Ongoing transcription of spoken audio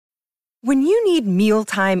When you need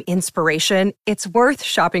mealtime inspiration, it's worth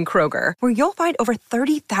shopping Kroger, where you'll find over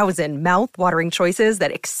 30,000 mouth-watering choices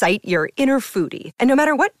that excite your inner foodie. And no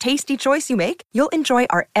matter what tasty choice you make, you'll enjoy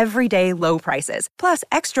our everyday low prices, plus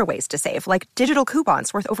extra ways to save, like digital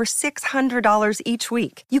coupons worth over $600 each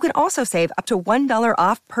week. You can also save up to $1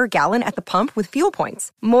 off per gallon at the pump with fuel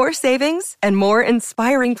points. More savings and more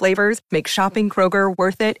inspiring flavors make shopping Kroger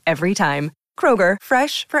worth it every time. Kroger,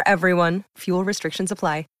 fresh for everyone. Fuel restrictions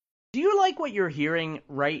apply. Do you like what you're hearing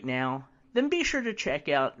right now? Then be sure to check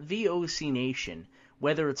out VOC Nation.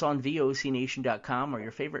 Whether it's on VOCNation.com or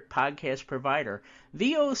your favorite podcast provider,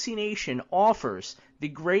 VOC Nation offers the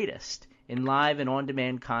greatest in live and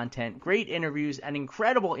on-demand content, great interviews, and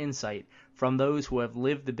incredible insight from those who have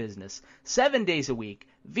lived the business. 7 days a week,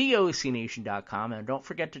 VOCNation.com. And don't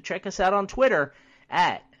forget to check us out on Twitter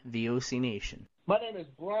at VOC Nation. My name is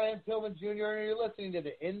Brian Pillman Jr., and you're listening to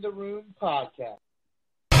the In the Room podcast.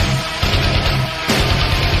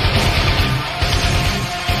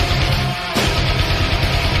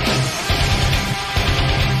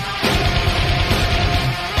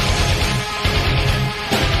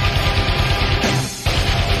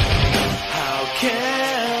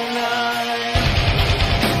 Can I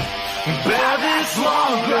bear this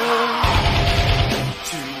longer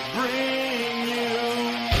to bring you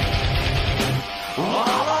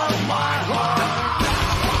all of my heart?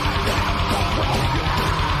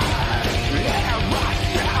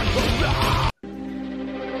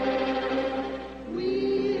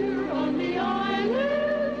 We're on the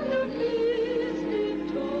island of misty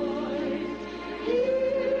toys.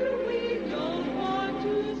 Here we don't want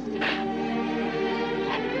to stay.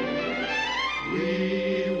 We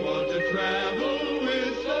want to travel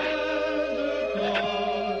with Santa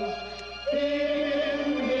Claus in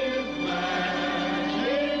his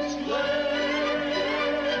magic sleigh.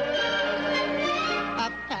 A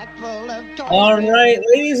pack full of toys. All right,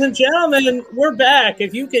 ladies and gentlemen, we're back.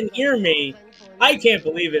 If you can hear me, I can't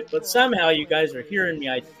believe it, but somehow you guys are hearing me,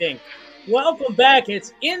 I think. Welcome back.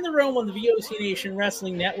 It's In the Room on the VOC Nation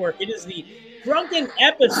Wrestling Network. It is the Drunken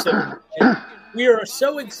episode. And we are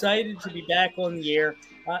so excited to be back on the air.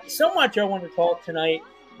 So much I want to talk tonight.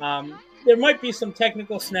 There might be some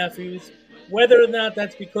technical snafus. Whether or not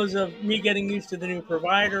that's because of me getting used to the new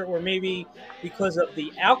provider or maybe because of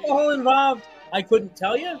the alcohol involved, I couldn't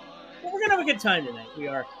tell you. But we're going to have a good time tonight. We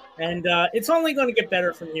are. And it's only going to get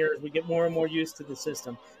better from here as we get more and more used to the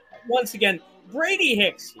system. Once again, Brady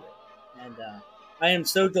Hicks here. And I am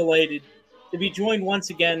so delighted to be joined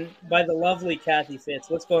once again by the lovely Kathy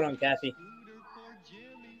Fitz. What's going on, Kathy?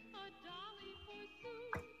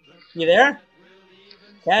 You there?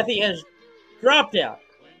 Kathy has dropped out.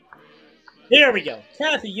 There we go.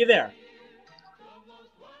 Kathy, you there?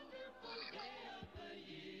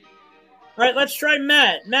 All right, let's try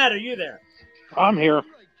Matt. Matt, are you there? I'm here.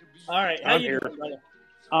 All right, how I'm you here. doing, brother?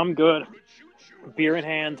 I'm good. Beer in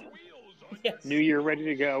hand. Yes. New Year ready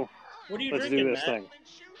to go. What are you Let's drinking, do this Matt?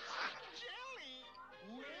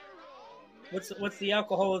 thing. What's the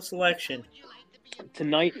alcohol of selection?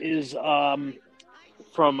 Tonight is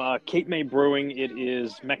from Cape May Brewing. It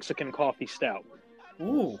is Mexican coffee stout.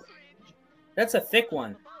 Ooh, that's a thick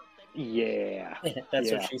one. Yeah.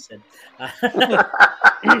 That's Yeah. what she said. I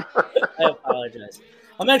apologize.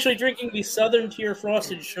 I'm actually drinking the Southern Tier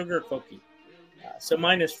Frosted Sugar Cookie. So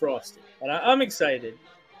mine is frosted. But I'm excited.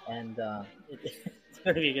 And it's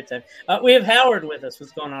going to be a good time. We have Howard with us.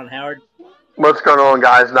 What's going on, Howard? What's going on,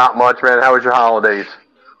 guys? Not much, man. How was your holidays?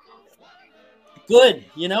 Good.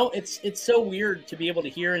 You know, it's so weird to be able to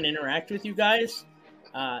hear and interact with you guys.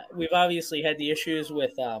 We've obviously had the issues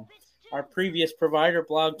with our previous provider,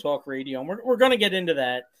 Blog Talk Radio, and we're going to get into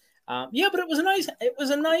that. Yeah, but it was a nice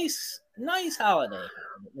holiday.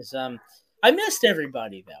 It was I missed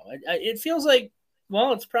everybody though. It feels like,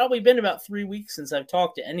 well, it's probably been about 3 weeks since I've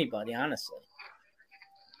talked to anybody, honestly.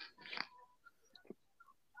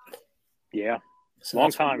 Yeah. So Long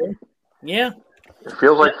that's time. weird. Yeah. It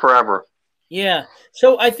feels like forever. Yeah.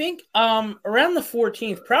 So I think around the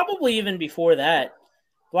 14th, probably even before that,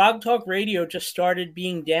 Blog Talk Radio just started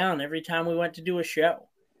being down every time we went to do a show.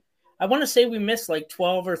 I want to say we missed like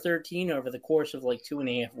 12 or 13 over the course of like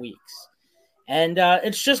 2.5 weeks. And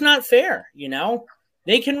it's just not fair, you know?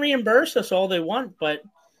 They can reimburse us all they want, but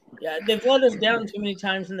they've let us down too many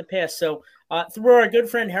times in the past. So through our good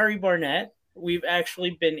friend Harry Barnett, we've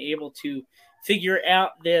actually been able to figure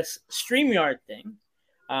out this StreamYard thing.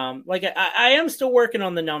 I am still working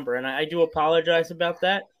on the number, and I do apologize about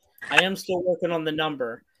that. I am still working on the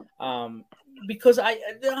number because I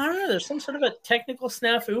don't know. There's some sort of a technical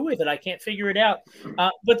snafu with it. I can't figure it out.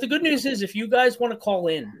 But the good news is if you guys want to call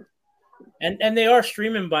in And they are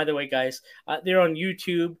streaming, by the way, guys. They're on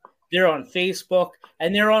YouTube, they're on Facebook,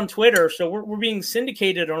 and they're on Twitter. So we're being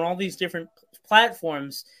syndicated on all these different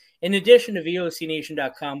platforms in addition to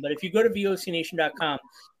vocnation.com. But if you go to vocnation.com,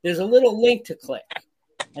 there's a little link to click,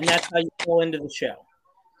 and that's how you go into the show.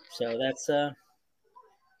 So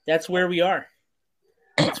that's where we are.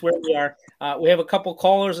 That's where we are. We have a couple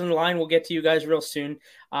callers in the line. We'll get to you guys real soon.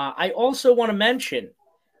 I also want to mention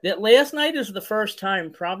that last night is the first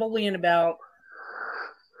time, probably in about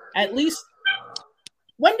at least.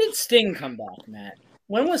 When did Sting come back, Matt?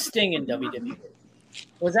 When was Sting in WWE?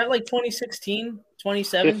 Was that like 2016,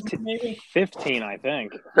 2017, maybe? 15, I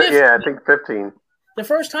think. 15. Yeah, I think 15. The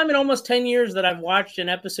first time in almost 10 years that I've watched an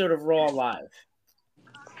episode of Raw live.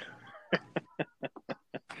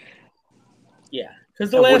 Yeah,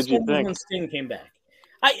 because the last one was when Sting came back.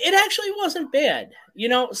 It actually wasn't bad. You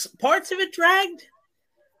know, parts of it dragged,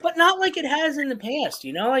 but not like it has in the past.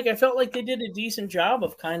 You know, like I felt like they did a decent job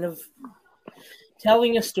of kind of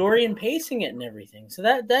telling a story and pacing it and everything. So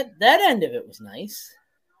that end of it was nice.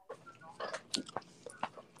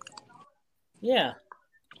 Yeah.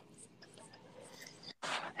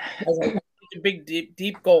 A big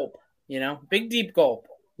deep gulp, you know? Big deep gulp.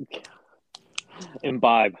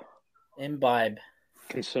 Imbibe.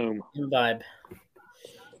 Consume. Imbibe.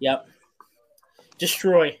 Yep.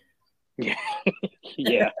 Destroy. Yeah.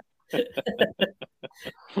 Yeah.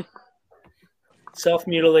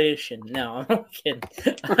 Self-mutilation. No, I'm kidding.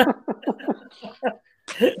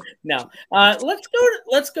 No.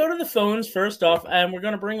 Let's go to the phones first off, and we're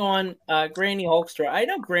going to bring on Granny Hulkstra. I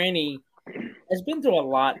know Granny has been through a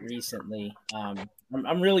lot recently.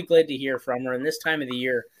 I'm really glad to hear from her. And this time of the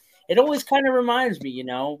year, it always kind of reminds me, you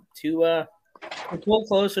know, to pull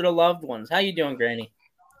closer to loved ones. How you doing, Granny?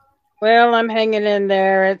 Well, I'm hanging in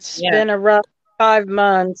there. It's been a rough 5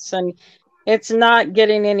 months, and it's not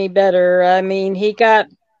getting any better. I mean, he got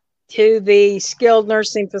to the skilled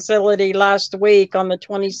nursing facility last week on the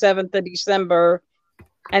 27th of December,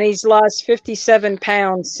 and he's lost 57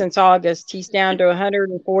 pounds since August. He's down to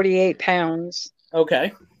 148 pounds.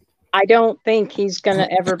 Okay. I don't think he's going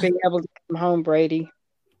to ever be able to come home, Brady.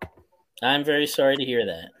 I'm very sorry to hear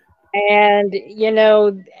that. And, you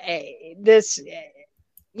know,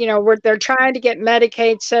 they're trying to get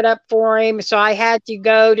Medicaid set up for him. So I had to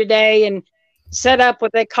go today and set up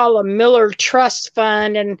what they call a Miller Trust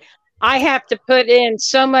Fund. And I have to put in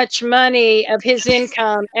so much money of his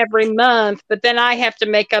income every month, but then I have to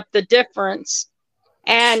make up the difference.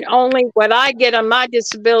 And only what I get on my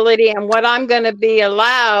disability and what I'm going to be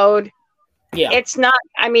allowed. Yeah. It's not,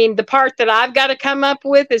 I mean, the part that I've got to come up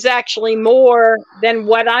with is actually more than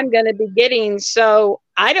what I'm going to be getting. So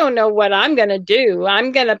I don't know what I'm going to do.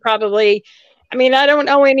 I'm going to probably, I mean, I don't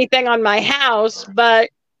owe anything on my house, but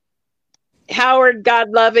Howard, God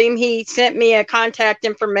love him, he sent me a contact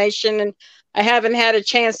information, and I haven't had a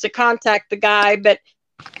chance to contact the guy. But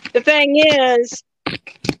the thing is,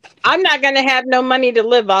 I'm not going to have no money to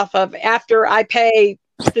live off of after I pay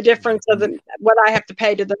the difference of what I have to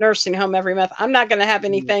pay to the nursing home every month. I'm not going to have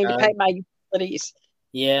anything to pay my utilities.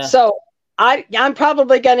 Yeah. So I'm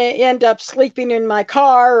probably going to end up sleeping in my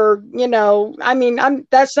car, or, you know, I mean,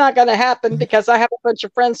 that's not going to happen because I have a bunch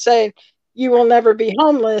of friends saying you will never be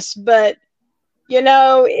homeless. But, you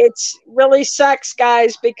know, it's really sucks,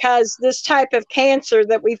 guys, because this type of cancer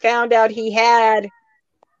that we found out he had,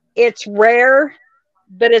 it's rare,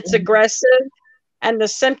 but it's aggressive. And the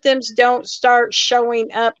symptoms don't start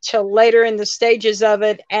showing up till later in the stages of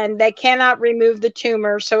it. And they cannot remove the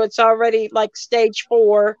tumor. So it's already like stage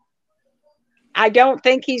 4. I don't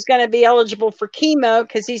think he's going to be eligible for chemo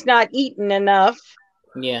because he's not eating enough.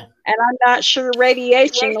 Yeah. And I'm not sure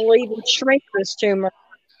radiation will even shrink this tumor.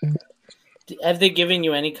 Have they given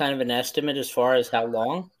you any kind of an estimate as far as how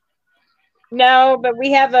long? No, but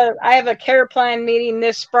I have a care plan meeting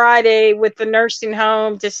this Friday with the nursing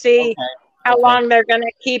home to see how long they're going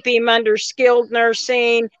to keep him under skilled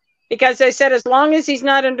nursing, because they said as long as he's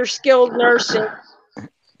not under skilled nursing,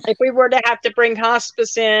 if we were to have to bring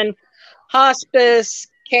hospice in,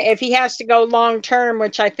 if he has to go long term,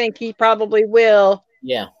 which I think he probably will,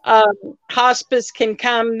 hospice can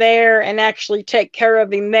come there and actually take care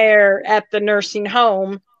of him there at the nursing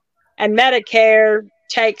home, and Medicare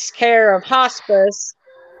takes care of hospice.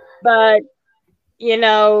 But, you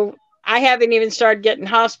know, I haven't even started getting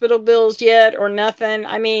hospital bills yet or nothing.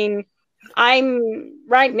 I mean, I'm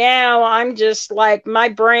just like, my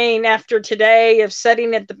brain after today of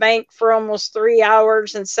sitting at the bank for almost 3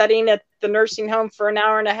 hours and sitting at the nursing home for an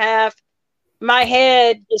hour and a half, my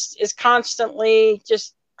head just is constantly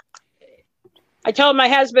just, I told my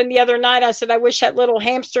husband the other night, I said, I wish that little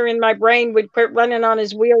hamster in my brain would quit running on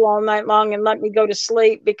his wheel all night long and let me go to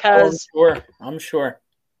sleep because I'm sure.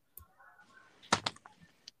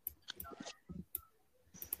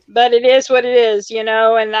 But it is what it is, you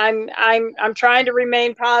know, and I'm trying to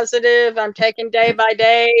remain positive. I'm taking day by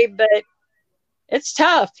day, but it's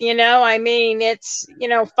tough, you know. I mean, it's, you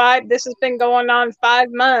know, this has been going on 5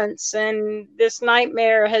 months, and this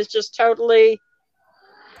nightmare has just totally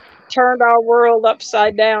turned our world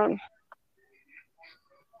upside down.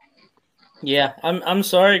 Yeah, I'm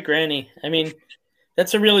sorry, Granny. I mean,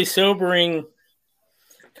 that's a really sobering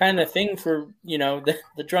kind of thing for, you know,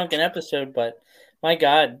 the drunken episode, but my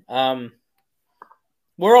God,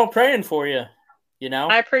 we're all praying for you, you know?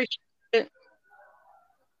 I appreciate it.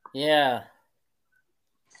 Yeah.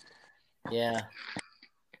 Yeah.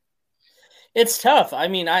 It's tough. I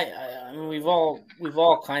mean, I mean, we've all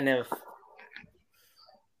kind of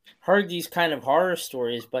heard these kind of horror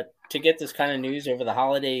stories, but to get this kind of news over the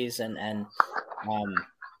holidays and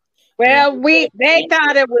well, they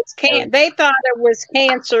thought it was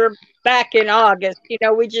cancer back in August. You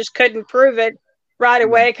know, we just couldn't prove it right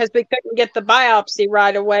away because we couldn't get the biopsy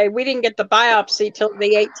right away. We didn't get the biopsy till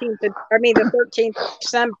the 13th of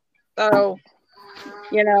December. So,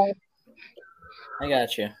 you know. I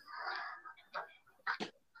got you.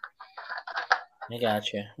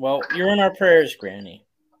 Well, you're in our prayers, Granny.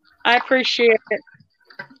 I appreciate it.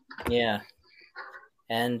 Yeah.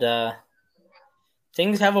 And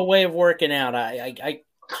things have a way of working out. I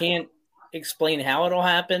can't explain how it'll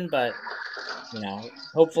happen, but, you know,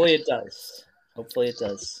 hopefully it does.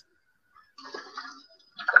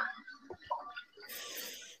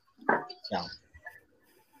 So.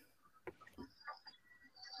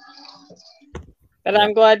 But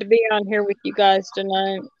I'm glad to be on here with you guys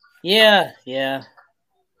tonight. Yeah.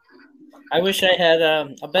 I wish I had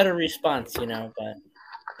a better response, you know, but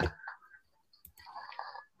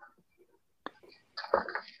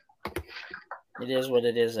it is what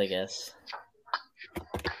it is, I guess.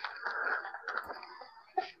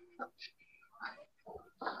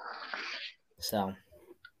 So,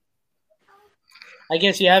 I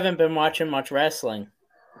guess you haven't been watching much wrestling.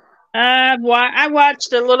 I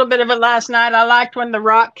watched a little bit of it last night. I liked when The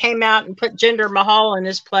Rock came out and put Jinder Mahal in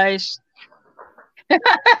his place. I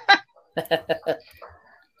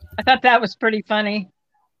thought that was pretty funny.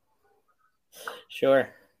 Sure.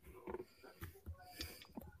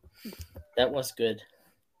 That was good.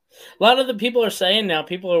 A lot of the people are saying now,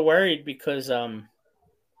 people are worried because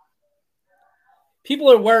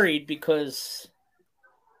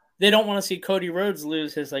they don't want to see Cody Rhodes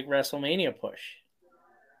lose his like WrestleMania push.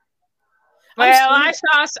 Well,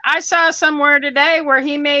 I saw somewhere today where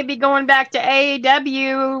he may be going back to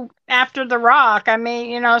AEW after The Rock. I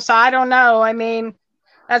mean, you know, so I don't know. I mean,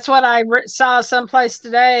 that's what I saw someplace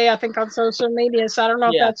today, I think on social media. So I don't know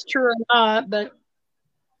if that's true or not, but.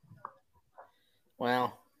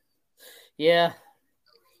 Wow. Yeah.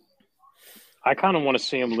 I kind of want to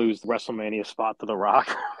see him lose the WrestleMania spot to The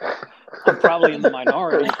Rock. I'm probably in the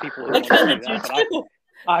minority of people who want to see that.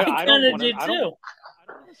 I kind of do too. I don't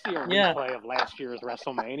want to see a replay of last year's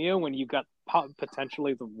WrestleMania when you got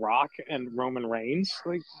potentially The Rock and Roman Reigns.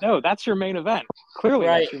 Like, no, that's your main event. Clearly,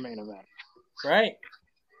 that's your main event.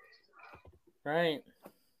 Right.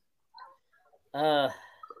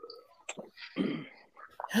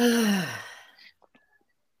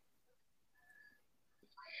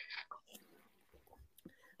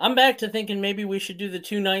 I'm back to thinking maybe we should do the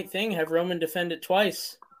 2-night thing, have Roman defend it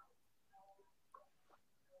twice.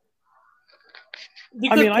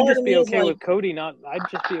 I mean, I'd just be okay with Cody not. I'd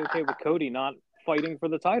just be okay with Cody not fighting for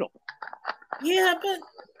the title. Yeah, but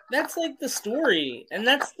that's like the story, and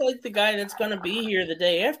that's like the guy that's going to be here the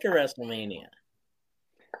day after WrestleMania.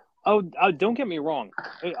 Oh, don't get me wrong.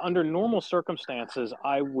 Under normal circumstances,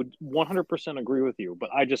 I would 100% agree with you, but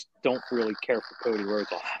I just don't really care for Cody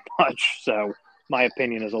Rhodes all that much. So my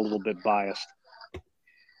opinion is a little bit biased.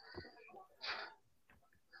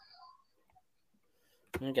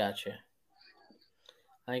 I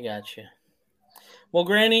gotcha. Well,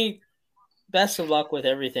 Granny, best of luck with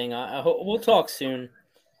everything. I hope we'll talk soon.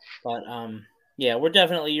 But yeah,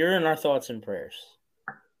 you're in our thoughts and prayers.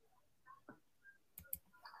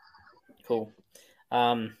 Cool.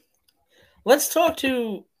 Let's talk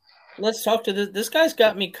to this guy's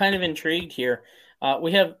got me kind of intrigued here.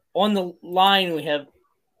 We have on the line, we have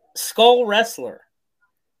Skull Wrestler.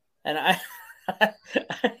 And I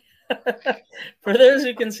for those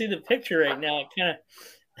who can see the picture right now, it kind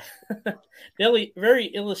of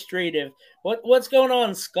very illustrative. What's going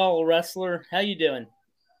on, Skull Wrestler? How you doing?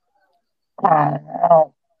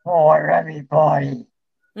 Hello for everybody.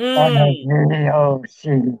 Mm,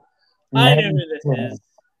 VOC. I know who this is.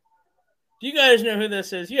 Do you guys know who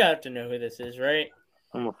this is? You have to know who this is, right?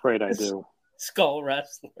 I'm afraid I do. Skull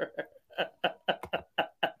Wrestler.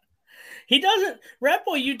 He doesn't. Rat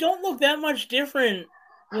Boy, you don't look that much different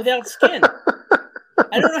without skin.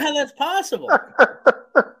 I don't know how that's possible.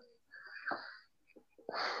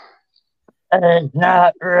 It's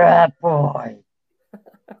not Rat Boy.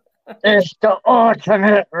 It's the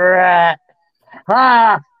ultimate rat.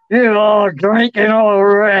 Ha! You're all drinking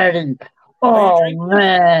already. Oh,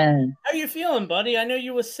 man. How you feeling, buddy? I know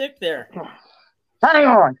you were sick there. Hang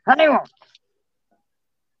on.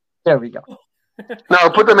 There we go. No,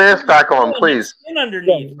 put the mask back on, please. Skin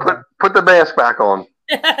underneath. Put the mask back on.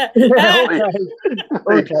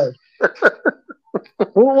 Okay.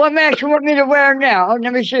 Well, what mask you want me to wear now?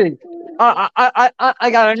 Let me see. I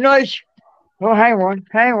got a nice. Oh, hang on.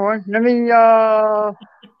 Let me. Oh,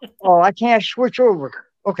 I can't switch over.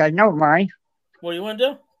 Okay, never mind. What do you want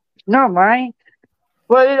to do? Never mind.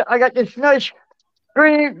 Well, I got this nice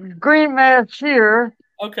green mask here.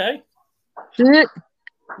 Okay. See it?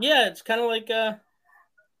 Yeah, it's kind of like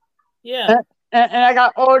yeah. And I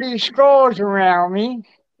got all these skulls around me.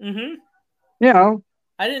 Mm-hmm. You know.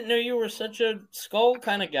 I didn't know you were such a skull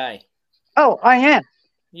kind of guy. Oh, I am.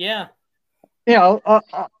 Yeah. You know,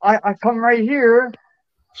 I come right here.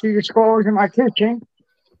 See the skulls in my kitchen.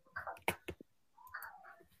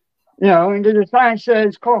 You know, and the sign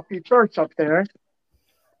says coffee first up there.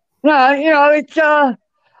 No, you know, it's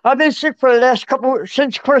I've been sick for the last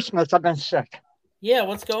since Christmas. I've been sick. Yeah,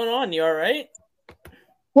 what's going on? You all right?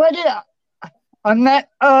 Well, yeah, I met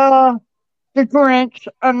the Grinch.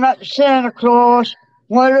 I met Santa Claus.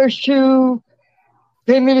 One of those two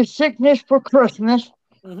gave me the sickness for Christmas.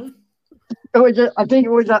 Mm-hmm. I think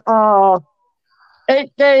it was a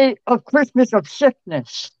 8 day of Christmas of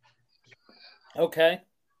sickness. Okay.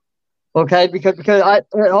 Okay, because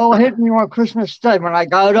it all hit me on Christmas Day when I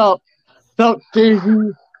got up, felt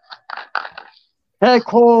dizzy, had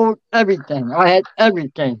cold, everything. I had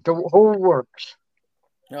everything, the whole works.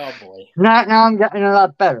 Oh boy. Now I'm getting a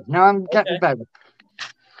lot better. Now I'm getting better.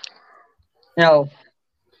 You know,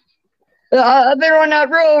 I've been on that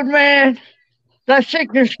road, man. That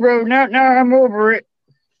sickness road. Now I'm over it.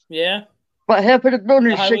 Yeah. But half of the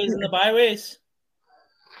building is highways sickness. and the byways.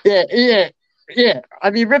 Yeah.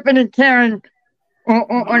 I'd be ripping and tearing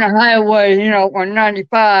on a highway, you know, on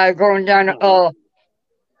 95, going down to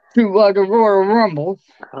the Royal Rumble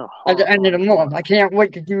at the end of the month. I can't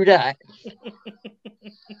wait to do that.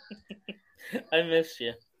 I miss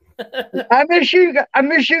you. I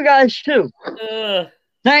miss you guys too.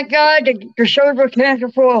 Thank God the shows were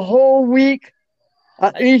canceled for a whole week.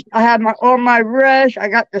 At least I had all my rest. I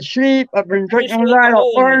got to sleep. I've been drinking a lot of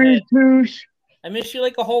orange juice. I miss you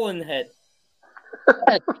like a hole in the head.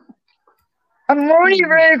 I'm already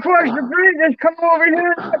ready to cross the bridge. Just come over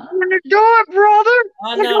here and open the door, brother.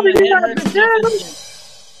 Oh no, my head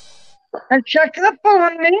hurts. And check up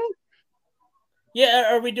on me.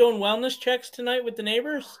 Yeah, are we doing wellness checks tonight with the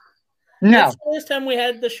neighbors? No. That's the last time we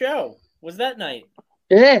had the show. Was that night?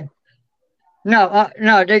 Yeah. No,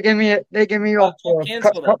 they give me off for a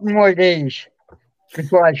couple more days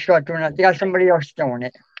before I start doing it. They got somebody else doing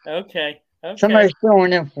it. Okay. Somebody's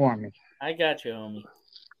filling in for me. I got you, homie.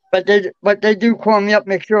 But they do call me up,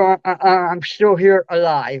 make sure I'm still here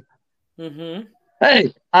alive. Mm-hmm.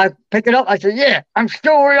 Hey, I pick it up. I say, yeah, I'm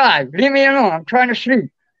still alive. Leave me alone. I'm trying to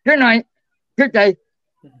sleep. Good night. Good day.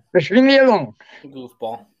 Just leave me alone.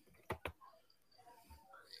 Goofball.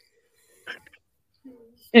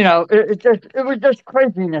 You know, it was just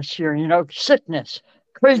craziness here. You know, sickness,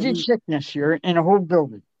 crazy sickness here in the whole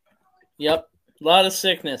building. Yep, a lot of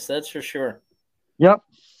sickness. That's for sure. Yep.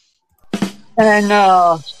 And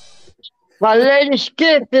my latest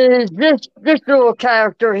gift is this little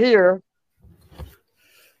character here,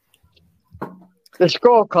 the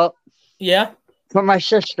skull cup. Yeah. For my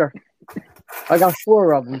sister. I got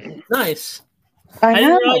 4 of them. Nice. I didn't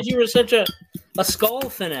know. realize you were such a skull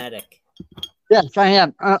fanatic. Yes, I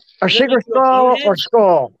am. A sugar skull or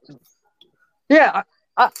skull. Yeah,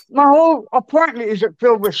 my whole apartment is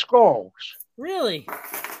filled with skulls. Really?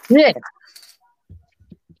 Yeah.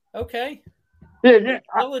 Okay. Yeah,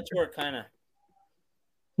 Skeletor, kind of.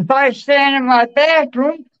 if I stand in my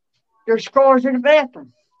bathroom, there's skulls in the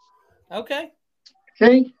bathroom. Okay.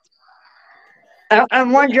 See?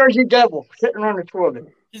 And one Jersey Devil sitting on the toilet.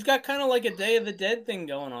 He's got kind of like a Day of the Dead thing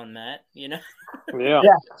going on, Matt. You know? Yeah.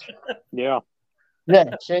 Yeah.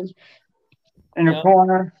 Yeah, see? In the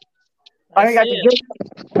corner. I got the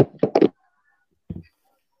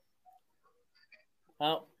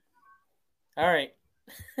Oh. All right.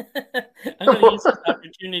 I'm going to use this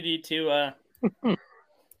opportunity to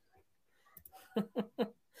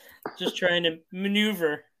just trying to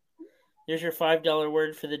maneuver. There's your $5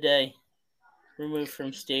 word for the day. Removed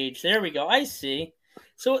from stage. There we go. I see.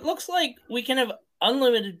 So it looks like we can have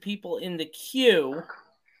unlimited people in the queue.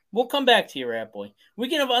 We'll come back to you, Rat Boy. We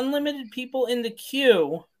can have unlimited people in the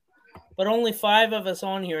queue, but only 5 of us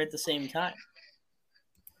on here at the same time.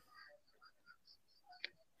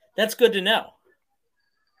 That's good to know.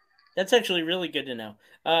 That's actually really good to know.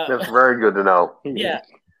 That's very good to know. Yeah.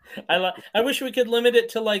 I wish we could limit it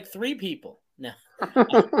to like 3 people. No.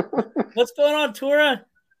 What's going on, Tora?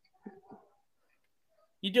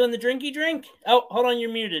 You doing the drinky drink? Oh, hold on,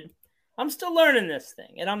 you're muted. I'm still learning this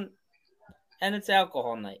thing, and it's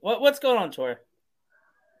alcohol night. What's going on, Tora?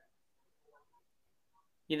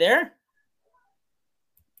 You there?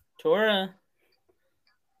 Tora.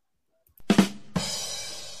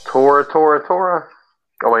 Tora.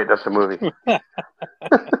 Oh wait, that's a movie. What's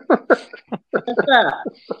up?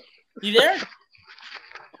 You there?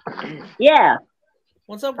 Yeah.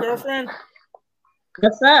 What's up, girlfriend?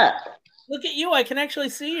 What's up? Look at you. I can actually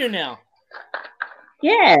see you now.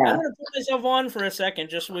 Yeah. I'm going to put myself on for a second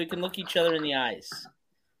just so we can look each other in the eyes.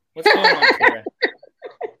 What's going on, Tora?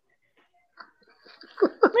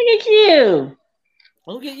 Look at you.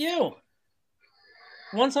 Look at you.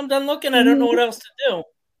 Once I'm done looking, I don't know what else to do.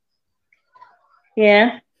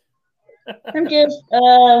 Yeah. I'm just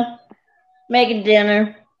making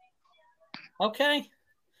dinner. Okay.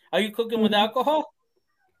 Are you cooking with alcohol?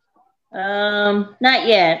 Not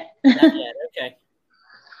yet. Not yet. Okay.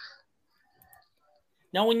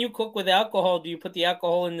 Now, when you cook with alcohol, do you put the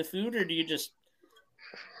alcohol in the food, or do you just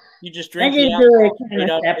drink the alcohol straight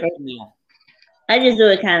out of the meal? I just do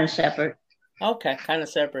it kind of separate. Okay, kind of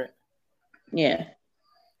separate. Yeah.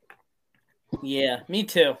 Yeah, me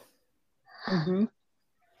too. Mm-hmm.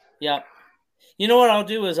 Yep. You know what I'll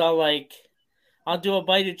do is I'll do a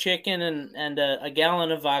bite of chicken and a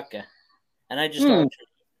gallon of vodka, and I just alternate.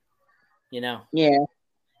 You know. Yeah.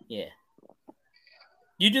 Yeah.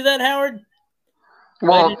 You do that, Howard?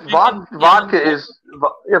 Well, vodka is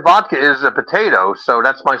a potato, so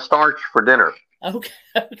that's my starch for dinner. Okay.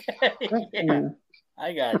 Yeah.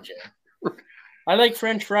 I got you. I like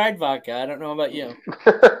French fried vodka. I don't know about you.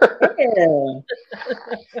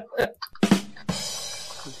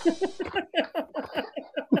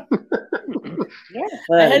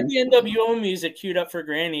 I had the NWO music queued up for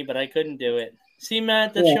Granny, but I couldn't do it. See,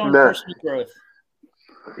 Matt, that's showing personal growth.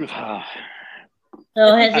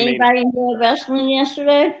 So has anybody enjoyed wrestling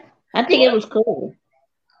yesterday? I think it was cool.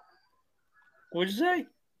 What'd you say?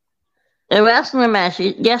 The wrestling match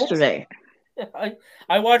yesterday.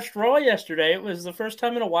 I watched Raw yesterday. It was the first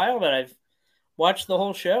time in a while that I've watched the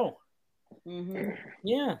whole show. Mm-hmm.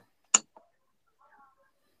 Yeah.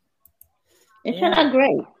 It turned out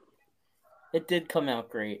great. It did come out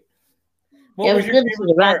great. It was good to see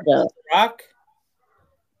The Rock, though. The Rock?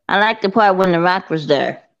 I liked the part when The Rock was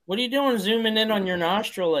there. What are you doing zooming in on your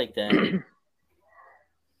nostril like that?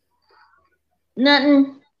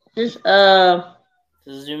 Nothing. Just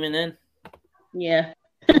zooming in? Yeah.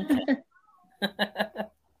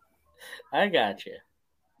 I got you.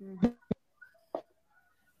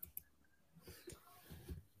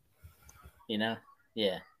 You know?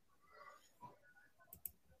 Yeah.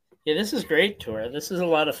 Yeah, this is great, Tora. This is a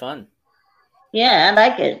lot of fun. Yeah, I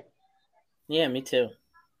like it. Yeah, me too.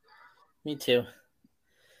 Me too.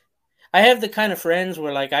 I have the kind of friends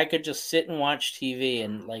where, like, I could just sit and watch TV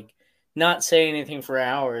and, like, not say anything for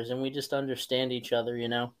hours, and we just understand each other, you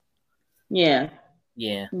know? Yeah.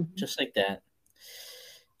 Yeah, just like that.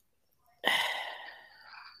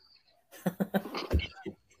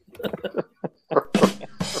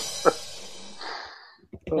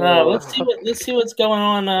 Let's see what's going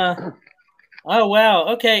on. Oh wow.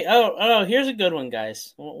 Okay. Oh, here's a good one,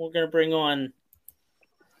 guys. We're gonna bring on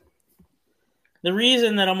the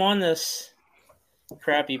reason that I'm on this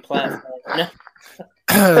crappy platform. No.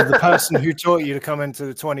 The person who taught you to come into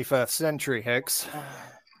the 21st century, Hicks.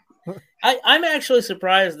 I'm actually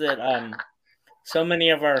surprised that so many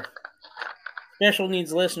of our special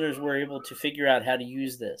needs listeners were able to figure out how to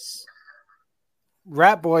use this.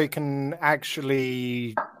 Rat Boy can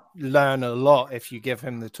actually learn a lot if you give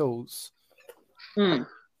him the tools.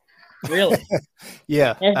 Really?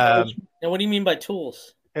 Yeah. Now, what do you mean by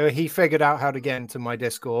tools? He figured out how to get into my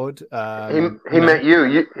Discord. He met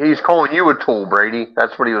you. He's calling you a tool, Brady.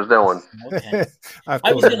 That's what he was doing. Okay.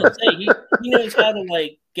 I was gonna say he knows how to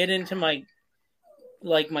like get into my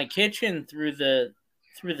kitchen through the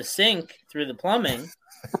sink, through the plumbing.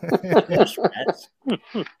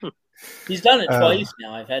 He's done it twice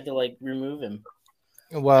now. I've had to like remove him.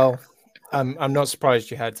 Well, I'm not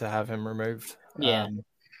surprised you had to have him removed. Yeah.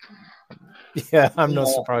 Yeah, I'm not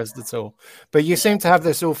surprised at all. But you seem to have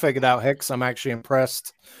this all figured out, Hicks. I'm actually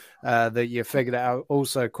impressed that you figured it out all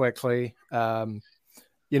so quickly.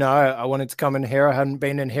 You know, I wanted to come in here. I hadn't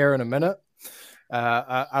been in here in a minute.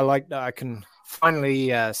 I like that I can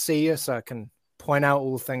finally see you, so I can point out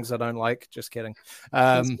all the things I don't like. Just kidding.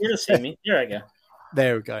 It's here to see me. Here I go.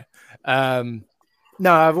 There we go.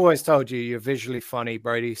 No, I've always told you you're visually funny,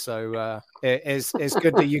 Brady. So it's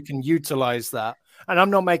good that you can utilize that. And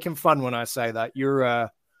I'm not making fun when I say that. You're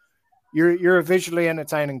a visually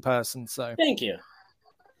entertaining person. So thank you.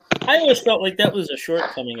 I always felt like that was a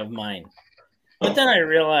shortcoming of mine, but then I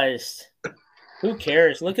realized, who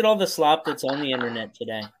cares? Look at all the slop that's on the internet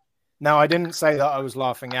today. No, I didn't say that I was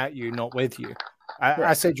laughing at you, not with you.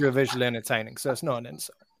 I said you're visually entertaining, so it's not an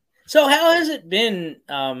insult. So how has it been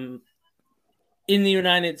in the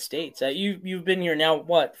United States? You've been here now,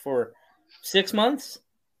 what, for 6 months?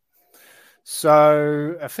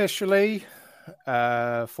 So officially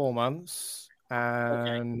 4 months,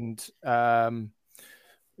 and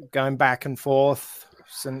going back and forth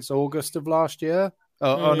since August of last year.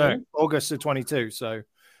 Oh no, August of 22. So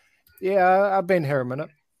yeah, I've been here a minute.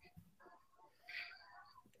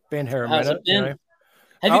 Been here a minute. You know.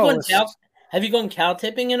 Have you gone cow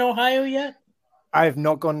tipping in Ohio yet? I have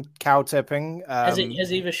not gone cow tipping. Has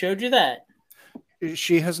Eva showed you that?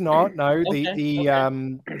 She has not. No.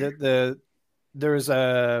 There is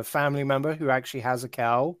a family member who actually has a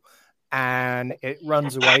cow, and it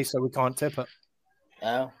runs away, so we can't tip it.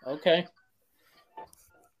 Oh, okay.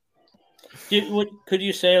 Could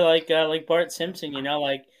you say like Bart Simpson? You know,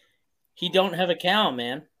 like he don't have a cow,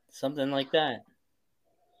 man. Something like that.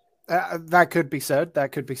 That could be said.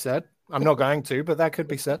 That could be said. I'm not going to, but that could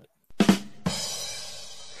be said.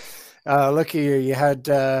 Look at you. You had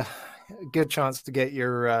a good chance to get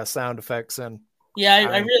your sound effects in.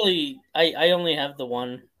 Yeah, I only have the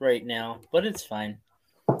one right now, but it's fine.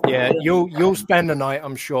 Yeah, you'll spend the night,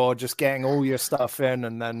 I'm sure, just getting all your stuff in,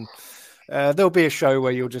 and then there'll be a show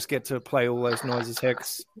where you'll just get to play all those noises,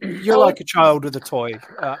 Hicks. You're like a child with a toy.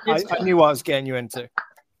 I knew what I was getting you into.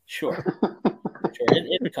 Sure.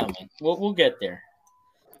 It's coming. We'll get there.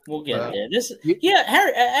 We'll get there.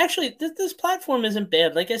 Harry. Actually, this platform isn't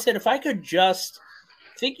bad. Like I said, if I could just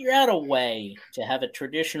figure out a way to have a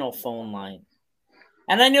traditional phone line,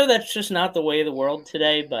 and I know that's just not the way of the world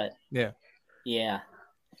today, but yeah,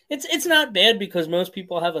 it's not bad because most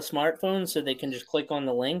people have a smartphone, so they can just click on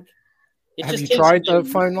the link. Have you tried the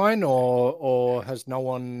phone line, or has no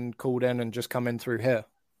one called in and just come in through here?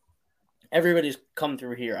 Everybody's come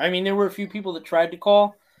through here. I mean, there were a few people that tried to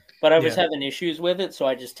call, but I was having issues with it, so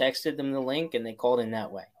I just texted them the link and they called in that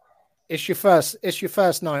way. It's your first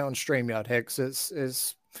night on StreamYard, Hicks.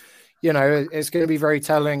 It's you know, it's going to be very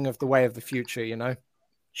telling of the way of the future, you know.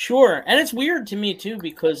 Sure, and it's weird to me too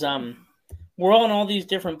because we're on all these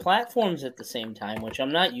different platforms at the same time, which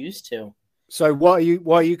I'm not used to. So what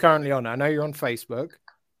are you currently on? I know you're on Facebook,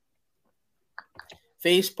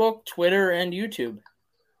 Twitter, and YouTube.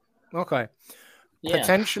 Okay.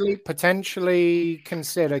 Yeah. Potentially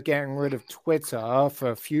consider getting rid of Twitter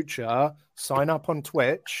for future. Sign up on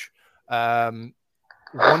Twitch. Once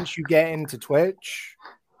you get into Twitch,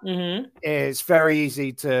 it's very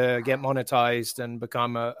easy to get monetized and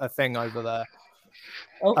become a thing over there.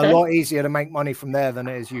 Okay. A lot easier to make money from there than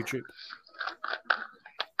it is YouTube.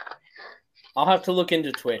 I'll have to look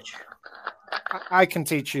into Twitch. I can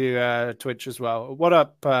teach you Twitch as well. What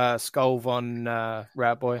up, Skull on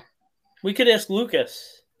Rat Boy? We could ask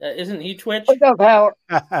Lucas. Isn't he Twitch? What's up, Howard?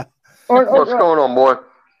 What's going on, boy?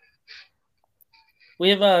 We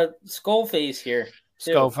have a Skullface here.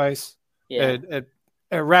 Skullface. Yeah.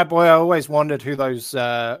 Rat Boy, I always wondered who those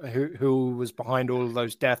who was behind all of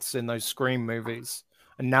those deaths in those Scream movies,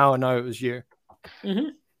 and now I know it was you. Mm-hmm.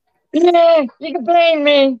 Yeah, you can blame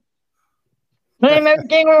me. Blame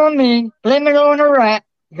everything on me. Blame it on the rat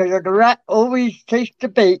because the rat always takes the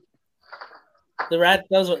bait. The rat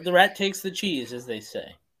takes the cheese, as they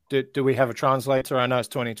say. Do we have a translator? I know it's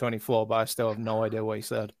 2024, but I still have no idea what he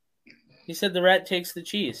said. He said the rat takes the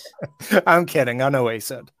cheese. I'm kidding. I know what he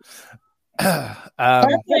said. Wait a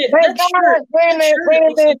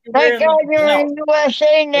minute. Thank God you're in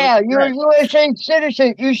USA now. You're a USA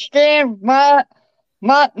citizen. You stand my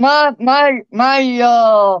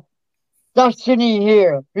destiny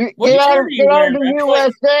here. Get out of the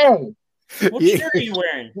USA. What shirt are you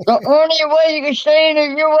wearing? The only way you can stay in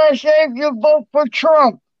the USA if you vote for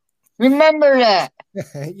Trump. Remember that.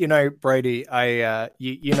 You know, Brady,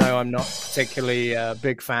 you know I'm not particularly a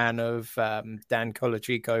big fan of Dan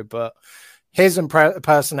Colachico, but his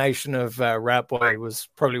impersonation of Rat Boy was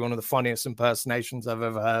probably one of the funniest impersonations I've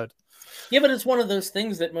ever heard. Yeah, but it's one of those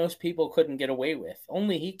things that most people couldn't get away with.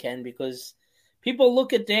 Only he can, because people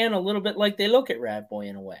look at Dan a little bit like they look at Rat Boy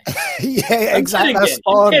in a way. Yeah, exactly.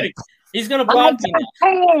 I'm kidding. He's going to block me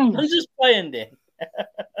now. I'm just playing, Dan.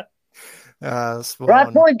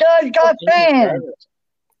 Rat Boy does got fans.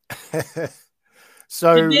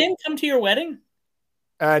 So did Dan come to your wedding?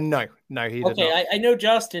 No, he did not. Okay, I know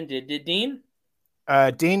Justin did. Did Dean?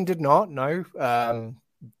 Dean did not. No.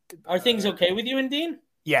 Are things okay with you and Dean?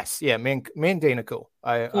 Yes, yeah. Me and Dean are cool.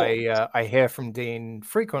 I hear from Dean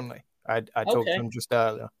frequently. I talked to him just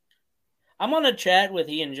earlier. I'm on a chat with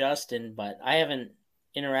he and Justin, but I haven't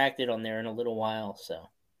interacted on there in a little while. So.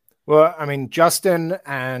 Well, I mean, Justin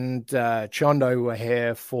and Chondo were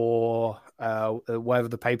here for whatever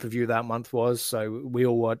the pay-per-view that month was. So we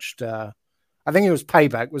all watched. I think it was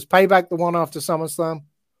Payback. Was Payback the one after SummerSlam?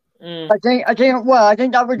 I think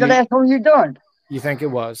that was the last one you done. You think it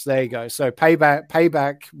was? There you go. So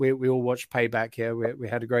Payback. We all watched Payback here. We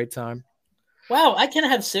had a great time. Wow, I can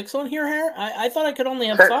have 6 on here, Harry? I thought I could only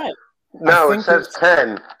have 5. No, it says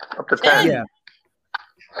 10. Up to 10. Yeah.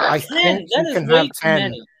 I 10? think That you is can way have too 10.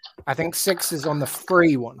 many. I think 6 is on the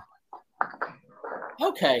free one.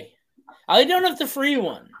 Okay. I don't have the free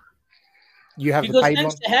one. You have because the paid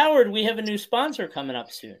thanks one? to Howard, we have a new sponsor coming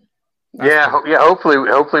up soon. Yeah, hopefully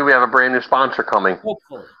we have a brand new sponsor coming.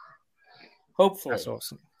 Hopefully. That's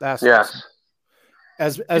awesome. That's yes.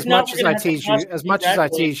 awesome. As much as I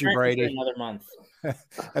tease you, Brady, another month.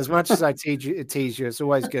 as much as I tease you, it's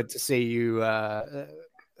always good to see you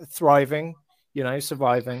thriving,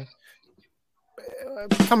 surviving.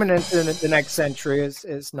 Coming into the next century,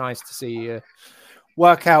 it's nice to see you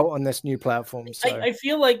work out on this new platform. So. I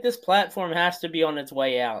feel like this platform has to be on its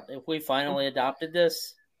way out. If we finally adopted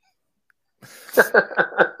this.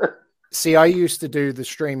 See, I used to do the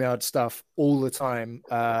StreamYard stuff all the time.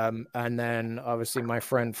 And then obviously my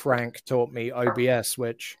friend Frank taught me OBS,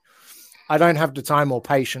 which I don't have the time or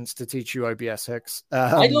patience to teach you OBS, Hicks.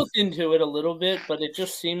 I looked into it a little bit, but it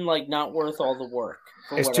just seemed like not worth all the work.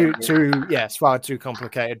 It's it's far too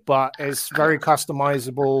complicated, but it's very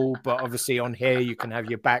customizable. But obviously on here, you can have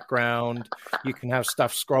your background, you can have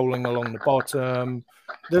stuff scrolling along the bottom.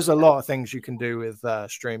 There's a lot of things you can do with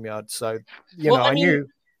StreamYard. So, I knew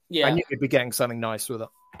you'd be getting something nice with it.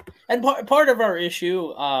 And part of our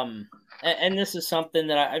issue, and this is something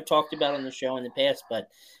that I've talked about on the show in the past, but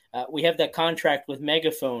we have that contract with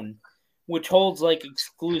Megaphone, which holds like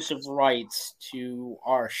exclusive rights to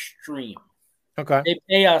our stream. Okay. They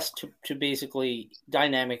pay us to basically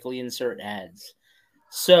dynamically insert ads.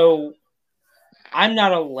 So I'm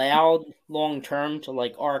not allowed long term to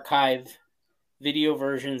like archive video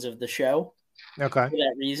versions of the show. Okay. For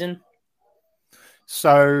that reason.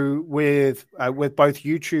 So with both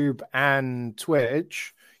YouTube and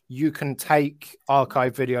Twitch, you can take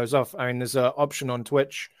archive videos off. I mean, there's an option on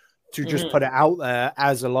Twitch to just put it out there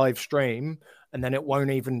as a live stream, and then it won't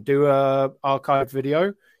even do a archive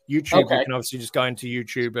video. YouTube, you can obviously just go into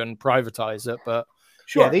YouTube and privatize it, but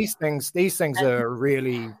yeah, these things are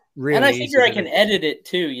really, really. And I figure I can edit it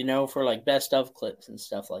too, for like best of clips and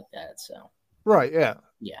stuff like that. So right, yeah.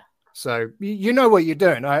 So you know what you're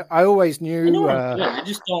doing. I always knew. I know what I'm doing. I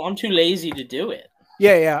just don't. I'm too lazy to do it.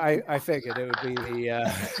 Yeah. I figured it would be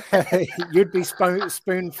the you'd be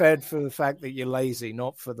spoon fed for the fact that you're lazy,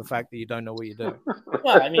 not for the fact that you don't know what you're doing.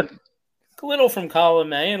 Well, I mean, a little from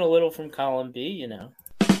column A and a little from column B,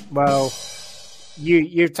 Well,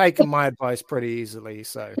 you've taken my advice pretty easily,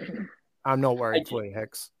 so I'm not worried for you,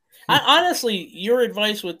 Hicks. Honestly, your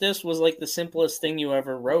advice with this was like the simplest thing you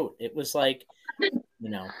ever wrote. It was like,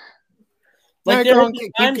 like there were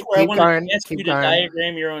times where I wanted to ask you to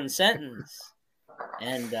diagram your own sentence,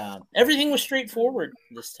 and everything was straightforward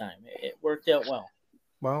this time. It worked out well.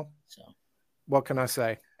 Well, what can I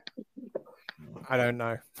say? I don't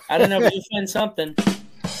know. I don't know, but you find something.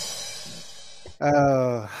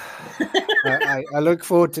 I look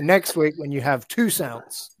forward to next week when you have 2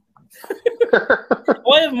 sounds.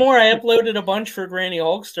 Well, I have more. I uploaded a bunch for Granny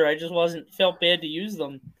Hulkster. I just felt bad to use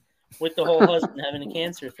them with the whole husband having a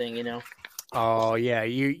cancer thing, Oh yeah,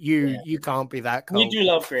 you can't be that cold. You do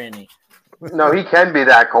love Granny. No, he can be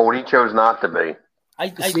that cold. He chose not to be.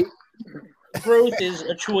 Growth is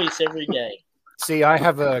a choice every day. See, I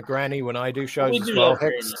have a granny when I do shows as well.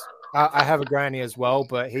 I have a granny as well,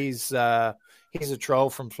 but he's a troll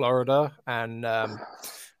from Florida, and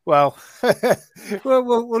we'll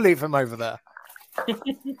leave him over there.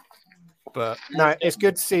 But no, it's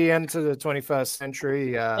good to see you into the 21st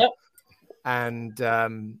century, and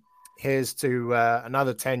here's to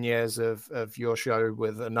another 10 years of your show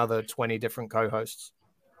with another 20 different co-hosts.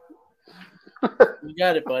 You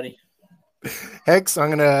got it, buddy. Hex, I'm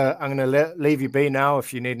gonna leave you be now.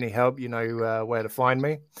 If you need any help, you know where to find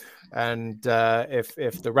me. And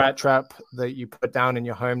if the rat trap that you put down in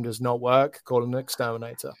your home does not work, call an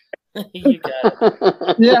exterminator. You got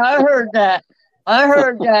it. Yeah, I heard that.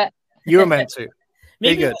 You were meant to.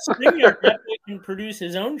 Maybe the StreamYard definitely can produce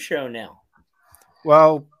his own show now.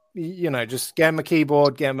 Well, you know, just get him a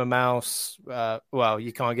keyboard, get him a mouse. Well,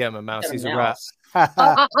 you can't get him a mouse. He's a rat.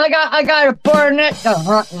 I got a Barnett to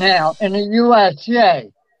hunt now in the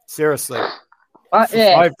USA. Seriously.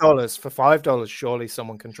 Yeah. $5 for $5, surely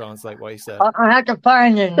someone can translate what he said. I have to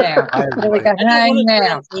find it now. So we can hang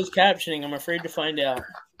now. Closed captioning. I'm afraid to find out.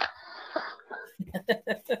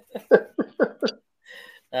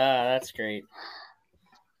 That's great.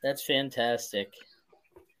 That's fantastic.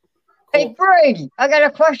 Cool. Hey, Brady, I got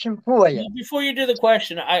a question for you. Before you do the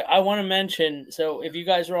question, I want to mention, so if you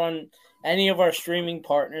guys are on any of our streaming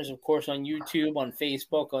partners, of course, on YouTube, on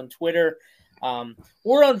Facebook, on Twitter,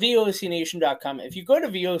 or on vocnation.com. If you go to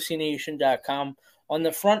vocnation.com, on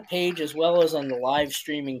the front page as well as on the live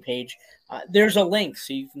streaming page, there's a link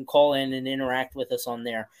so you can call in and interact with us on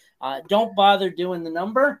there. Don't bother doing the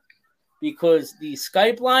number because the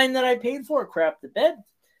Skype line that I paid for crapped the bed,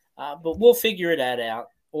 but we'll figure that out,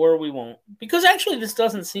 or we won't. Because actually this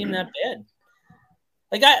doesn't seem that bad.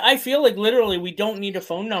 Like, I feel like literally we don't need a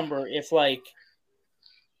phone number if, like,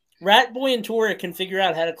 Ratboy and Tora can figure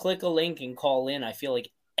out how to click a link and call in. I feel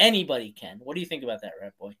like anybody can. What do you think about that,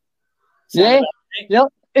 Ratboy? Yeah, yep.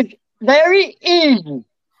 It's very easy.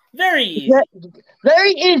 Very easy.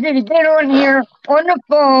 Very easy to get on here on the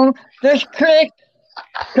phone. Just click,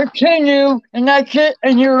 continue, and that's it,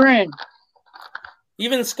 and you're in.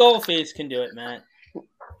 Even Skullface can do it, Matt.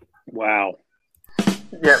 Wow.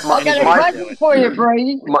 Yeah, I got a question for you,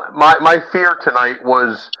 Brady. My fear tonight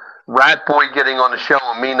was Ratboy getting on the show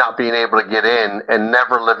and me not being able to get in and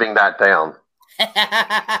never living that down.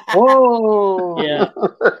 Whoa. Yeah.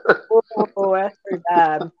 Oh, that's pretty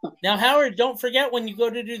bad. Now, Howard, don't forget when you go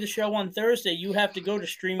to do the show on Thursday, you have to go to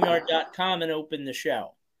StreamYard.com and open the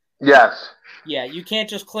show. Yes. Yeah, you can't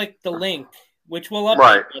just click the link, which will update.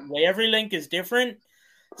 Right. By the way, every link is different.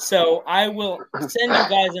 So I will send you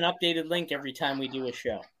guys an updated link every time we do a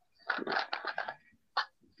show.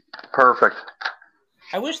 Perfect.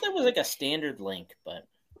 I wish there was like a standard link, but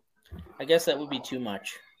I guess that would be too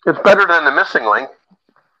much. It's better than the missing link.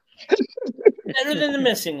 Better than the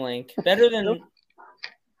missing link. Better than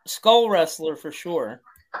Skull Wrestler for sure.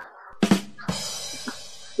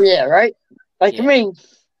 Yeah, right? Like me.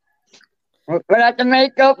 Without the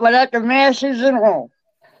makeup, without the masses and all.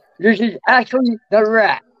 This is actually the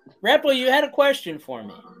rat. Ratboy, you had a question for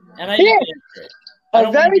me. And I Yeah. didn't answer it.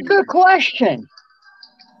 A very good question.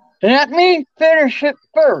 Let me finish it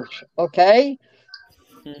first, okay?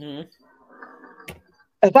 Mm-hmm.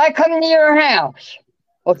 If I come to your house,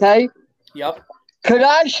 okay? Yep. Could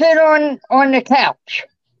I sit on the couch?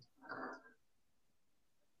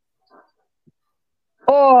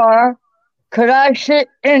 Or could I sit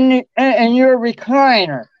in your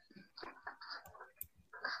recliner?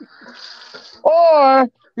 Or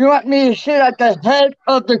you want me to sit at the head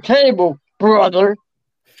of the table, brother?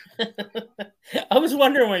 I was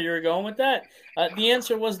wondering where you were going with that. The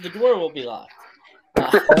answer was the door will be locked.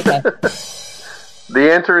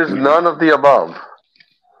 The answer is none of the above.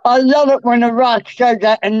 I love it when The Rock says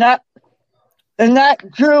that, and that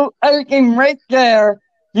drew everything right there.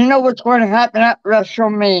 You know what's going to happen at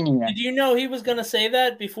WrestleMania. Did you know he was going to say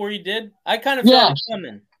that before he did? I kind of felt it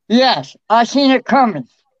coming. Yes, I seen it coming.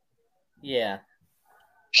 Yeah.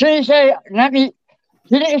 She didn't say,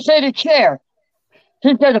 he didn't say the chair.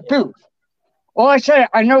 He said the booth. All I said,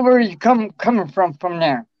 I know where he's coming from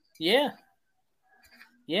there. Yeah.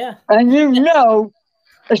 Yeah. And you know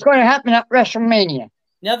it's going to happen at WrestleMania.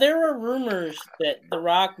 Now, there are rumors that the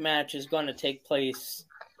Rock match is going to take place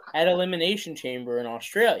at Elimination Chamber in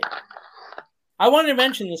Australia. I wanted to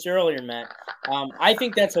mention this earlier, Matt. I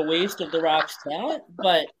think that's a waste of the Rock's talent,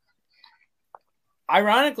 but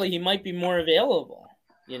ironically, he might be more available,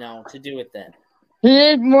 to do it then.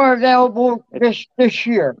 He is more available this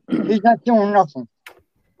year. He's not doing nothing.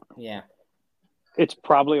 Yeah. It's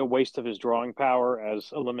probably a waste of his drawing power,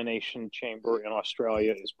 as Elimination Chamber in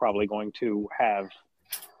Australia is probably going to have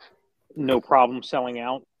no problem selling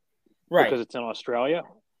out. Right. Because it's in Australia.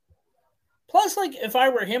 Plus, if I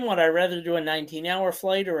were him, would I rather do a 19-hour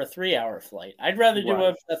flight or a 3-hour flight? I'd rather do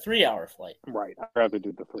a 3-hour flight. Right. I'd rather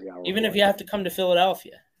do the 3-hour Even flight. if you have to come to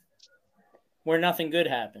Philadelphia, where nothing good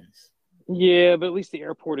happens. Yeah, but at least the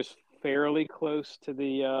airport is fairly close to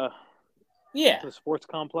the Yeah. To the sports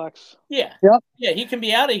complex. Yeah. Yep. Yeah, he can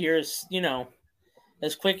be out of here as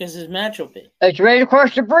as quick as his match will be. It's right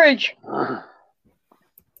across the bridge.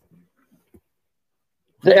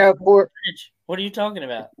 The airport. What are you talking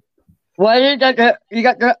about? Well, you got the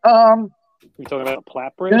You talking about the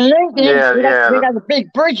Platte Bridge? Lincoln, they got a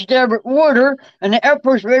big bridge there with water, and the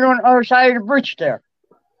airport's right on the other side of the bridge there.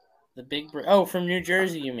 The big bridge. Oh, from New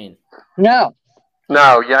Jersey, you mean? No.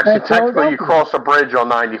 No, you actually technically you cross a bridge on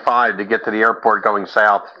 95 to get to the airport going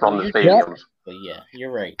south from the stadiums. But yeah,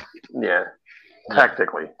 you're right. Yeah,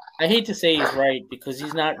 technically. I hate to say he's right because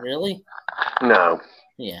he's not really. No.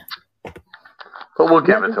 Yeah. But we'll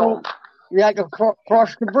give it to him. You have to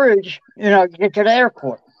cross the bridge, to get to the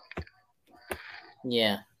airport.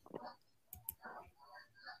 Yeah.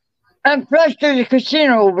 And plus, there's a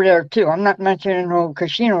casino over there, too. I'm not mentioning no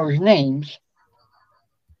casinos' names.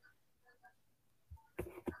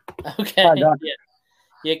 Okay.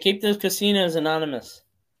 Yeah, keep those casinos anonymous.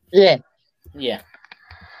 Yeah. Yeah.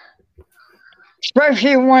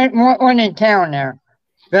 Especially one in town there.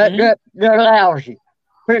 They're lousy.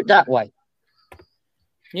 Put it that way.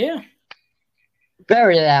 Yeah.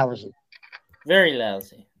 Very lousy. Very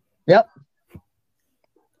lousy. Yep.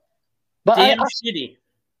 But Damn shitty.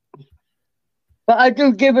 But I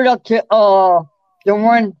do give it up to the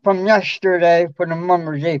one from yesterday for the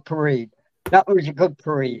Mummers Day parade. That was a good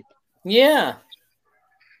parade. Yeah.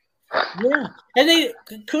 Yeah. And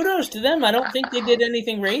kudos to them. I don't think they did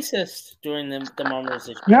anything racist during the Mummers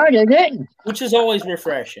this year. No, they didn't. Which is always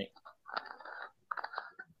refreshing.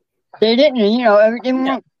 They didn't.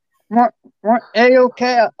 Everything went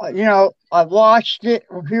A-okay. I watched it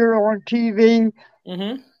here on TV.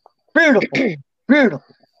 Mm-hmm. Beautiful. Beautiful.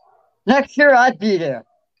 Next year, I'd be there.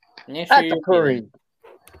 Next at year the parade.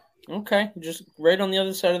 Okay. Just right on the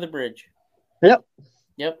other side of the bridge. Yep.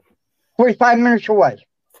 45 minutes away.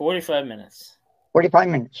 45 minutes. 45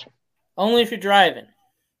 minutes. Only if you're driving.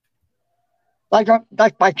 Like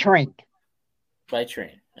by train. By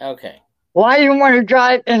train. Okay. Why do you want to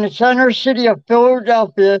drive in the center city of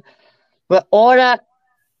Philadelphia with all that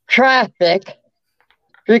traffic?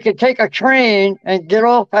 You could take a train and get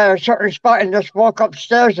off at a certain spot and just walk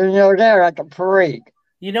upstairs and you're there at the parade.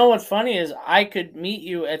 You know what's funny is I could meet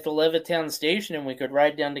you at the Levittown station and we could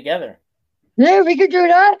ride down together. Yeah, we could do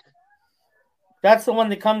that. That's the one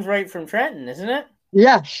that comes right from Trenton, isn't it?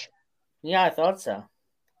 Yes. Yeah, I thought so.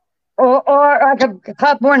 Or I could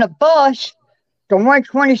hop on a bus, the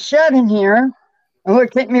 127 here, and it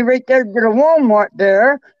would take me right there to the Walmart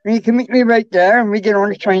there, and you can meet me right there, and we get on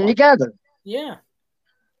the train together. Yeah.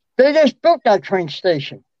 They just built that train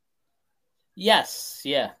station. Yes,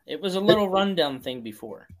 yeah. It was a little rundown thing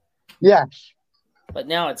before. Yes. But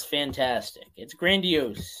now it's fantastic. It's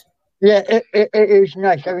grandiose. Yeah, it is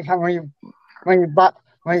nice every time when you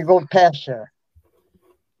go past there.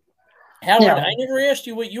 Howard, I never asked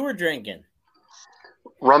you what you were drinking.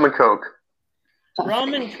 Rum and Coke.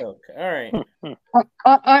 Rum and Coke. All right.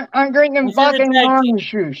 I'm drinking vodka and orange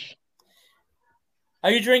juice.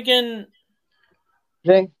 Are you drinking?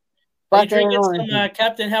 See? Are you drinking some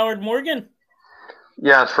Captain Howard Morgan?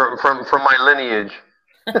 Yes, from my lineage.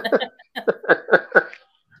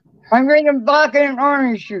 I'm drinking vodka and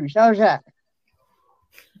orange juice. How's that?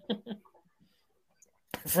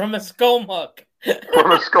 From a skull muck. From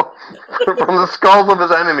the skulls of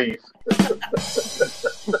his enemies.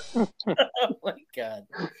 Oh my God.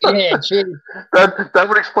 Yeah, gee. That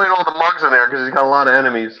would explain all the mugs in there because he's got a lot of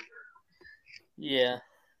enemies. Yeah.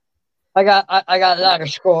 I got a lot of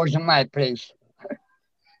scores in my place.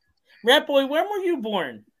 Rat Boy, when were you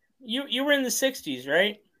born? You were in the 60s,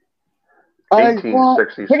 right?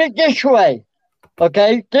 1860s. Put it this way,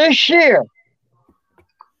 okay? This year,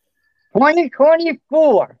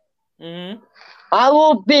 2024, I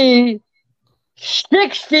will be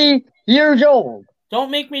 60 years old.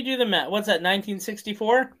 Don't make me do the math. What's that,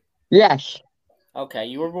 1964? Yes. Okay,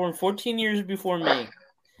 you were born 14 years before me.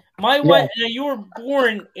 My wife, now you were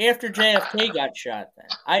born after JFK got shot then.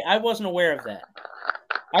 I wasn't aware of that.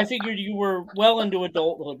 I figured you were well into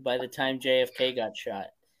adulthood by the time JFK got shot.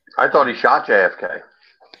 I thought he shot JFK.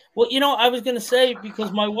 Well, I was going to say,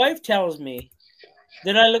 because my wife tells me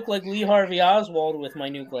that I look like Lee Harvey Oswald with my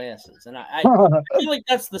new glasses. And I feel like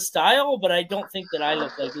that's the style, but I don't think that I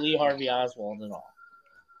look like Lee Harvey Oswald at all.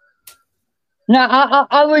 Now,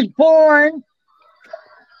 I was born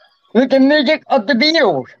with the music of the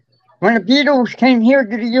Beatles. When the Beatles came here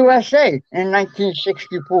to the USA in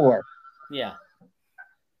 1964. Yeah.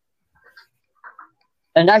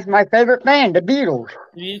 And that's my favorite band, the Beatles.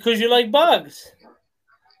 Because you like bugs.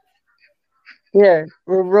 Yeah,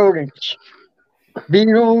 we're rodents.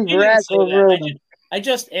 Beatles, rats, or rodents. I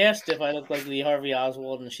just asked if I looked like Lee Harvey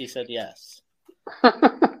Oswald, and she said yes. That's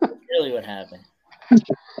really what happened.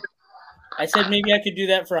 I said maybe I could do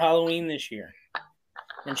that for Halloween this year.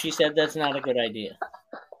 And she said that's not a good idea.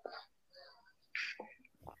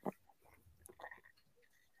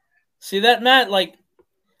 See that, Matt? Like,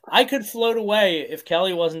 I could float away if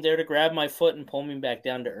Kelly wasn't there to grab my foot and pull me back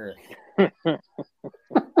down to earth.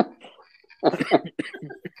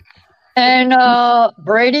 And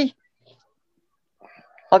Brady,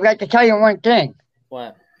 I've got to tell you one thing.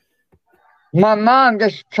 What? My mom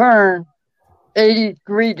just turned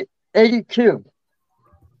 82.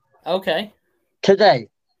 Okay. Today.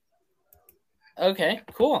 Okay,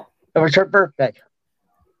 cool. It was her birthday.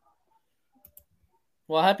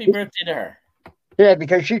 Well, happy birthday to her. Yeah,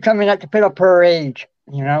 because she's coming out to put up her age,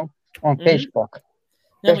 on Facebook.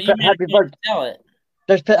 No, Just but you put made happy a birthday. tell it.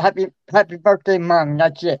 Just put happy birthday, Mom, and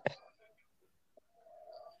that's it.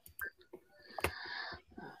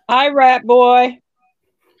 Hi, Rat Boy.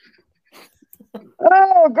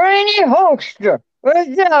 Oh, Granny Holster.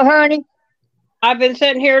 What's up, honey? I've been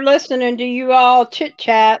sitting here listening to you all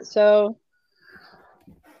chit-chat, so...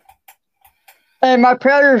 Hey, my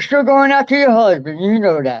prayers are still going out to your husband. You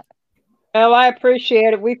know that. Well, I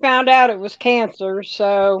appreciate it. We found out it was cancer,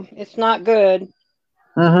 so it's not good.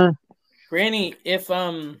 Mm-hmm. Granny, if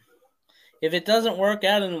it doesn't work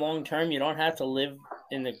out in the long term, you don't have to live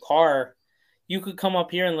in the car. You could come up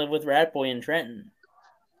here and live with Rat Boy in Trenton.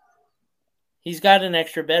 He's got an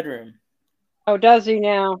extra bedroom. Oh, does he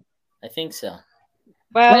now? I think so.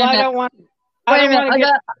 Well, I don't want. Wait a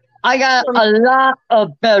minute. I got a lot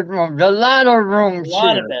of bedrooms, a lot of rooms. A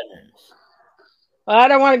lot here. of bedrooms. Well, I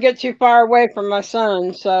don't want to get too far away from my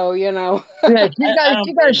son, so Yeah, you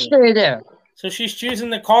gotta stay there. So she's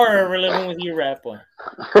choosing the car over living with you, Rat Boy.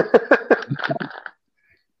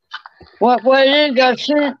 What it is,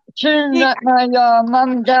 soon that my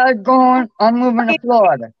mom and dad gone, I'm moving to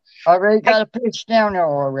Florida. I already got a place down there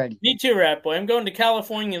already. Me too, Rat Boy. I'm going to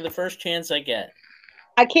California the first chance I get.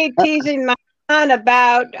 I keep teasing my son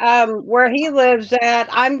about where he lives at.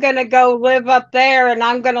 I'm going to go live up there, and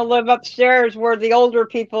I'm going to live upstairs where the older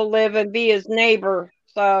people live and be his neighbor.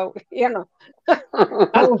 So,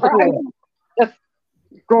 Go for it.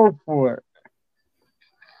 Go for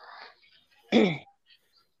it.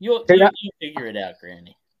 You'll figure it out,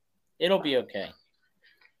 Granny. It'll be okay.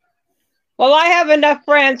 Well, I have enough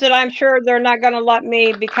friends that I'm sure they're not going to let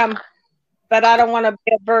me become, but I don't want to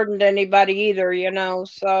be a burden to anybody either,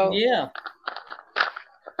 so. Yeah.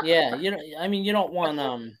 Yeah, you don't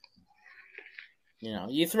want,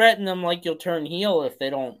 you threaten them like you'll turn heel if they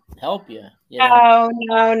don't help you. No.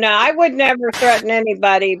 I would never threaten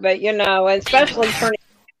anybody, but, especially turning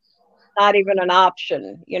not even an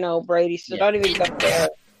option, Brady, so don't even go there.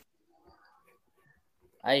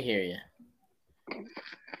 I hear you.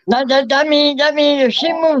 That means if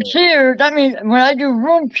she moves here, that means when I do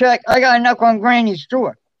room check, I gotta knock on Granny's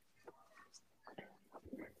door.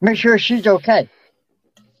 Make sure she's okay.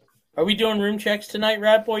 Are we doing room checks tonight,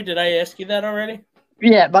 Rat Boy? Did I ask you that already?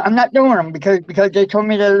 Yeah, but I'm not doing them because they told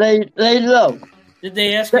me to lay low. Did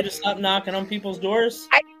they ask you to stop knocking on people's doors?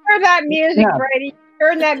 I heard that music, No. Brady.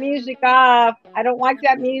 Turn that music off. I don't like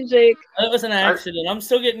that music. That was an accident. I'm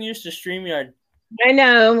still getting used to StreamYard. I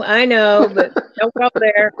know, but don't go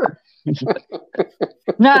there.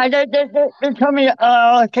 No, they told me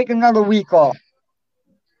take another week off.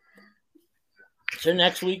 So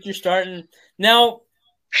next week you're starting. Now,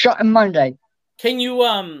 starting Monday. Can you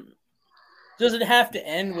does it have to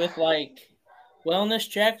end with like wellness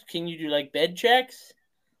checks? Can you do like bed checks?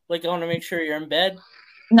 Like I want to make sure you're in bed?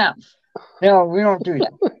 No, we don't do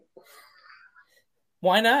that.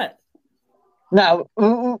 Why not? No,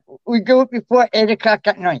 we do it before 8 o'clock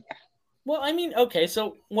at night. Well, I mean, okay,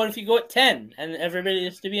 so what if you go at 10 and everybody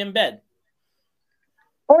has to be in bed?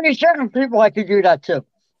 Only certain people I could do that too.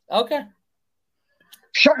 Okay.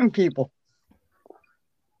 Certain people.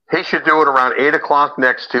 He should do it around 8 o'clock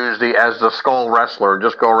next Tuesday as the Skull Wrestler and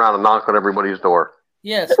just go around and knock on everybody's door.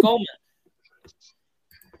 Yeah, Skullman.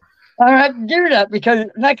 I have to do that because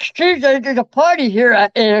next Tuesday there's a party here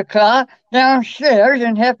at 8 o'clock downstairs,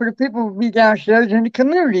 and half of the people will be downstairs in the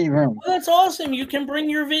community room. Well, that's awesome. You can bring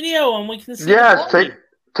your video and we can see. Yes, take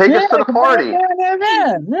us to the party.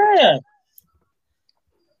 Yeah.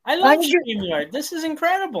 I love StreamYard. This is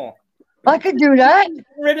incredible. I could do that. Get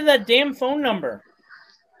rid of that damn phone number.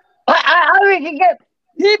 I can get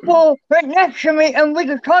people right next to me and we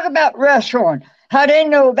can talk about wrestling, how they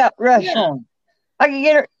know about wrestling. Yeah. I can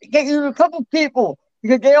get you a couple people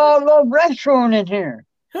because they all love wrestling in here.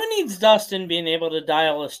 Who needs Dustin being able to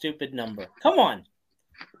dial a stupid number? Come on.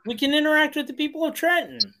 We can interact with the people of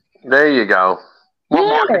Trenton. There you go. What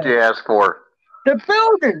more could you ask for? The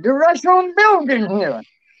building, the restaurant building here.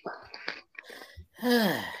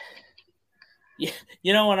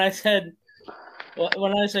 You know, when I said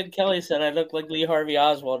Kelly said I look like Lee Harvey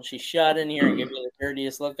Oswald, she shot in here and gave me the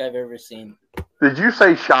dirtiest look I've ever seen. Did you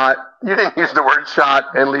say shot? You didn't use the word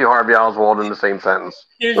shot and Lee Harvey Oswald in the same sentence.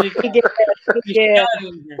 He did. Yeah.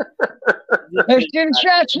 Let's do the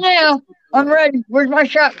shots now. I'm ready. Where's my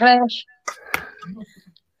shot glass?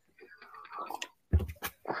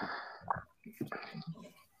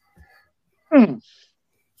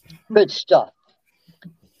 Good stuff.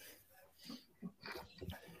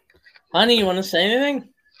 Honey, you want to say anything?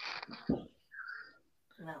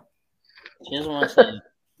 No. She doesn't want to say anything.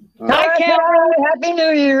 Hi, Kelly. Happy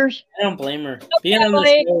New Year's. I don't blame her. Being on the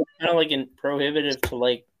show is kind of like prohibitive to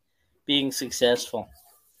like being successful.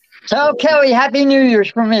 Tell Kelly Happy New Year's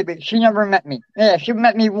from me, but she never met me. Yeah, she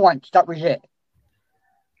met me once. That was it.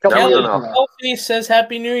 Kelly Sophie says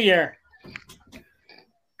Happy New Year.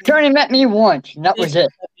 She only met me once, and that was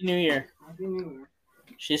it. Happy New Year.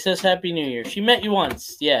 She says Happy New Year. She met you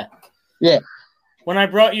once, yeah. Yeah. When I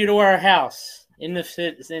brought you to our house in the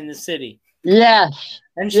city. Yes.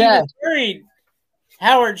 And she was worried.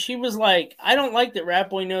 Howard, she was like, I don't like that Rat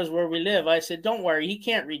Boy knows where we live. I said, don't worry, he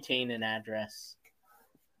can't retain an address.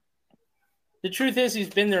 The truth is he's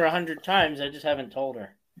been there 100 times. I just haven't told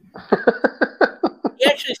her. He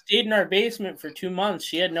actually stayed in our basement for 2 months.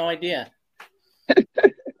 She had no idea.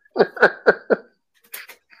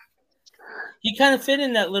 He kind of fit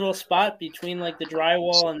in that little spot between like the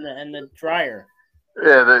drywall and the dryer.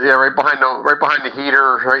 Yeah, right behind the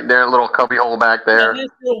heater, right there, a little cubby hole back there. Nice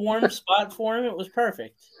little warm spot for him. It was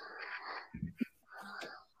perfect.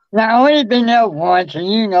 Now, I've only been there once, and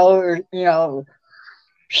you know,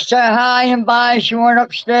 say hi and bye. She went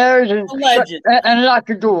upstairs and locked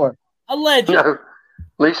the door. Alleged. No, at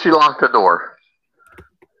least she locked the door.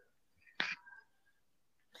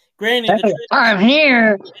 Granny, I'm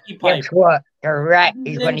here. Guess what? The rat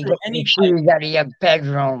is going to get the shoes out of your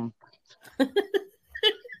bedroom.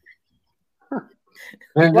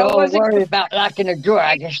 And don't worry about locking the door.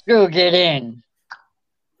 I can still get in.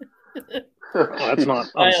 That's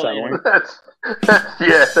not unsettling. That's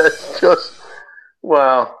just,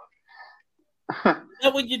 wow. Is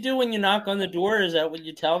that what you do when you knock on the door? Is that what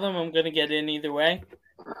you tell them? I'm going to get in either way?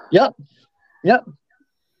 Yep.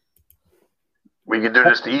 We can do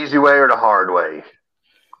this the easy way or the hard way.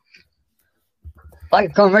 I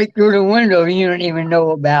come right through the window and you don't even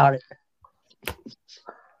know about it.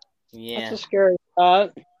 Yeah. That's a scary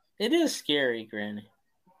thought. It is scary, Granny.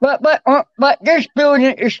 But this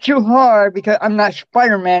building is too hard because I'm not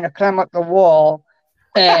Spider-Man to climb up the wall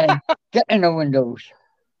and get in the windows.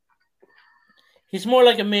 He's more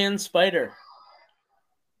like a man spider.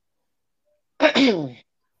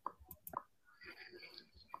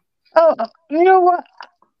 Oh, you know what?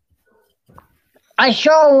 I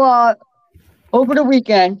saw over the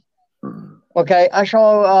weekend. Okay, I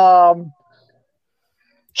saw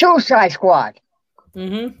Suicide Squad.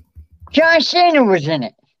 Mm-hmm. John Cena was in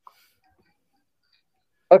it.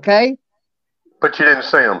 Okay? But you didn't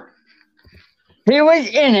see him. He was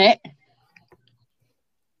in it.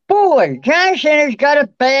 Boy, John Cena's got a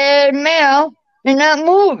bad mouth in that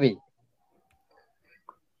movie.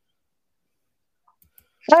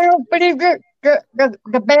 I don't believe the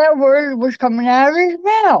bad word was coming out of his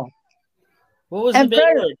mouth. What was the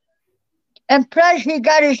bad word? And plus, he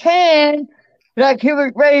got his hand like he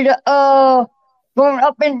was ready to going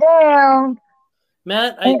up and down.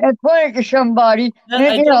 Matt, and point it to somebody.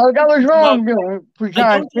 Matt, and, that was wrong for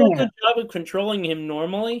John Cena. I don't do a good job of controlling him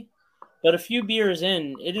normally, but a few beers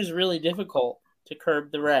in, it is really difficult to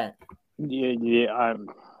curb the rat. Yeah.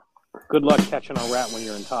 Good luck catching a rat when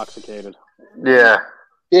you're intoxicated. Yeah.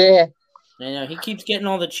 Yeah. I know. He keeps getting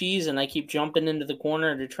all the cheese, and I keep jumping into the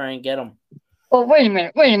corner to try and get him. Oh, wait a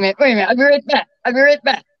minute. I'll be right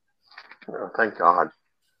back. Oh, thank God.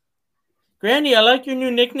 Granny, I like your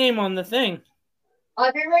new nickname on the thing.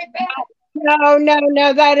 I'll be right back.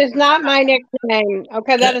 No, that is not my nickname.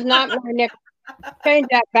 Okay, that is not my nickname. Change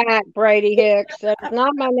that back, Brady Hicks. That's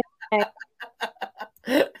not my nickname.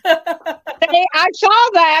 Hey, I saw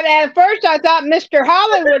that. At first, I thought Mr.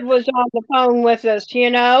 Hollywood was on the phone with us, you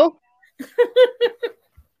know?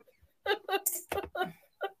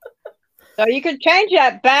 So you could change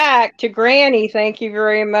that back to Granny. Thank you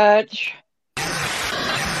very much.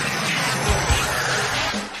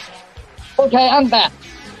 Okay, I'm back.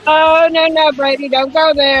 Oh, no, Brady, don't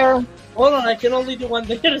go there. Hold on, I can only do one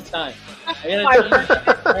thing at a time. I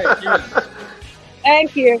gotta All right, cheers.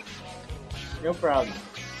 Thank you. No problem.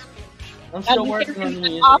 I'm still working on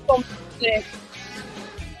the music.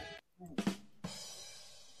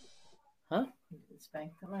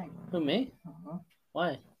 spank tonight. Who, me? Uh-huh.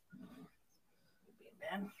 Why? Being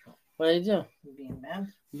bad. What did I do? Being bad.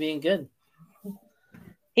 Being good.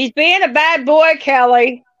 He's being a bad boy,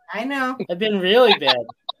 Kelly. I know. I've been really bad.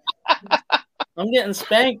 I'm getting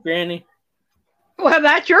spanked, Granny. Well,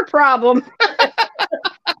 that's your problem.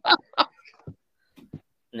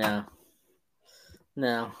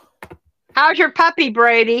 No. How's your puppy,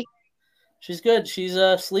 Brady? She's good. She's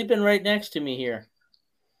sleeping right next to me here.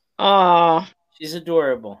 Oh, She's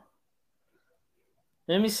adorable.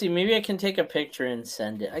 Let me see. Maybe I can take a picture and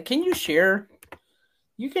send it. Can you share?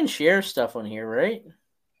 You can share stuff on here, right?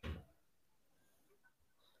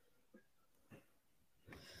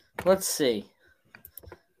 Let's see.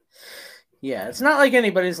 Yeah, it's not like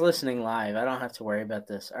anybody's listening live. I don't have to worry about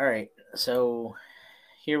this. All right, so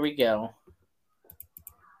here we go.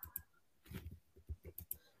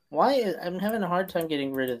 I'm having a hard time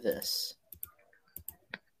getting rid of this.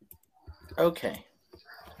 Okay.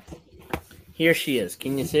 Here she is.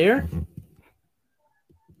 Can you see her?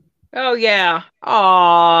 oh yeah.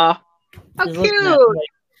 Aw, how She's looking at cute. me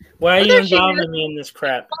like, why are you there she involving is. me in this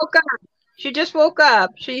crap? Woke up. She just woke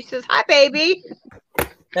up. She says, "Hi, baby.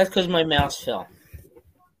 That's because my mouse fell.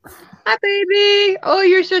 Hi, baby. Oh,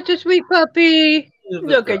 you're such a sweet puppy. She's a good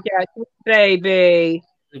Look girl. at that sweet baby.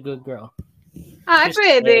 She's a good girl. Hi, She's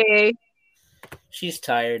baby. She's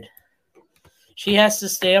tired. She has to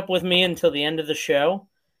stay up with me until the end of the show,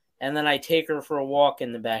 and then I take her for a walk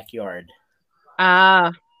in the backyard.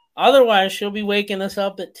 Ah, Otherwise, she'll be waking us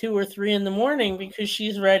up at 2 or 3 in the morning because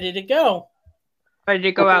she's ready to go. ready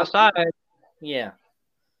to go outside. Yeah.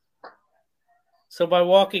 So by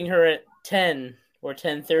walking her at 10 or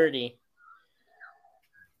 10:30,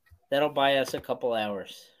 that'll buy us a couple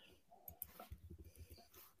hours.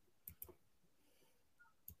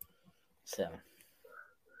 So,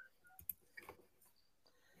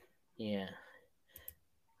 yeah.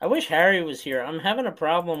 I wish Harry was here. I'm having a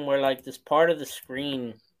problem where, like, this part of the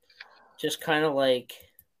screen just kind of, like,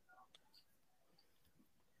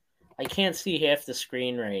 I can't see half the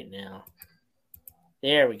screen right now.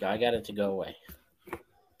 There we go. I got it to go away.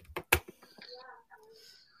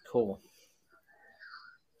 Cool.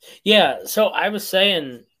 Yeah, so I was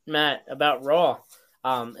saying, Matt, about Raw.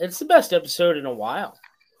 It's the best episode in a while,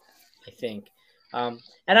 I think. And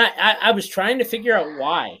I was trying to figure out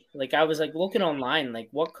why. Like, I was, like, looking online, like,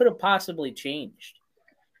 what could have possibly changed?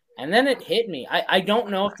 And then it hit me. I don't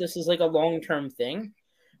know if this is, like, a long-term thing,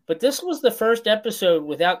 but this was the first episode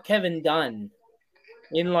without Kevin Dunn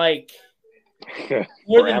in, like,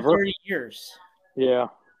 more than 30 years. Yeah.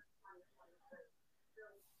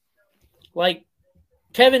 Like,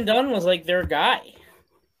 Kevin Dunn was, like, their guy.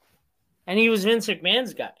 And he was Vince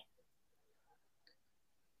McMahon's guy.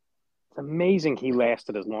 It's amazing he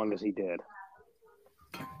lasted as long as he did.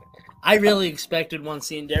 I really expected once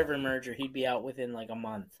the Endeavor merger, he'd be out within, like, a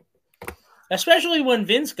month. Especially when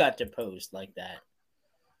Vince got deposed like that.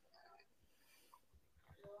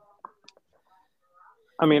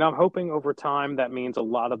 I mean, I'm hoping over time that means a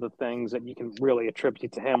lot of the things that you can really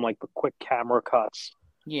attribute to him, like the quick camera cuts,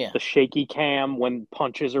 Yeah. the shaky cam when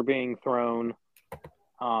punches are being thrown,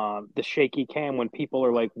 the shaky cam when people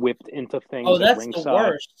are, like, whipped into things. Oh, at that's ringside. the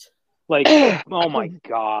worst. Like, oh my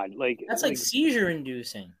God. That's like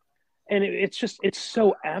seizure-inducing. And it's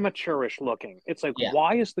so amateurish looking. It's like, Yeah.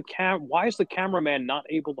 why is the cameraman not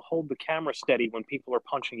able to hold the camera steady when people are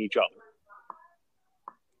punching each other?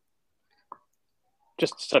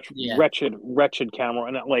 Just such wretched camera.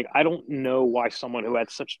 And, like, I don't know why someone who had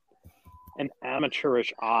such an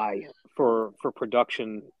amateurish eye for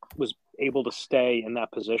production was able to stay in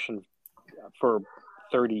that position for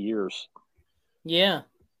 30 years. Yeah.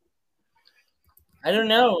 I don't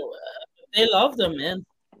know. They loved him, man.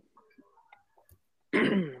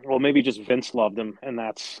 Well, maybe just Vince loved him, and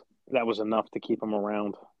that was enough to keep him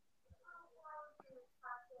around.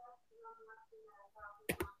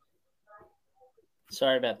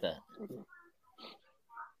 Sorry about that.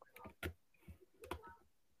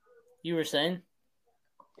 You were saying?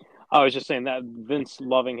 I was just saying that Vince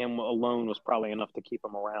loving him alone was probably enough to keep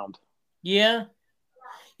him around. Yeah.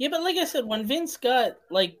 Yeah, but like I said, when Vince got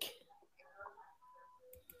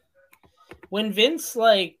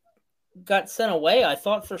sent away, I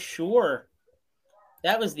thought for sure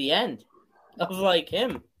that was the end of, like,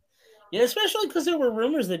 him. Yeah, especially because there were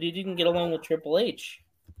rumors that he didn't get along with Triple H.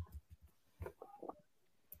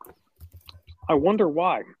 I wonder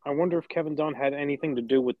why. I wonder if Kevin Dunn had anything to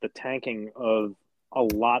do with the tanking of a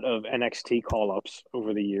lot of NXT call-ups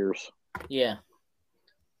over the years. Yeah.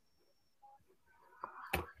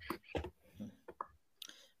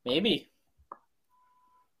 Maybe.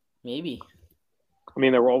 I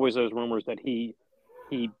mean, there were always those rumors that he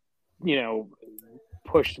he,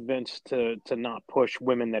 pushed Vince to not push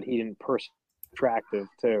women that he didn't personally attractive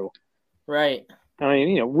too. Right. I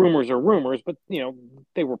mean, rumors are rumors, but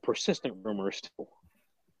they were persistent rumors too.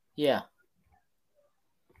 Yeah.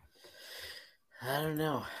 I don't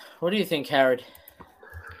know. What do you think, Howard?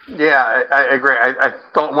 Yeah, I agree. I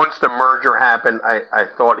thought once the merger happened, I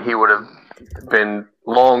thought he would have been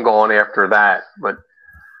long gone after that, but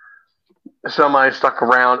somehow he stuck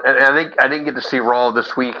around. And I think I didn't get to see Raw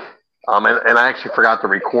this week, and I actually forgot to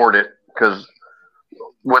record it because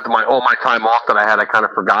with all my time off that I had, I kind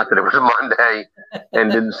of forgot that it was Monday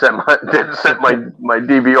and didn't set my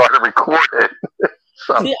DVR to record it.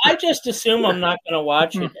 So. See, I just assume I'm not going to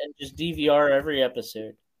watch it and just DVR every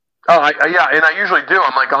episode. Oh, yeah, and I usually do.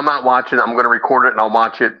 I'm like, I'm not watching it. I'm going to record it, and I'll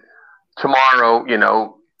watch it tomorrow,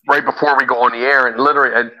 right before we go on the air. And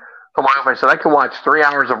literally, I told my wife, I said, I can watch 3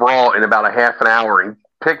 hours of Raw in about a half an hour and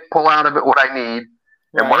pull out of it what I need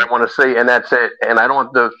and what I want to see, and that's it. And I don't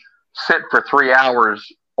have to sit for 3 hours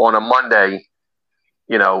on a Monday,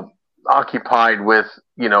 occupied with,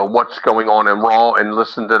 what's going on in Raw and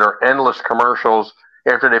listen to their endless commercials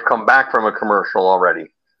after they've come back from a commercial already.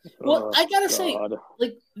 Well, I gotta say,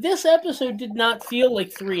 this episode did not feel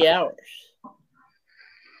like 3 hours.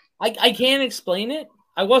 I can't explain it.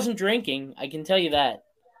 I wasn't drinking. I can tell you that.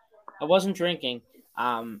 I wasn't drinking.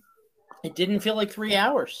 It didn't feel like 3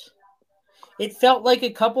 hours. It felt like a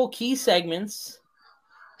couple key segments.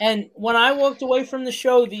 And when I walked away from the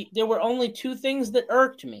show, there were only two things that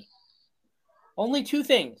irked me. Only two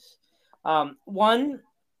things. One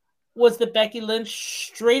was that Becky Lynch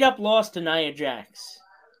straight up lost to Nia Jax.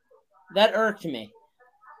 That irked me.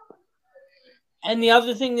 And the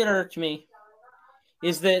other thing that irked me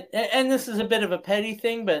is that, and this is a bit of a petty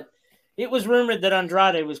thing, but it was rumored that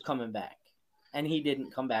Andrade was coming back, and he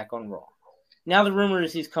didn't come back on Raw. Now the rumor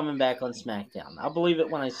is he's coming back on SmackDown. I'll believe it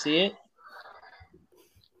when I see it.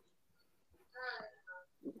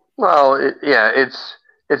 Well,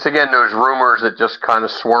 it's again those rumors that just kind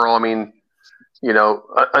of swirl. I mean,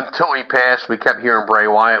 until he passed, we kept hearing Bray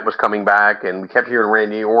Wyatt was coming back, and we kept hearing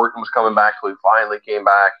Randy Orton was coming back, so he finally came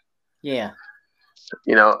back. Yeah.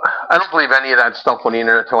 I don't believe any of that stuff on the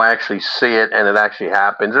internet until I actually see it and it actually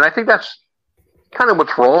happens. And I think that's kind of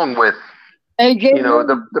what's wrong with,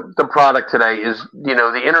 the product today is,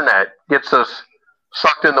 the internet gets us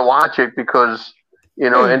sucked in to watch it because,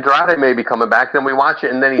 Andrade may be coming back, then we watch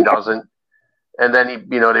it, and then he doesn't. And then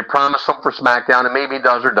they promise something for SmackDown, and maybe he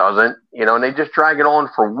does or doesn't, and they just drag it on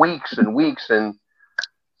for weeks and weeks, and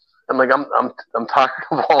I'm like, I'm tired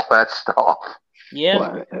of all that stuff. Yeah.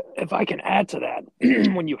 Well, if I can add to that,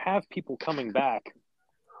 when you have people coming back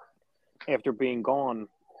after being gone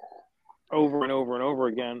over and over and over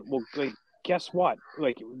again, well, guess what?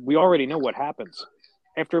 We already know what happens.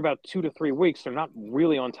 After about 2 to 3 weeks, they're not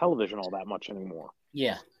really on television all that much anymore.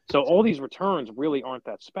 Yeah. So all these returns really aren't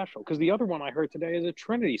that special. Because the other one I heard today is that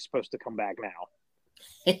Trinity's supposed to come back now.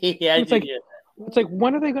 Yeah, it's like,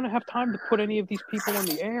 when are they going to have time to put any of these people on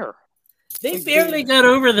the air? They barely got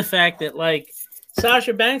over the fact that,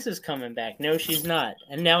 Sasha Banks is coming back. No, she's not.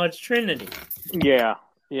 And now it's Trinity. Yeah.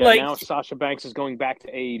 Now Sasha Banks is going back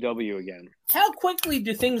to AEW again. How quickly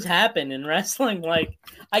do things happen in wrestling?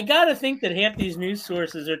 I got to think that half these news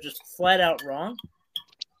sources are just flat out wrong.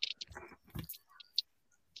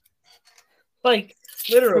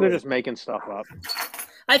 Literally. They're just making stuff up.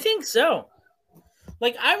 I think so.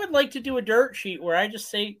 I would like to do a dirt sheet where I just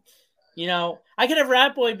say, I could have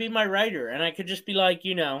Rat Boy be my writer, and I could just be like,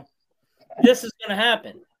 this is going to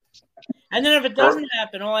happen. And then if it doesn't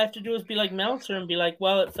happen, all I have to do is be like Meltzer and be like,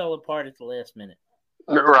 well, it fell apart at the last minute.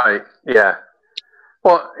 Right, yeah.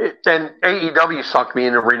 Well, and AEW sucked me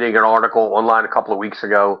into reading an article online a couple of weeks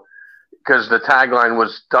ago because the tagline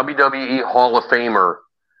was WWE Hall of Famer,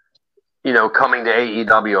 coming to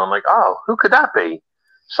AEW. I'm like, oh, who could that be?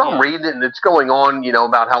 So I'm reading it, and it's going on,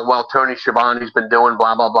 about how well Tony Schiavone's been doing,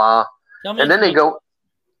 blah, blah, blah. And then they go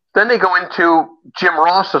into Jim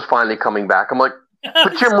Ross is finally coming back. I'm like,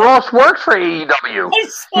 but Jim Ross works for AEW.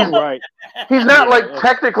 He's not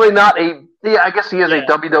technically not I guess he is a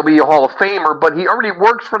WWE Hall of Famer, but he already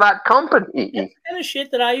works for that company. It's kind of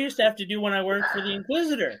shit that I used to have to do when I worked for the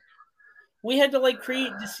Inquisitor. We had to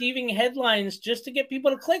create deceiving headlines just to get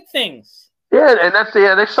people to click things. Yeah,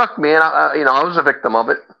 and they sucked me, and I was a victim of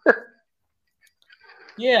it.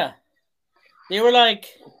 Yeah, they were like,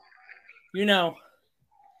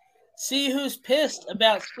 see who's pissed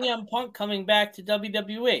about CM Punk coming back to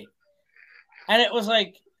WWE, and it was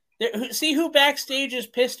like, see who backstage is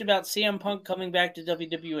pissed about CM Punk coming back to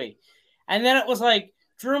WWE, and then it was like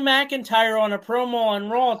Drew McIntyre on a promo on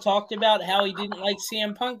Raw talked about how he didn't like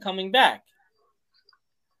CM Punk coming back.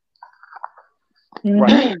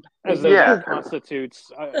 Right. As though Yeah. that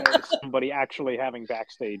constitutes somebody actually having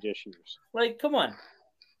backstage issues. Like, come on.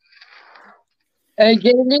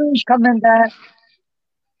 AJ Lee's coming back.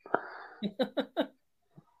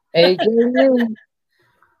 AJ Lee.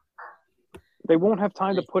 They won't have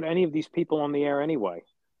time to put any of these people on the air anyway.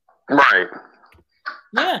 Right.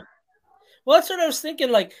 Yeah. Well, that's what I was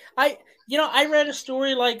thinking. Like, I read a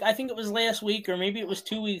story, like, I think it was last week or maybe it was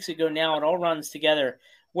 2 weeks ago now. It all runs together.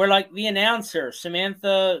 Where, like, the announcer,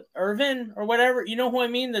 Samantha Irvin or whatever, you know who I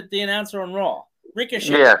mean? The announcer on Raw.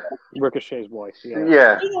 Ricochet. Yeah. Ricochet's voice. Yeah.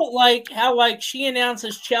 Yeah. I don't like how, like, she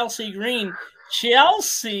announces Chelsea Green,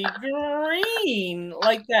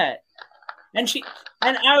 like that. And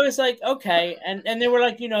I was like, okay. And they were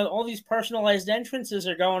like, all these personalized entrances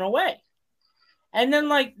are going away. And then,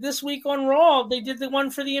 like, this week on Raw, they did the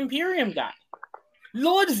one for the Imperium guy.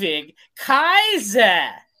 Ludwig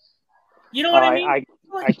Kaiser. You know what I mean?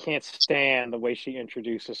 I can't stand the way she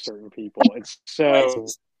introduces certain people. It's so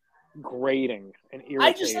grating and irritating.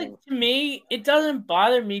 I just, like, to me, it doesn't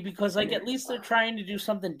bother me because, like, at least they're trying to do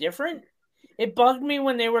something different. It bugged me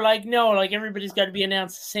when they were like, no, like, everybody's got to be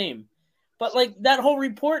announced the same. But, like, that whole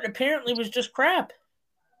report apparently was just crap.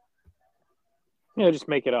 Yeah, just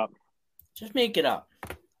make it up. Just make it up.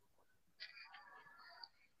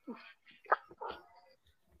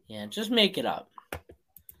 Yeah, just make it up.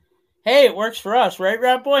 Hey, it works for us, right,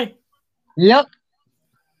 Rat Boy? Yep.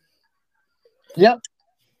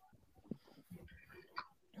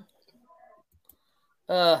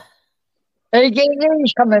 AJ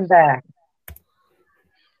Lee's coming back.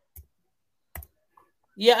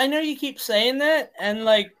 Yeah, I know you keep saying that, and,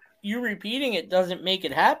 like, you repeating it doesn't make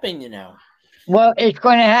it happen, Well, it's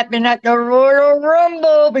going to happen at the Royal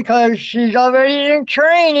Rumble because she's already in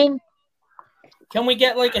training. Can we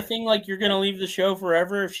get, like, a thing like you're going to leave the show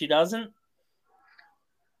forever if she doesn't?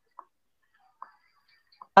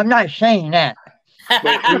 I'm not saying that.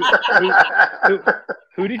 Wait,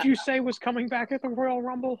 who did you say was coming back at the Royal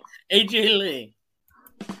Rumble? AJ Lee.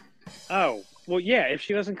 Oh, well, yeah, if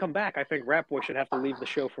she doesn't come back, I think Rat Boy should have to leave the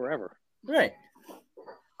show forever. Right.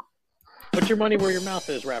 Put your money where your mouth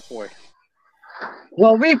is, Rat Boy.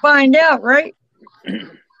 Well, we find out, right?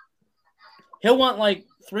 He'll want, like,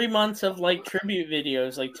 3 months of, like, tribute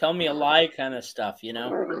videos, like, tell me a lie kind of stuff, Yeah,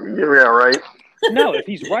 right. No, if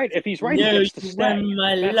he's right, he gets to stay.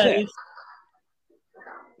 My That's life. it.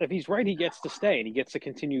 If he's right, he gets to stay, and he gets to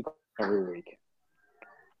continue every week.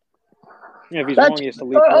 Yeah, if he's wrong, he has to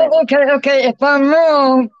leave forever. Okay. If I'm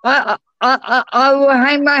wrong, I will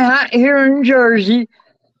hang my hat here in Jersey,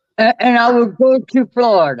 and I will go to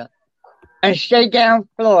Florida and stay down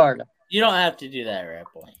Florida. You don't have to do that, Rat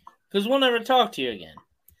Boy, because we'll never talk to you again.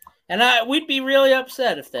 And we'd be really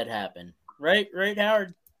upset if that happened. Right,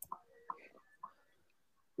 Howard?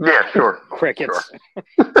 Yeah, sure. Crickets.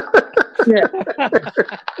 Sure. Yeah.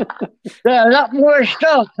 There's a lot more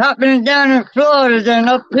stuff happening down in Florida than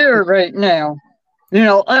up here right now.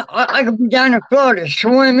 I could be down in Florida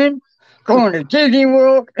swimming, going to Disney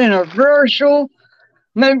World, Universal,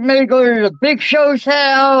 maybe go to the Big Show's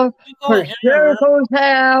house, or Jericho's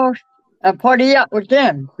house, and party out with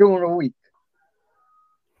them during the week.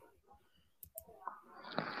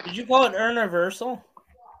 Did you call it Universal?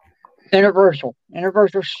 Universal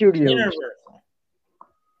Studios. Universal.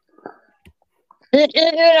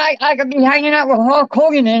 I could be hanging out with Hulk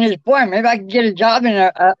Hogan and his boy. Maybe I could get a job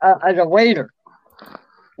as a waiter.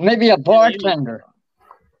 Maybe a bartender.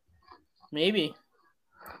 Maybe.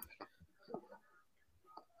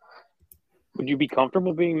 Would you be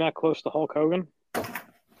comfortable being that close to Hulk Hogan?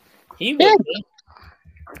 He would be.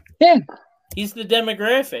 Yeah. He's the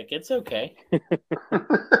demographic. It's okay.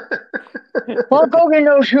 Hulk Hogan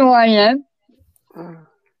knows who I am.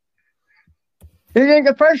 This ain't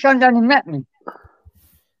the first time that he met me.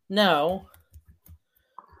 No.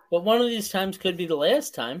 But one of these times could be the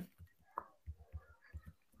last time.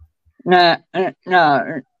 Nah,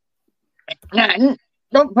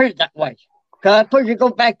 don't put it that way. Because I put you go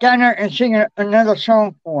back down there and sing another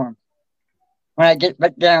song for him when I get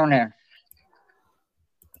back down there.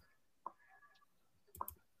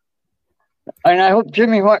 And I hope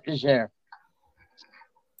Jimmy Hart is there.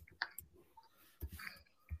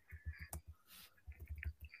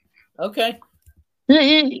 Okay.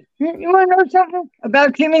 You want to know something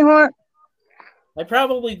about Jimmy Hart? I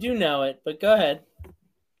probably do know it, but go ahead.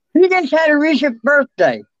 He just had a recent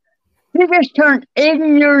birthday. He just turned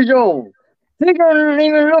 80 years old. He doesn't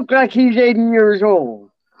even look like he's 80 years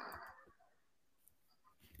old.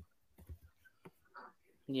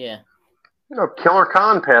 Yeah. Killer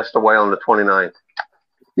Khan passed away on the 29th.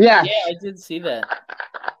 Yeah. Yeah, I did see that.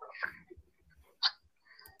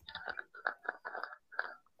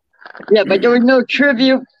 Yeah, but there was no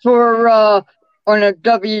tribute for on a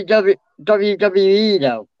WWE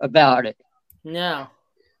though about it. No.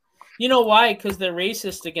 You know why? Because they're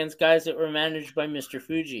racist against guys that were managed by Mr.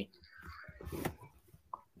 Fuji.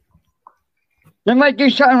 They might do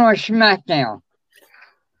something on SmackDown.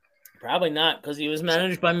 Probably not, because he was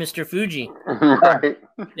managed by Mr. Fuji. Right.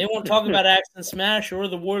 They won't talk about Axe Smash or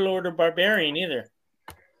the Warlord or Barbarian either.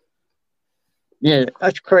 Yeah,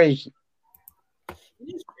 that's crazy. It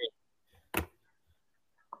is crazy.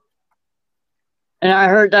 And I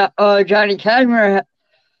heard that Johnny Casimir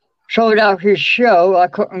sold out his show. I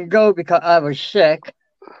couldn't go because I was sick.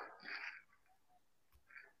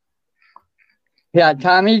 He had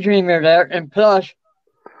Tommy Dreamer there, and plus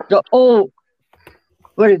the old,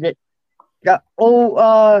 what is it? The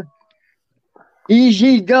old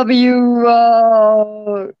ECW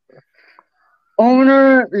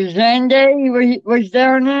owner, Zende, was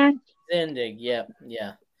there now? Zendig, yeah.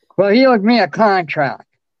 Well, he owed me a contract.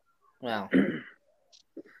 Well,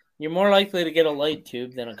 you're more likely to get a light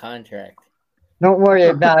tube than a contract. Don't worry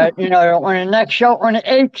about it. You know, on the next show, on the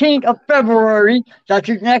 18th of February, that's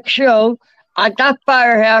the next show, at that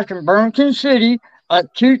firehouse in Burlington City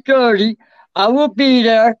at 2:30, I will be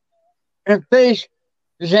there and face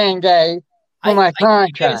Zende for my I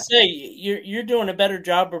contract. gotta say, you're doing a better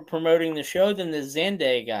job of promoting the show than the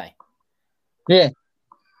Zende guy. Yeah.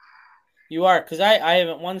 You are, because I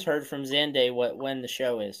haven't once heard from Zende when the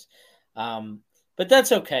show is. But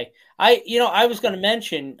that's okay. I was going to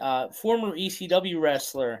mention former ECW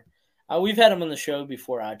wrestler. We've had him on the show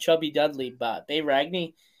before. Chubby Dudley, Bay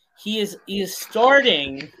Ragney. He is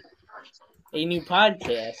starting a new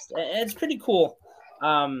podcast. It's pretty cool.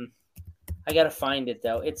 I got to find it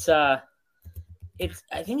though. It's I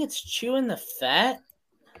think it's Chewing the Fat.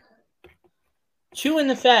 Chewing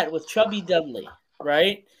the Fat with Chubby Dudley,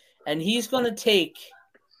 right? And he's going to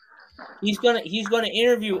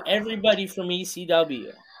interview everybody from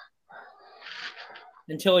ECW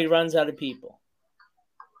until he runs out of people.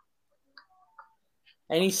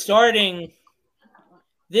 And he's starting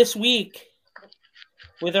this week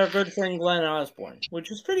with our good friend Glenn Osborne,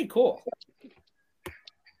 which is pretty cool.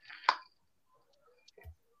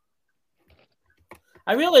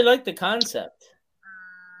 I really like the concept.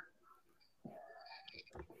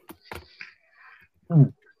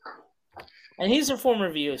 And he's a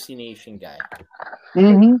former VOC Nation guy.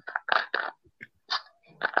 Mm-hmm.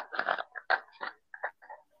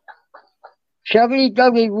 Chubby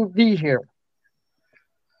Dudley will be here.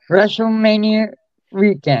 WrestleMania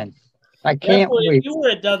weekend. I can't wait. If you were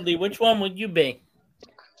a Dudley, which one would you be?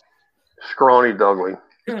 Scrawny Dudley.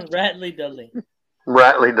 Rattly Dudley.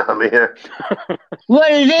 Rattly Dudley, yeah.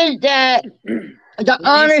 What it is that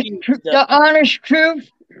the honest truth?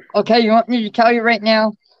 Okay, you want me to tell you right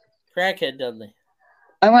now? Crackhead Dudley.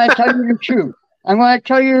 I want to tell you the truth. I want to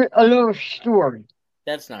tell you a little story.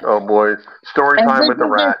 That's not. Oh boy, story time with the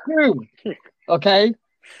rat. Okay.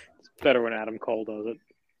 It's better when Adam Cole does it.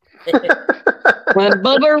 When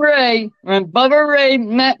Bubba Ray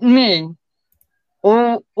met me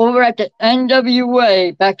over at the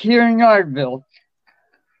NWA back here in Yardville,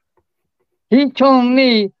 he told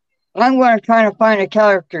me, I'm going to try to find a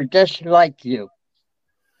character just like you.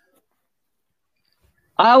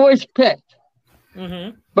 I was picked,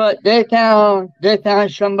 but they found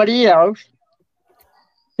somebody else.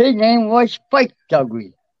 His name was Spike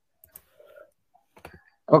Dudley.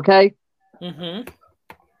 Okay?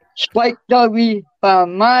 Spike Dudley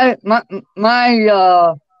found my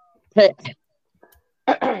pick.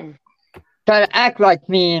 Try to act like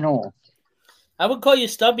me and all. I would call you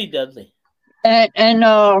Stubby Dudley. And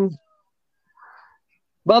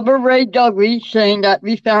Bubba Ray Dudley saying that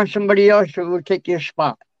we found somebody else who will take your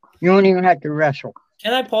spot. You don't even have to wrestle.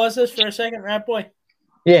 Can I pause this for a second, Rat Boy?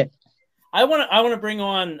 Yeah. I want to bring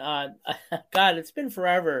on. God, it's been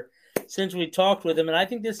forever since we talked with him, and I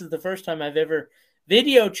think this is the first time I've ever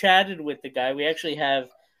video chatted with the guy. We actually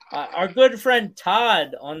have our good friend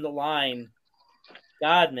Todd on the line.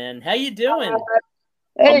 God, man, how you doing?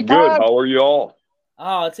 Hey, I'm good. How are y'all?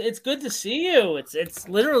 Oh, it's good to see you. It's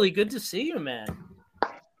literally good to see you, man.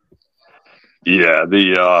 Yeah,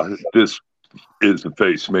 this is the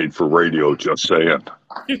face made for radio. Just saying.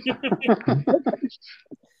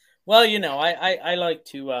 Well, you know, I like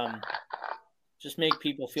to just make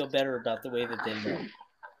people feel better about the way that they live.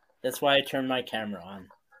 That's why I turn my camera on.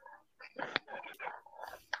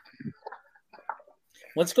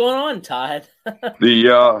 What's going on, Todd?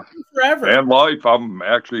 Forever. And life. I'm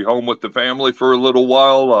actually home with the family for a little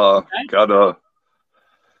while. Got a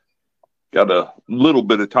little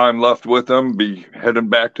bit of time left with them. Be heading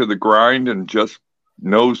back to the grind and just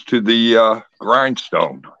nose to the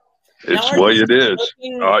grindstone. It's the way it is.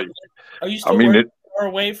 Are you still working far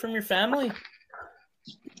away from your family?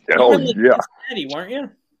 You were in Cincinnati, weren't you?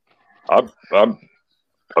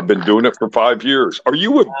 I've been doing it for 5 years. Are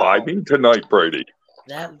you imbibing tonight, Brady?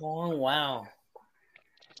 That long? Wow.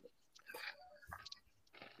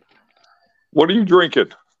 What are you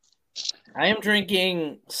drinking? I am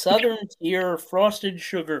drinking Southern Tier Frosted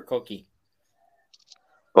Sugar Cookie.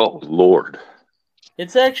 Oh, Lord.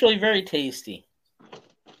 It's actually very tasty.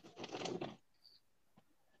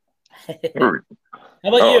 How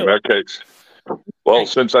about you? In that case, well,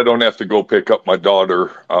 since I don't have to go pick up my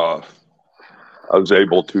daughter, I was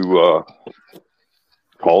able to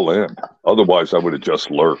call in. Otherwise, I would have just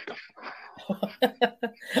lurked.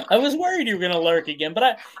 I was worried you were going to lurk again,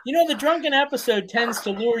 but the Drunken episode tends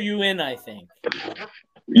to lure you in, I think.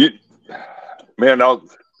 Man,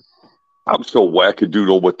 I'm so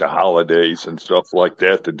wackadoodle with the holidays and stuff like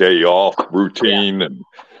that, the day off routine, and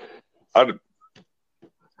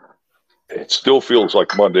it still feels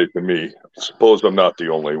like Monday to me. I suppose I'm not the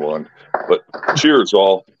only one, but cheers,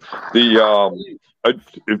 all.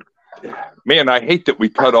 Man, I hate that we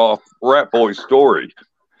cut off Rat Boy's story.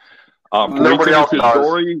 Nobody else does.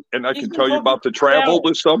 Story, and I can tell you about the travel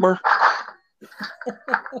this summer.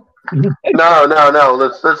 No.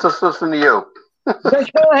 Let's just listen to you.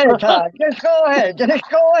 Just go ahead, Todd. Just go ahead. The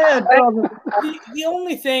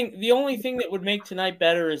only thing that would make tonight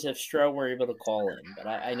better is if Stroh were able to call in, but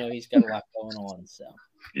I know he's got a lot going on. So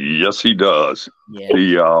yes, he does.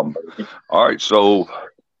 Yeah. All right, so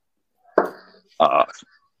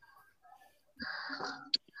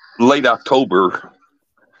late October,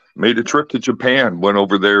 made a trip to Japan. Went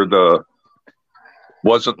over there.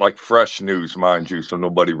 Wasn't like fresh news, mind you, so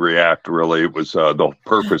nobody react really. It was the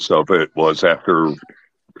purpose of it was after a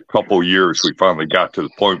couple years, we finally got to the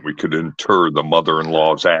point we could inter the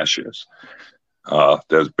mother-in-law's ashes.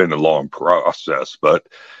 There's been a long process, but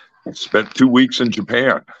spent 2 weeks in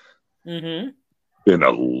Japan. Mm-hmm. Been a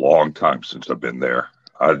long time since I've been there.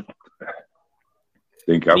 I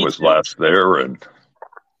think I was last there in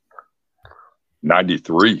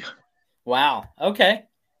 93. Wow. Okay.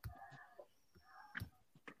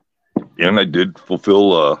 And I did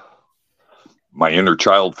fulfill my inner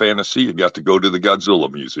child fantasy. I got to go to the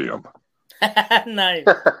Godzilla Museum. Nice.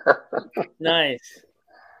 Nice.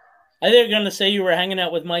 I think you're going to say you were hanging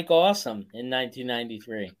out with Mike Awesome in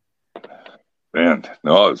 1993. Man,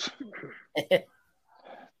 no,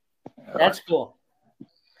 That's cool.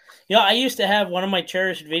 I used to have one of my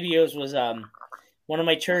cherished videos was one of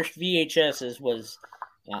my cherished VHSs was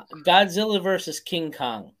Godzilla versus King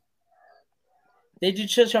Kong. They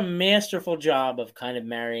did such a masterful job of kind of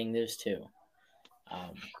marrying those two.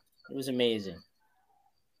 It was amazing.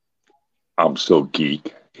 I'm so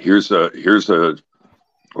geek. Here's a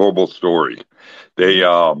horrible story. They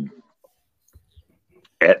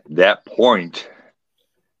at that point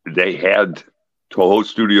they had Toho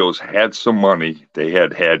Studios had some money. They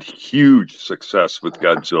had huge success with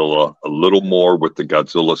Godzilla, a little more with the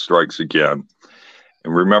Godzilla Strikes Again.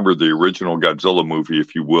 And remember the original Godzilla movie,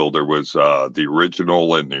 if you will, there was the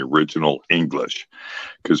original and the original English,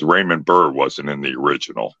 because Raymond Burr wasn't in the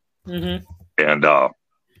original. Mm-hmm. And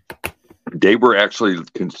they were actually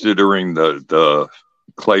considering the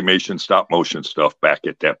claymation stop motion stuff back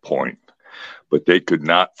at that point. But they could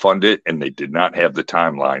not fund it, and they did not have the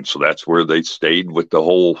timeline. So that's where they stayed with the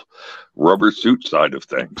whole rubber suit side of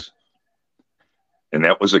things. And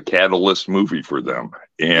that was a catalyst movie for them.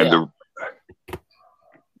 And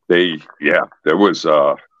there was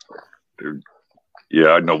I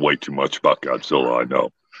know way too much about Godzilla, I know.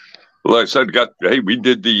 Well, like I said, we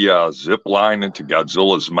did the zip line into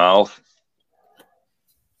Godzilla's mouth.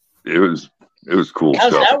 It was cool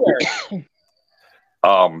How's stuff. that work?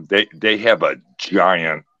 They have a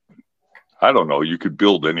giant, I don't know, you could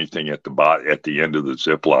build anything at the end of the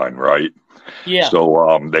zip line, right? Yeah.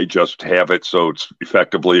 So they just have it so it's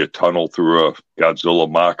effectively a tunnel through a Godzilla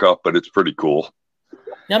mock-up, but it's pretty cool.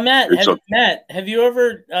 Now, Matt, have you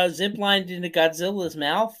ever zip-lined into Godzilla's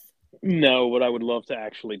mouth? No, but I would love to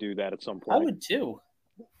actually do that at some point. I would too.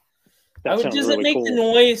 Does it make the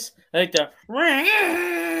noise like the?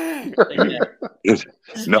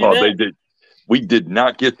 No, they did. We did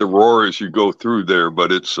not get the roar as you go through there,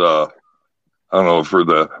 but it's I don't know, for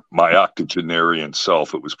my octogenarian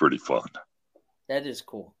self, it was pretty fun. That is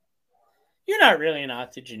cool. You're not really an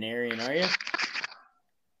octogenarian, are you?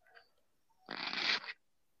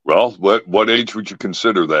 Well, what age would you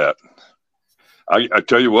consider that? I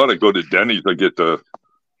tell you what, I go to Denny's, I get the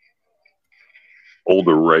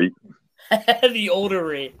older rate. The older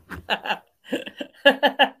rate.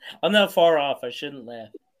 I'm not far off. I shouldn't laugh.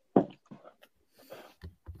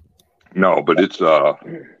 No, but it's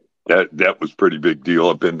that was pretty big deal.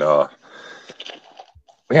 I've been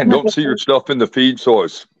man, don't see your stuff in the feed, so I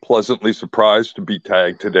was pleasantly surprised to be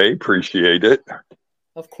tagged today. Appreciate it.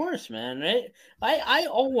 Of course, man. Right? I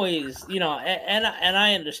always, and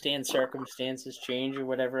I understand circumstances change or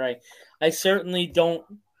whatever. I certainly don't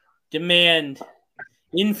demand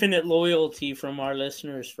infinite loyalty from our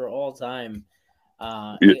listeners for all time,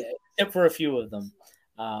 except for a few of them.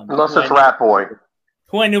 Unless it's Rat Boy,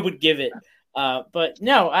 who I knew would give it. But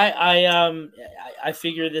no, I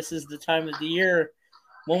figure this is the time of the year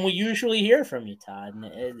when we usually hear from you, Todd,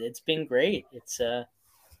 and it's been great. It's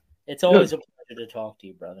always a pleasure to talk to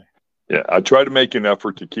you, brother. Yeah, I try to make an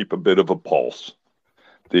effort to keep a bit of a pulse.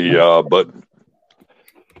 But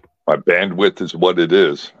my bandwidth is what it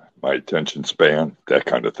is. My attention span, that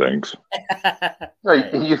kind of things.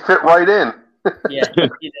 You fit right in. Yeah,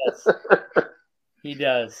 he does. He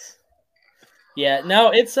does. Yeah,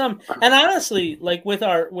 no, it's and honestly, like with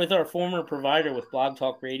our former provider with Blog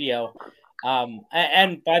Talk Radio,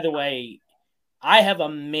 and by the way, I have a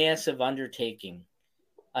massive undertaking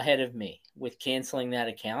ahead of me with canceling that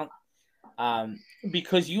account,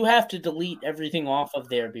 because you have to delete everything off of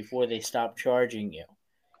there before they stop charging you.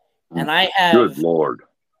 And I have. Good Lord.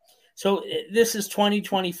 So this is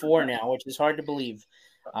 2024 now, which is hard to believe.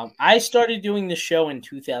 I started doing the show in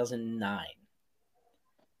 2009.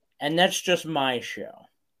 And that's just my show.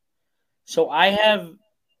 So I have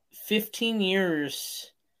 15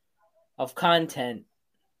 years of content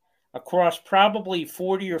across probably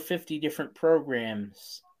 40 or 50 different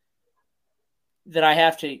programs that I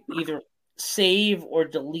have to either save or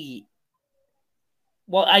delete.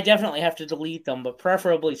 Well, I definitely have to delete them, but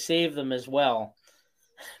preferably save them as well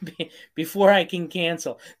before I can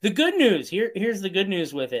cancel. The good news, here's the good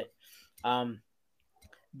news with it.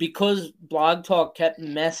 Because Blog Talk kept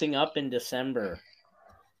messing up in December,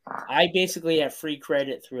 I basically have free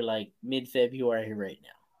credit through like mid-February right now.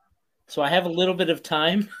 So I have a little bit of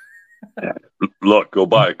time. Look, go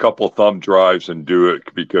buy a couple thumb drives and do it,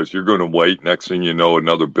 because you're going to wait. Next thing you know,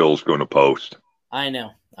 another bill's going to post. I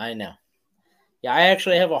know. Yeah, I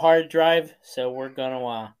actually have a hard drive, so we're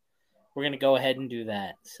gonna go ahead and do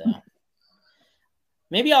that. So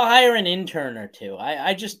maybe I'll hire an intern or two.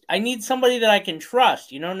 I need somebody that I can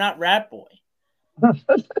trust, not Rat Boy.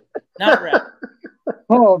 Not Rat.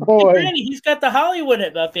 Oh, boy. Hey, Granny, he's got the Hollywood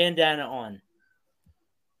bandana on.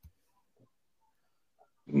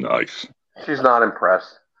 Nice. She's not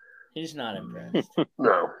impressed. He's not impressed.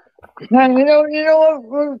 No. Now, you know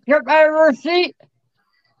what kept out of her seat?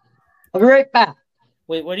 I'll be right back.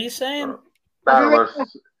 Wait, what are you saying?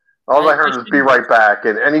 All I heard was "be right back,"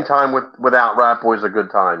 and any time without Rat Boy is a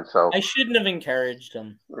good time. So I shouldn't have encouraged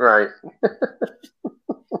him. Right.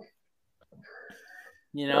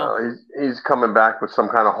 No, he's coming back with some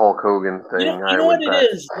kind of Hulk Hogan thing. You know what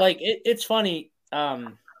it is? Like it's funny.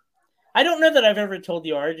 I don't know that I've ever told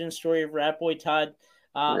the origin story of Rat Boy Todd,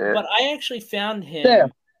 but I actually found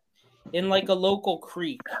him in like a local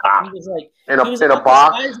creek. He was like in a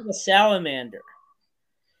box, the size of a salamander.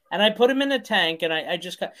 And I put him in a tank, and I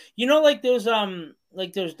just got, like those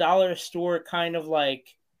dollar store kind of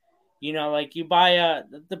like, like you buy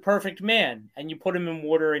the perfect man, and you put him in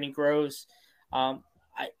water, and he grows. I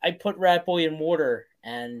put Rat Boy in water,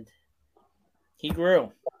 and he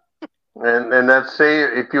grew. And let's say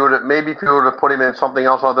if you would have put him in something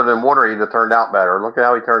else other than water, he'd have turned out better. Look at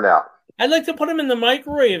how he turned out. I'd like to put him in the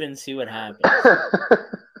microwave and see what happens.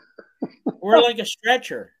 Or like a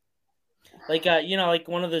stretcher. Like like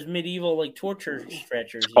one of those medieval like torture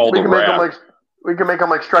stretchers. We can make him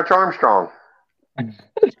like Stretch Armstrong.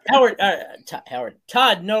 Howard,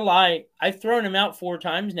 Todd, no lie, I've thrown him out 4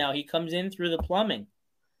 times now. He comes in through the plumbing.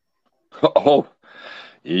 Oh,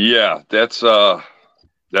 yeah, that's a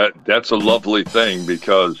lovely thing,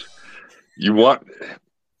 because you want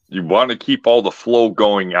to keep all the flow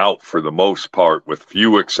going out for the most part, with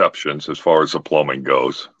few exceptions as far as the plumbing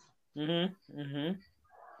goes. Yep.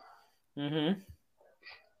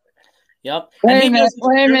 Wait a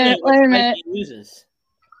minute.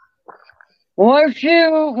 Once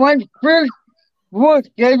Bruce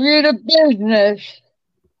Wood gave you the business,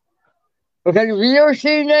 because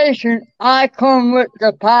VOC Nation, I come with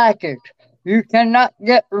the package. You cannot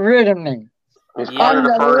get rid of me. I'm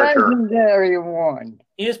the legendary one.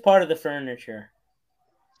 He is part of the furniture.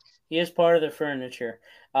 Yeah.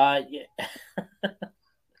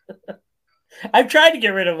 I've tried to get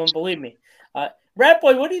rid of him, believe me. Rat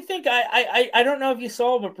Boy, what do you think? I don't know if you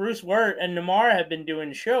saw, but Bruce Wirt and Namara have been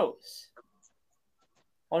doing shows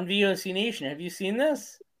on VOC Nation. Have you seen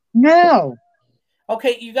this? No.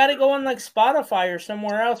 Okay, you got to go on like Spotify or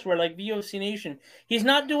somewhere else where like VOC Nation. He's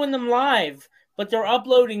not doing them live, but they're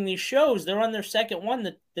uploading these shows. They're on their second one.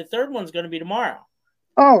 The third one's going to be tomorrow.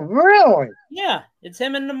 Oh, really? Yeah, it's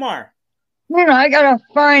him and Lamar. I gotta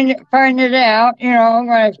find it out. I'm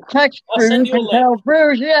gonna text I'll send Bruce you a and link. tell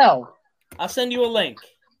Bruce, yo. I'll send you a link.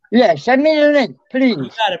 Yeah, send me the link, please. You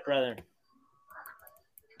got it, brother.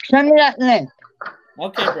 Send me that link.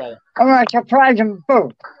 Okay, brother. I'm gonna surprise them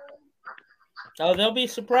both. Oh, they'll be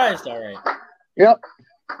surprised, all right. Yep.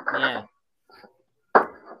 Yeah.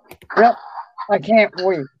 Yep. I can't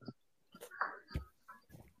wait.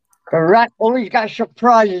 The rat always got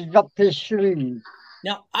surprises up his sleeve.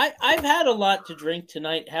 Now, I've had a lot to drink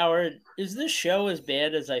tonight, Howard. Is this show as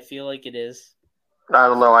bad as I feel like it is? I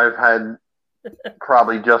don't know. I've had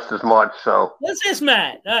probably just as much, so. Let's ask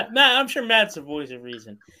Matt. Matt, I'm sure Matt's the voice of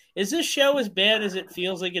reason. Is this show as bad as it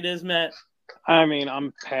feels like it is, Matt? I mean,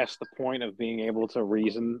 I'm past the point of being able to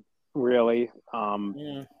reason, really.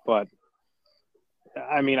 But,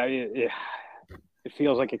 I mean, it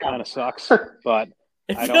feels like it kind of sucks, but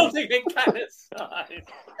it feels like it kind of sucks.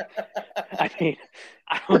 I mean,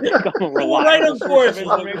 I don't think I'm a reliable right on course source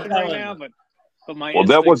of information right now, but my Well,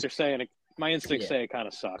 instincts are saying my instincts say it kind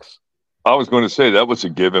of sucks. I was going to say that was a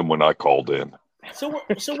given when I called in. So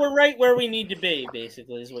we're right where we need to be,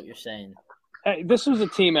 basically, is what you're saying. Hey, this was a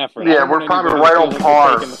team effort. Yeah, we're probably right on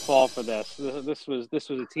par. Taking the fall for this. This was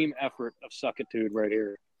a team effort of suckitude right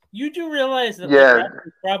here. You do realize that Brett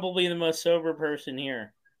is probably the most sober person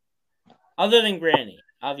here, other than Granny.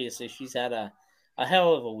 Obviously, she's had a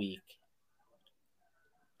hell of a week.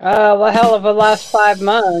 A hell of a last 5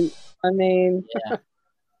 months. I mean, yeah.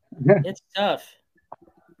 It's tough.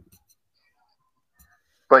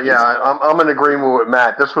 But yeah, I'm in agreement with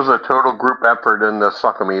Matt. This was a total group effort in the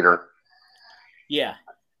suckometer. Yeah.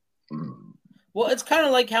 Well, it's kind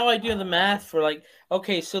of like how I do the math for like,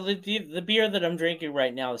 okay, so the beer that I'm drinking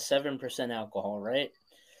right now is 7% alcohol, right?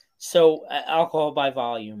 So alcohol by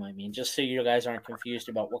volume, I mean, just so you guys aren't confused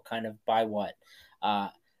about what kind of by what.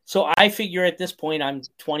 So I figure at this point I'm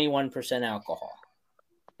 21% alcohol,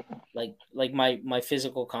 like my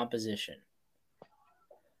physical composition.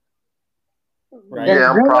 Right?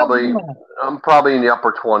 Yeah, I'm probably in the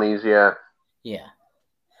upper 20s. Yeah. Yeah.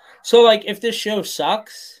 So like, if this show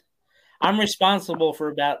sucks, I'm responsible for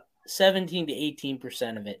about 17 to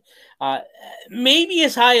 18% of it. Maybe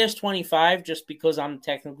as high as 25, just because I'm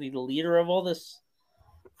technically the leader of all this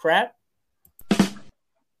crap.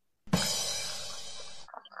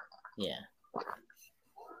 Yeah.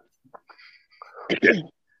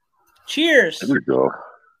 Cheers. There we go.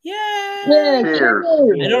 Yay! Cheers.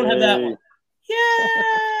 I don't have that one.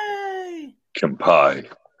 Yay! Kampai.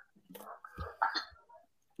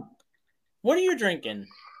 What are you drinking,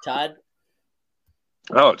 Todd?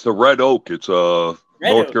 Oh, it's a Red Oak. It's a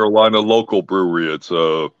North Carolina local brewery. It's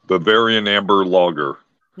a Bavarian Amber Lager.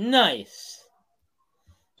 Nice.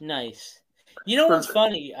 You know what's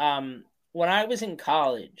funny? When I was in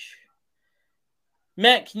college,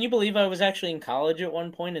 Matt, can you believe I was actually in college at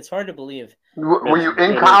one point? It's hard to believe. Were you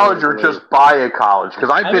in college or just by a college? Because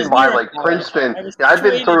I've been by like Princeton. I've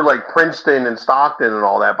been through like Princeton and Stockton and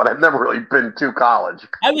all that, but I've never really been to college.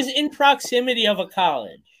 I was in proximity of a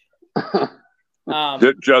college.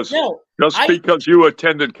 Just because you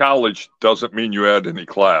attended college doesn't mean you had any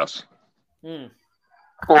class. Or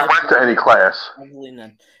went to any class. Probably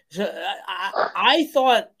none. So I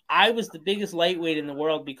thought I was the biggest lightweight in the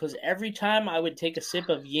world because every time I would take a sip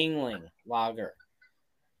of Yingling lager,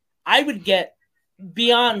 I would get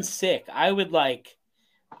beyond sick. I would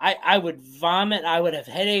I would vomit. I would have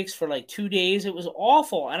headaches for like 2 days. It was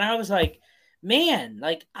awful. And I was like, man,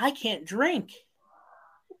 like I can't drink.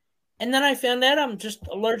 And then I found out I'm just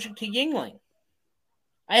allergic to Yingling.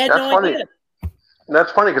 I had no idea.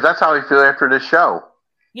 That's funny because that's how I feel after this show.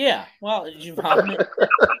 Yeah, well, did you vomit?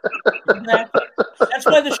 That's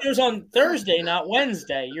why the show's on Thursday, not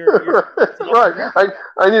Wednesday. You're right.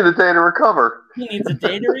 I need a day to recover. He needs a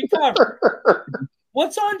day to recover.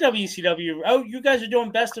 What's on WCW? Oh, you guys are doing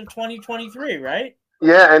best of 2023, right?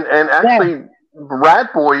 Yeah, and actually,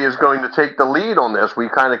 Rat Boy is going to take the lead on this. We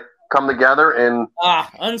kind of come together and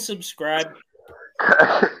unsubscribe.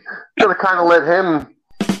 Gonna kind of let him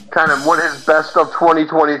kind of what his best of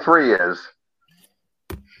 2023 is.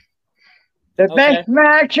 The best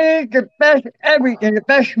matches, the best everything, the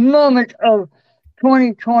best moment of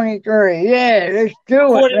 2023. Yeah, let's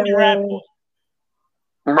do it.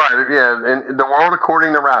 Right, yeah, and the world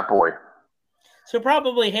according to Rat Boy. So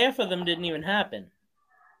probably half of them didn't even happen.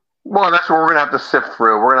 Well, that's what we're going to have to sift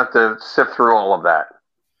through. We're going to have to sift through all of that.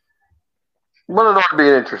 But it ought to be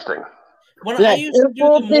interesting. When I used to do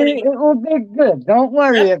the morning, it will be good. Don't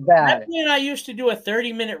worry about it. When I used to do a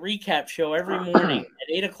 30-minute recap show every morning at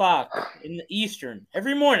 8 o'clock in the Eastern,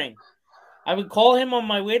 every morning, I would call him on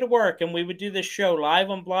my way to work, and we would do this show live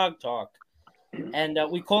on Blog Talk, and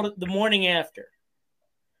we called it The Morning After,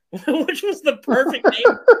 which was the perfect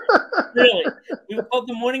name. Really, we would call it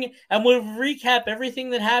The Morning, and we would recap everything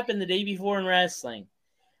that happened the day before in wrestling.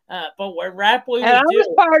 But what Rat Boy would do... I was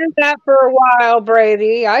part of that for a while,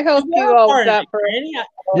 Brady. I hope you all was that for Granny.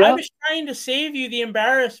 I was trying to save you the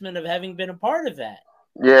embarrassment of having been a part of that.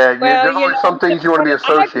 Yeah, there's always some things you want to be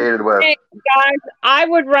associated with. Guys, I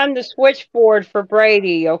would run the switchboard for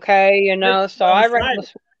Brady, okay? So I ran the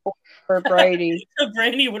switchboard for Brady. So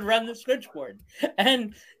Brady would run the switchboard.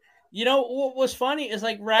 And, what was funny is,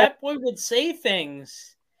 like, Rat Boy would say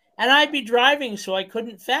things, and I'd be driving, so I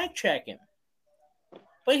couldn't fact check him.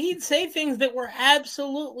 But he'd say things that were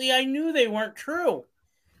absolutely, I knew they weren't true.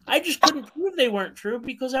 I just couldn't prove they weren't true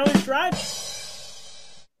because I was driving.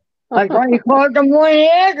 That's why you call it the morning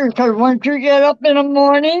after, because once you get up in the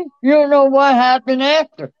morning, you don't know what happened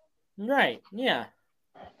after. Right, yeah.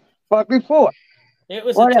 But before. It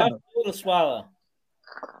was a tough pill to swallow.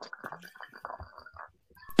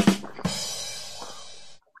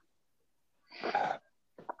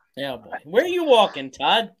 Yeah, boy. Where are you walking,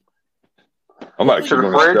 Todd? I'm actually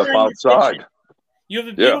going to step outside. You have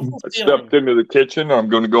a beautiful I stepped into the kitchen. I'm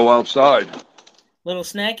going to go outside. Little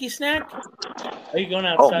snacky snack? Are you going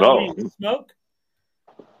outside? Oh, no. Are you going to smoke?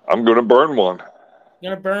 I'm going to burn one.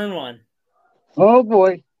 You're going to burn one? Oh,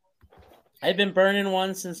 boy. I've been burning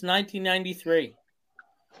one since 1993.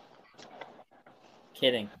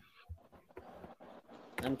 Kidding.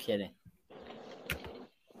 I'm kidding.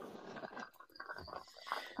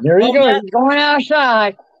 There you go. He's going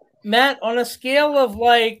outside. Matt, on a scale of,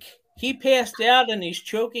 like, he passed out and he's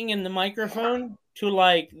choking in the microphone to,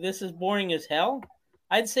 like, this is boring as hell,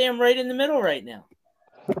 I'd say I'm right in the middle right now.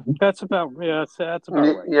 That's about right.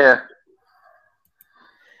 Yeah.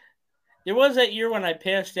 There was that year when I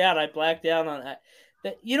passed out. I blacked out on that.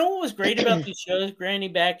 You know what was great about these shows, Granny,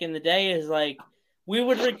 back in the day is, like, we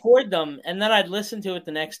would record them and then I'd listen to it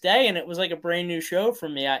the next day and it was like a brand new show for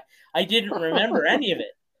me. I didn't remember any of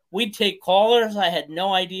it. We'd take callers. I had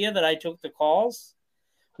no idea that I took the calls.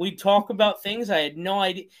 We'd talk about things. I had no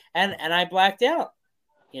idea. And I blacked out,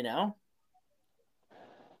 Those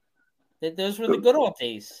were the good old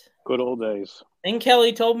days. Good old days. And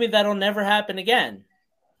Kelly told me that'll never happen again.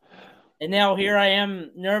 And now here I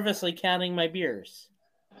am nervously counting my beers.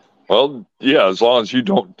 Well, yeah, as long as you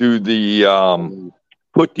don't do the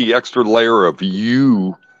put the extra layer of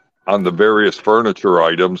you on the various furniture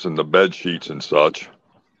items and the bed sheets and such.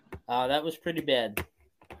 That was pretty bad.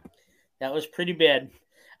 I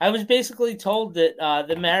was basically told that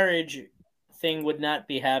the marriage thing would not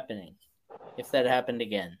be happening if that happened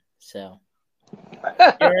again. So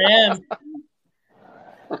here I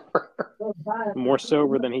am. More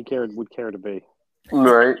sober than he would care to be.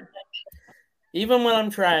 Right. Even when I'm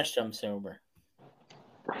trashed, I'm sober.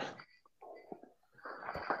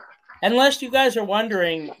 Unless you guys are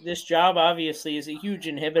wondering, this job obviously is a huge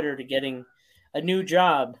inhibitor to getting a new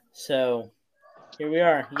job. So here we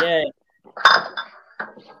are. Yay.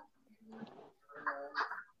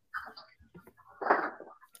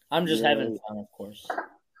 I'm just having fun, of course.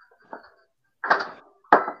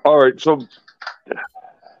 All right, so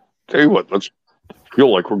tell you what, let's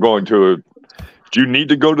feel like we're going to do you need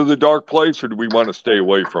to go to the dark place or do we want to stay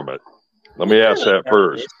away from it? Let me ask that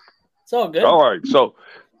first. It's all good. All right, so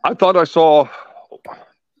I thought I saw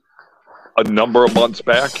a number of months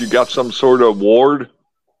back you got some sort of award.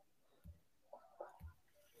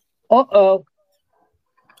 Uh-oh.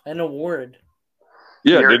 An award.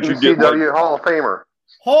 Yeah, You're did you get ECW Hall of Famer?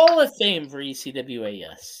 Hall of Fame for ECWA,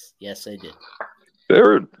 yes. Yes, I did.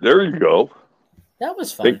 There you go. That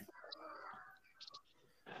was fun.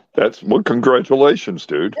 Congratulations,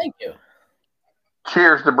 dude. Thank you.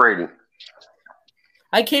 Cheers to Brady.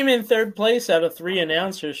 I came in third place out of 3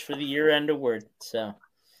 announcers for the year-end award, so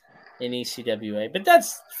in ECWA. But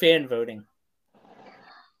that's fan voting.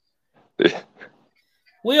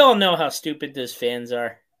 We all know how stupid those fans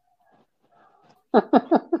are.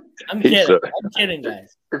 I'm kidding,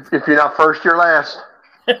 guys. If you're not first, you're last.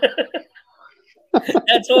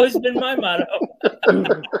 That's always been my motto.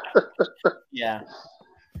 Yeah.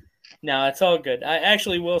 No, it's all good.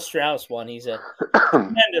 Will Strauss won. He's a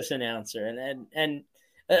tremendous announcer, and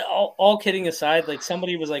all kidding aside, like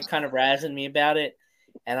somebody was like kind of razzing me about it,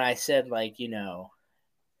 and I said like, I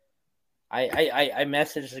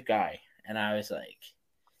messaged the guy, and I was like,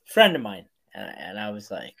 friend of mine, and I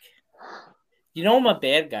was like, I'm a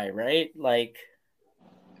bad guy, right? Like,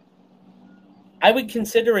 I would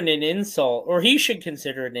consider it an insult, or he should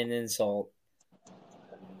consider it an insult,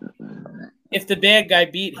 if the bad guy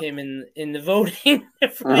beat him in the voting.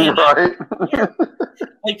 Right.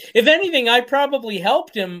 Like, if anything, I probably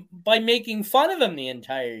helped him by making fun of him the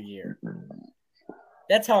entire year.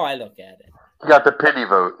 That's how I look at it. You got the pity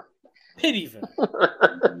vote. Pity vote.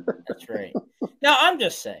 That's right. Now, I'm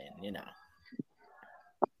just saying, you know.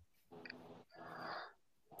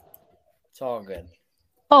 It's all good.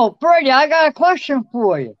 Oh, Brady, I got a question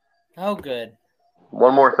for you. Oh, good.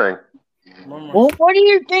 One more thing. Well, what do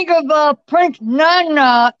you think of Prince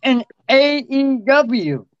Nana in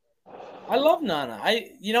AEW? I love Nana.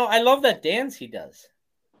 I love that dance he does.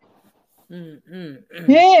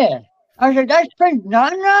 Yeah. I said, that's Prince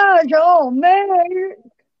Nana? I said, oh, man.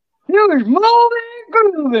 He was moving and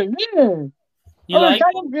grooving. Yeah. You I wish like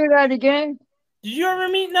I could do that again. Did you ever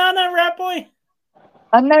meet Nana, Rat Boy?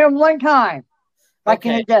 I met him one time. Back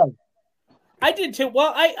in the day. I did too.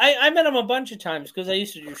 Well, I met him a bunch of times because I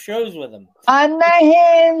used to do shows with him. I met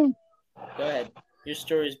him. Go ahead. Your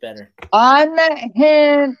story's better. I met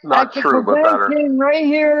him Not at the true, but better. convention right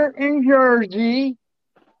here in Jersey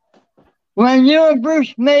when you and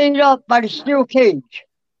Bruce made up by the steel cage.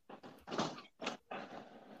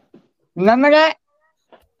 Remember that?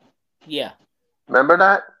 Yeah. Remember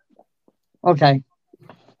that? Okay.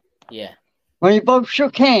 Yeah. When you both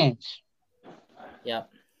shook hands.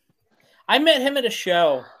 Yep. I met him at a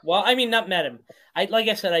show. Well, I mean, not met him. Like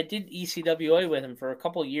I said, I did ECWA with him for a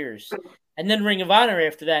couple years, and then Ring of Honor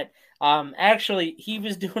after that. Actually, he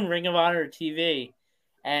was doing Ring of Honor TV,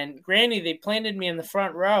 and Granny, they planted me in the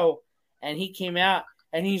front row, and he came out,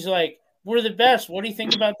 and he's like, "We're the best. What do you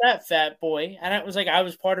think about that, fat boy?" And I was like, I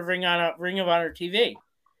was part of Ring of Honor TV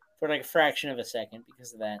for like a fraction of a second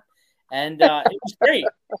because of that, and it was great.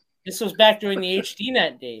 This was back during the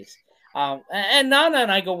HDNet days. And Nana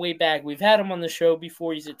and I go way back. We've had him on the show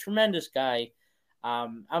before. He's a tremendous guy.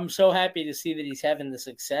 I'm so happy to see that he's having the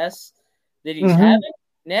success that he's having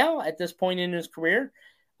now at this point in his career.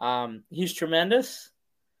 He's tremendous.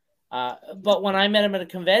 But when I met him at a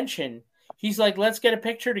convention, he's like, let's get a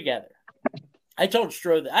picture together. I told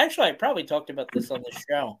Stro that. Actually, I probably talked about this on the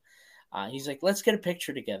show. He's like, let's get a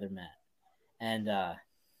picture together, Matt. And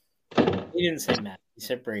he didn't say Matt. He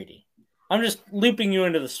said Brady. I'm just looping you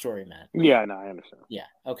into the story, Matt. Yeah, no, I understand. Yeah,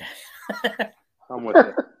 okay. I'm with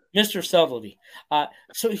you. Mr. Subtlety.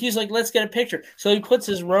 So he's like, let's get a picture. So he puts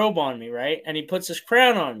his robe on me, right? And he puts his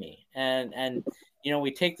crown on me. And you know,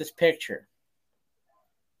 we take this picture.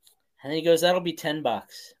 And then he goes, that'll be $10,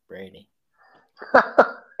 Brady. That's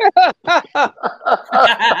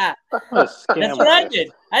what I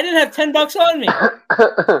did. I didn't have $10 on me.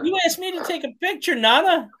 You asked me to take a picture,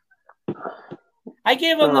 Nana. I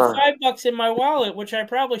gave him the $5 in my wallet, which I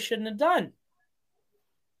probably shouldn't have done.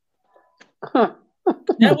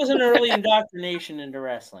 That was an early indoctrination into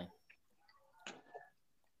wrestling.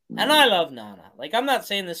 And I love Nana. Like, I'm not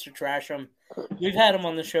saying this to trash him. We've had him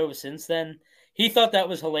on the show since then. He thought that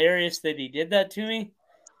was hilarious that he did that to me.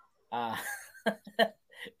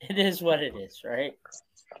 It is what it is, right?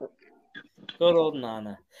 Good old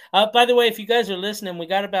Nana. By the way, if you guys are listening, we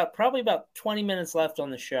got probably about 20 minutes left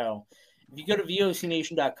on the show. If you go to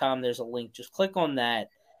vocnation.com, there's a link. Just click on that,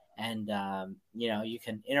 and you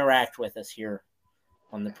can interact with us here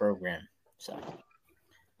on the program. So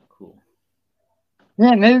cool.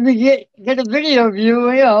 Yeah, maybe we get a video of you,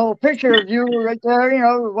 a picture of you right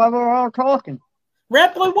there, while we're all talking.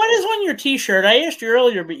 Rat Boy, what is on your T-shirt? I asked you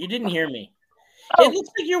earlier, but you didn't hear me. Oh. It looks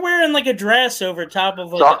like you're wearing like a dress over top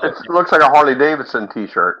of like. It looks like a Harley Davidson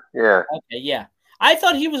T-shirt. Yeah. Okay, yeah. I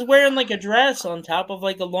thought he was wearing like a dress on top of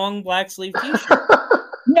like a long black sleeve T-shirt.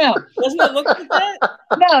 No. Doesn't it look like that?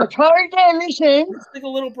 No, it's Harley Davidson. It's like a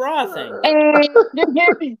little bra thing. And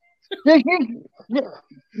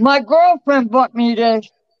my girlfriend bought me this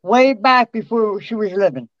way back before she was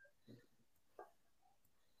living.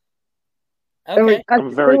 Okay.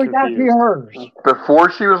 I'm very confused. Hers.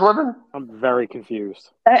 Before she was living? I'm very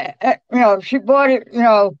confused. She bought it,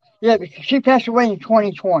 because she passed away in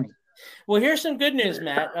 2020. Well, here's some good news,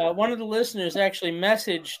 Matt. One of the listeners actually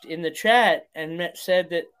messaged in the chat and said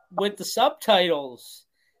that with the subtitles,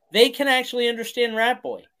 they can actually understand Rat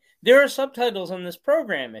Boy. There are subtitles on this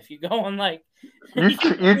program. If you go on, like... You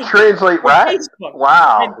translate Rat? Facebook,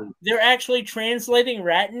 wow. They're actually translating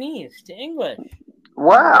Ratanese to English.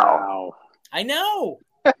 Wow. I know.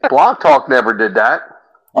 Blog Talk never did that.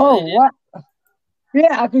 Oh, what?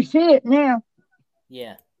 Yeah, I can see it now.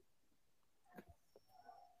 Yeah.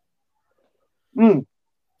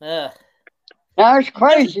 That's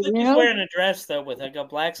crazy, He's wearing a dress though, with like a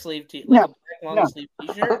black sleeve long sleeve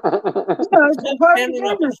T-shirt. No,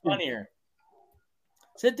 Funnier.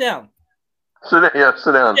 Sit down. Sit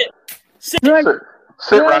down. Sit,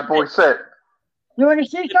 Rat Boy, sit. You want to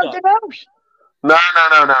see something else? No.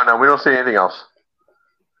 We don't see anything else.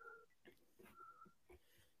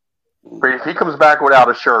 Brady, if he comes back without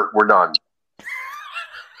a shirt, we're done.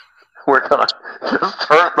 We're done. Just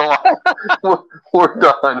turn it off. We're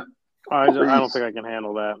done. I don't think I can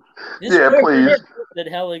handle that. Please. That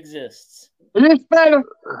hell exists. It is better.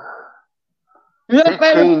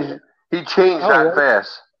 He changed that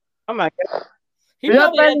fast. Oh my God. He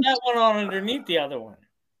probably had that one on underneath the other one.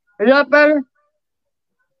 Is that better?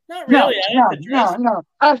 Not really. No. No.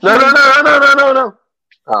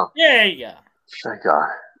 Oh. There you go. Thank God.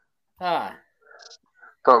 Ah.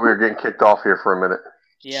 Thought we were getting kicked off here for a minute.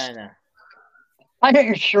 Yeah, I know. I got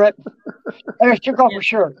your shirt. I just took off your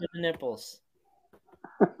shirt. The nipples.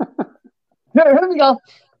 Here we go.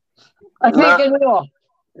 I can't get it off.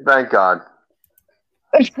 Thank God.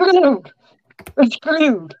 It's glued.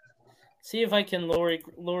 See if I can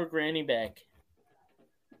lower Granny back.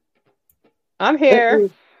 I'm here.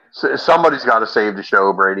 Somebody's got to save the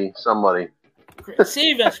show, Brady. Somebody.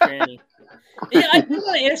 Save us, Granny. Yeah, I do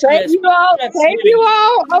want to ask Save you all? Save you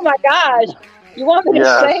all? Oh my gosh. You want me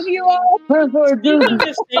to save you all? Time for a You're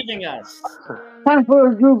just saving us. Time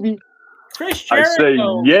for a groovy. Chris I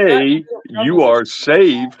Jericho. say, yay, you are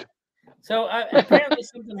saved. So apparently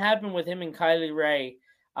something happened with him and Kylie Ray.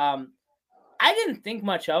 I didn't think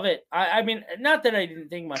much of it. I mean, not that I didn't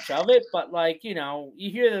think much of it, but like, you know,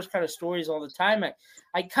 you hear those kind of stories all the time.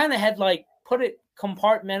 I kind of had like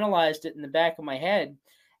compartmentalized it in the back of my head.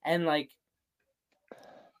 And like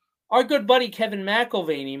our good buddy Kevin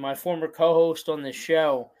McElvaney, my former co-host on this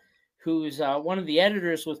show, who's one of the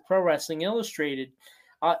editors with Pro Wrestling Illustrated,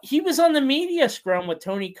 he was on the media scrum with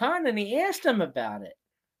Tony Khan and he asked him about it.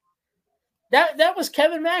 That was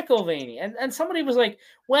Kevin McElvaney. And somebody was like,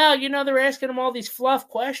 well, you know, they're asking him all these fluff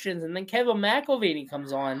questions. And then Kevin McElvaney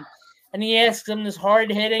comes on and he asks him this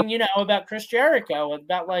hard-hitting, you know, about Chris Jericho,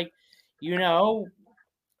 about like, you know,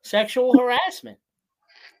 sexual harassment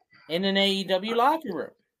in an AEW locker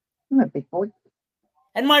room.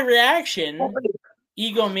 And my reaction,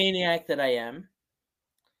 egomaniac that I am,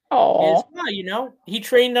 is, well, you know, he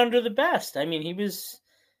trained under the best. I mean, he was,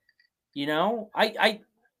 you know,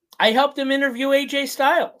 I helped him interview AJ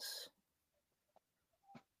Styles.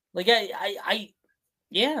 Like,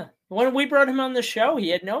 yeah. When we brought him on the show, he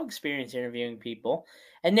had no experience interviewing people.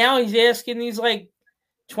 And now he's asking these, like,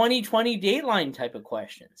 2020 Dateline type of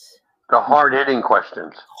questions. The hard-hitting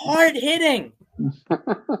questions. Hard-hitting.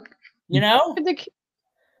 You know?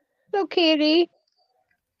 So kitty.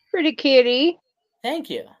 Pretty kitty. Thank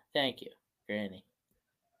you, Granny.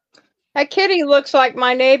 That kitty looks like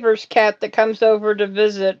my neighbor's cat that comes over to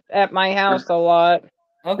visit at my house a lot.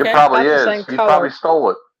 Okay. It probably is. You probably stole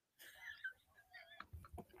it.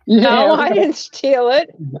 No, I didn't steal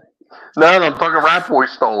it. No, I'm talking Rat Boy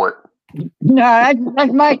stole it. No,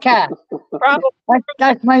 that's my cat. Probably.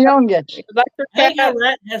 That's my youngest. Hey, your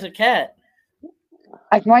rat has a cat.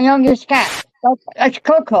 That's my youngest cat. That's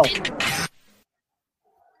Coco.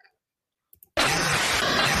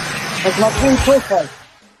 That's my queen Coco.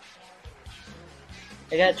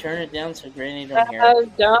 I gotta turn it down so Granny don't hear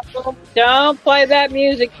it. Don't play that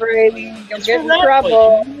music, Brady. You'll get in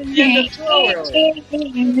trouble.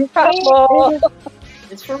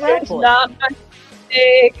 It's for Rat Boy. It's not my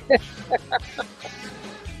mistake.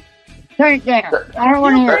 Turn it down. I don't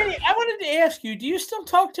want to hear it. I wanted to ask you, do you still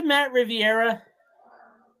talk to Matt Riviera?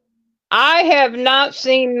 I have not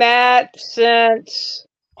seen Matt since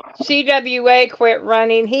CWA quit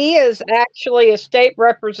running. He is actually a state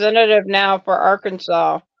representative now for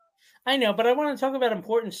Arkansas. I know, but I want to talk about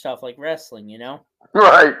important stuff like wrestling, you know?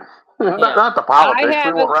 Right. Yeah. Not the politics.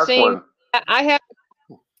 I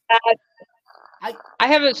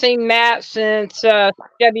haven't seen Matt since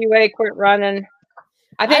CWA quit running.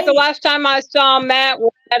 I think the last time I saw Matt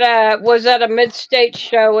was at a mid-state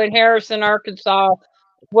show in Harrison, Arkansas.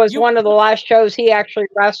 Was one of the last shows he actually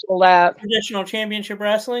wrestled at. Traditional Championship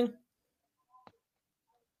Wrestling?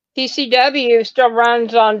 TCW still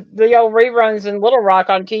runs on the old reruns in Little Rock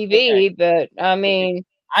on TV, but I mean,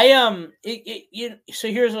 so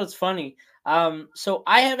here's what's funny. So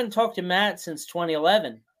I haven't talked to Matt since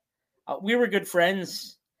 2011. We were good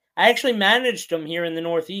friends. I actually managed him here in the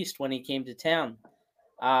Northeast when he came to town.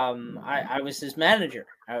 I was his manager.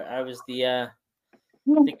 I was the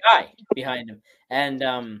guy behind him, and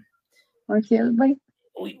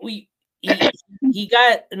he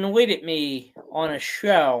got annoyed at me on a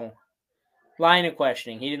show, line of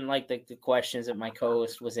questioning. He didn't like the questions that my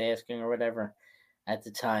co-host was asking or whatever at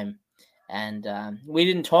the time, and we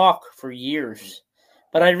didn't talk for years.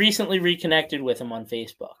 but I recently reconnected with him on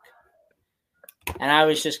Facebook. And I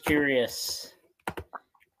was just curious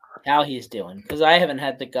how he's doing, because I haven't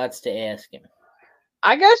had the guts to ask him.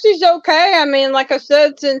 I guess he's okay. I mean, like I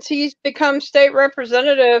said, since he's become state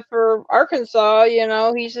representative for Arkansas,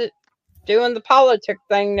 he's doing the politic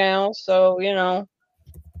thing now. So,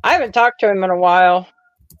 I haven't talked to him in a while.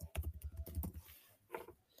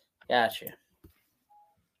 Gotcha.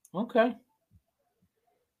 Okay.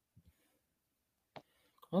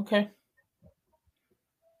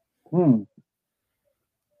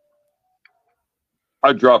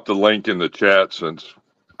 I dropped a link in the chat since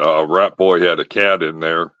Rat Boy had a cat in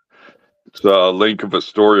there. It's a link of a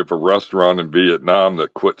story of a restaurant in Vietnam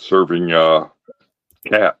that quit serving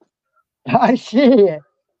cat. I see it.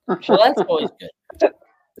 Well, that's always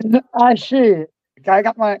good. I see it. I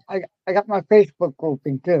got my Facebook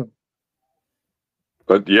open too.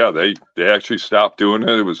 But yeah, they actually stopped doing it.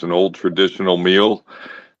 It was an old traditional meal.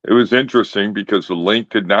 It was interesting because the link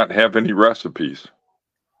did not have any recipes.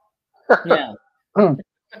 Yeah.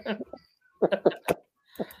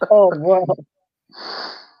 Oh well.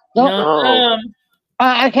 No,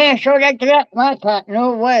 I can't show that to my cat.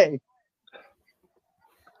 No way.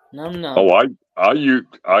 No. Oh, I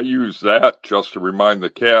use that just to remind the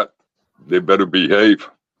cat they better behave.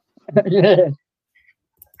 Yeah.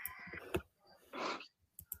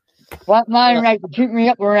 Well, mine like to keep me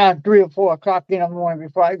up around 3 or 4 o'clock in the morning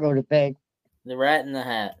before I go to bed. The Rat in the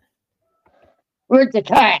Hat. With the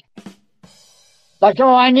cat. That's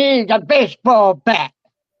all I need, a baseball bat.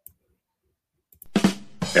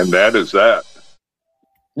 And that is that.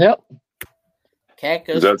 Yep. Cat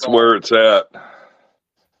goes. That's where it's at.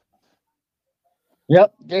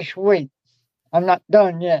 Yep, this week. I'm not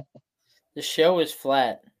done yet. The show is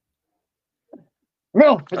flat.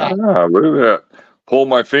 Real flat. Look at that. Pull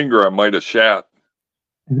my finger, I might have shat.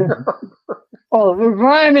 Oh, we're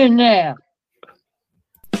rhyming now.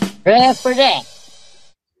 Prepare for that.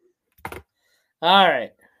 All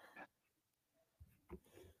right.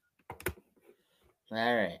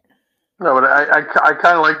 No, but I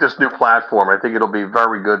kind of like this new platform. I think it'll be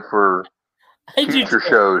very good for future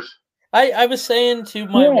shows. I was saying to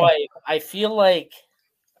my wife, I feel like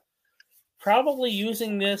probably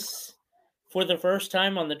using this for the first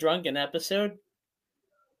time on the Drunken episode,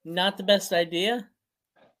 not the best idea.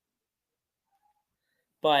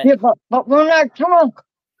 But yeah, but we're not drunk.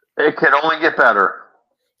 It can only get better.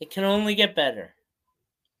 It can only get better.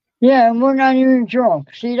 Yeah, and we're not even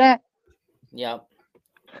drunk. See that? Yep.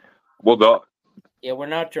 Well, yeah, we're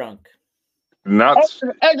not drunk. Not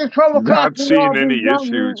seeing any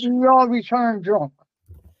issues. We all return drunk.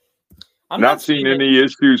 I'm not seeing any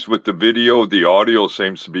issues with the video. The audio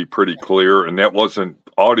seems to be pretty clear, and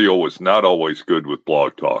audio was not always good with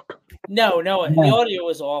Blog Talk. No, the audio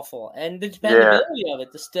was awful, and the dependability of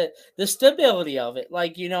it, the stability of it.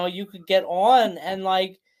 Like, you could get on and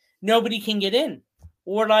like nobody can get in,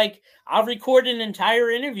 or like I'll record an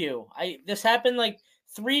entire interview. This happened like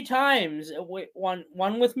 3 times.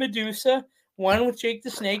 One with Medusa, one with Jake the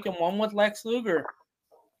Snake, and one with Lex Luger.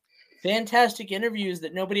 Fantastic interviews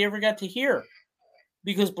that nobody ever got to hear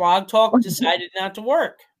because Blog Talk decided not to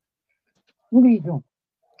work. What are you doing?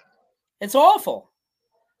 It's awful.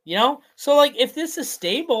 So like if this is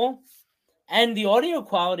stable and the audio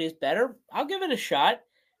quality is better, I'll give it a shot.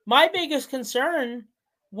 My biggest concern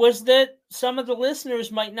was that some of the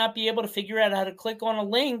listeners might not be able to figure out how to click on a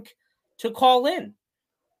link to call in.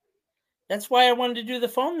 That's why I wanted to do the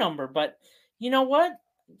phone number. But you know what?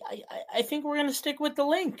 I think we're going to stick with the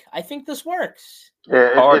link. I think this works.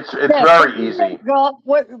 Yeah, it's very easy.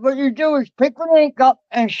 What you do is pick the link up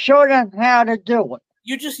and show them how to do it.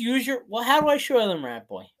 You just use how do I show them, Rat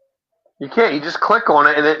Boy? You can't. You just click on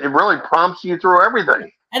it, and it really prompts you through everything.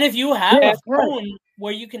 And if you have a phone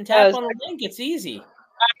where you can tap on a link, it's easy.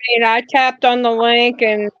 I mean, I tapped on the link,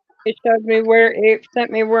 and it showed me it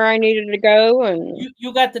sent me where I needed to go. And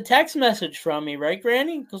you got the text message from me, right,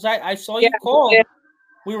 Granny? Because I saw you called.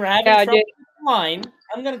 We were having trouble line.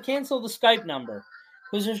 I'm going to cancel the Skype number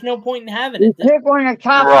because there's no point in having it. You click on the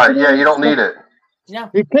top. Right, yeah, you don't need it. Yeah.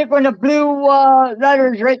 You click on the blue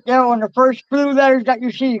letters right there on the first blue letters that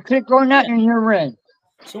you see. You click on that and you're in.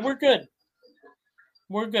 So we're good.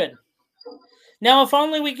 We're good. Now, if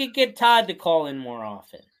only we could get Todd to call in more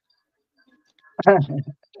often.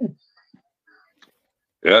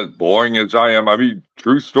 Yeah, boring as I am. I mean,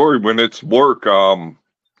 true story. When it's work,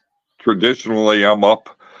 traditionally I'm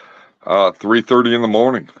up 3:30 in the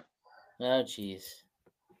morning. Oh, jeez.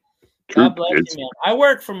 God bless you, man. I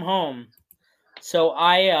work from home, so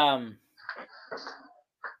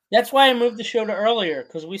that's why I moved the show to earlier,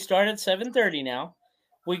 because we start at 7:30 now.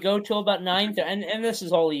 We go till about 9:30, and this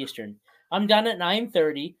is all Eastern. I'm done at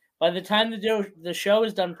 9:30. By the time the show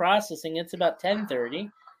is done processing, it's about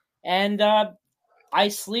 10:30, and I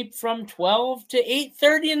sleep from 12 to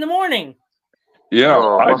 8:30 in the morning. Yeah,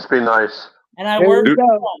 must be nice. And I work from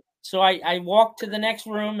home. So I walk to the next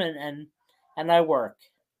room and I work.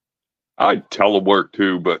 I telework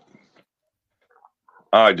too, but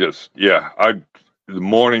the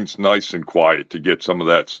morning's nice and quiet to get some of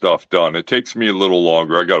that stuff done. It takes me a little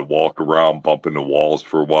longer. I got to walk around, bump into walls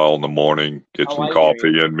for a while in the morning, get some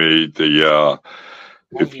coffee in me.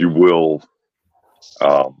 If you will,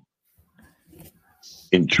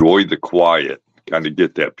 enjoy the quiet, kind of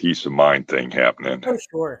get that peace of mind thing happening. For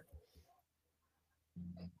sure.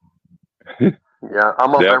 Yeah,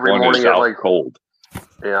 I'm up every morning at like cold.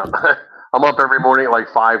 Yeah, I'm up every morning at like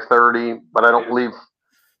 5:30, but I don't leave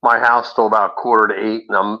my house till about 7:45,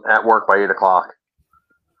 and I'm at work by 8:00.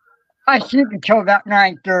 I sleep until about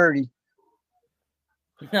 9:30.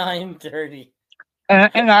 9:30.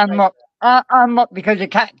 And I'm up. I'm up because the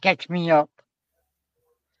cat gets me up.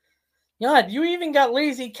 God, you even got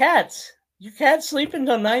lazy cats. Your cat sleeping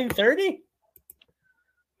till 9:30?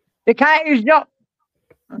 The cat is up.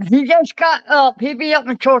 He just got up. He'd be up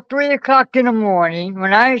until 3:00 in the morning.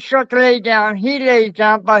 When I start to lay down, he lays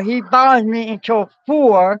down, but he bothers me until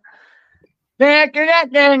 4. Then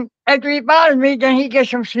after he bothers me, then he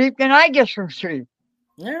gets some sleep, then I get some sleep.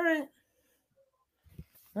 All right.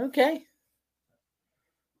 Okay.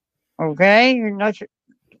 Okay, and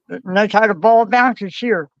that's how the ball bounces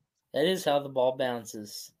here. That is how the ball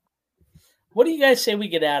bounces. What do you guys say we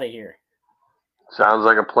get out of here? Sounds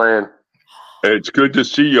like a plan. It's good to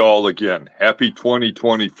see you all again. Happy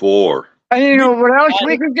 2024. And you know what else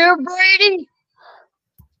we could do, Brady?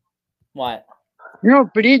 What? You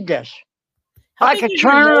don't believe this. I could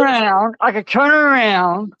turn around. Like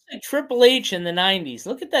Triple H in the 90s.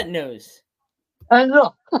 Look at that nose. And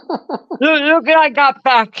look what I got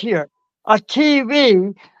back here. A TV,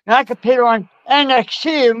 and I could put it on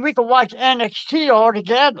NXT, and we could watch NXT all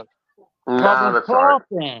together. Nah, that's all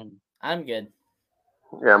right. I'm good.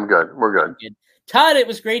 Yeah, I'm good. We're good. Todd, it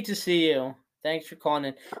was great to see you. Thanks for calling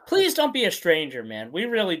in. Please don't be a stranger, man. We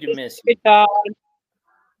really do miss you.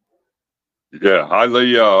 Yeah,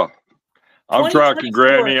 I'm tracking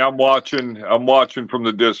Granny. I'm watching from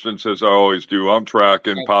the distance as I always do. I'm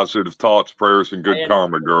tracking positive thoughts, prayers, and good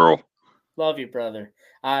karma, girl. Love you, brother.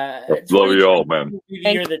 Love you all, man. The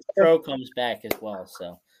year that Stro comes back as well.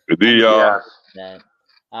 So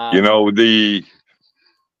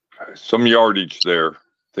some yardage there.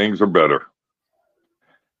 Things are better.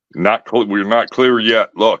 We're not clear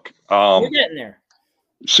yet. Look, we're getting there.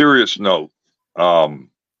 Serious note.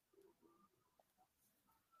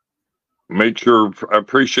 Make sure I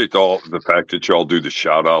appreciate the fact that y'all do the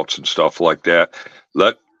shout outs and stuff like that.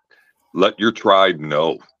 Let your tribe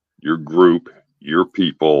know, your group, your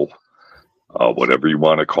people, whatever you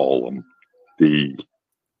want to call them.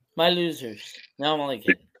 My losers. No, I'm only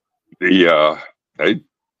kidding.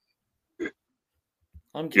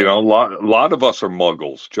 I'm kidding. A lot of us are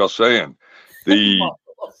muggles. Just saying.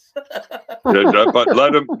 But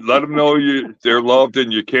let them know they're loved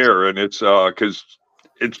and you care, and it's because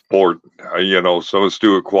it's important. So let's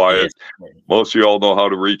do it quiet. Most of y'all know how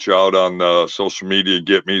to reach out on social media.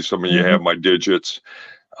 Get me. Some of you have my digits.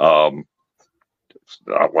 It's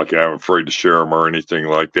not like I'm afraid to share them or anything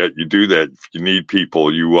like that. You do that. If you need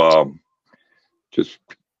people, you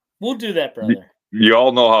we'll do that, brother. You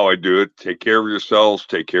all know how I do it. Take care of yourselves.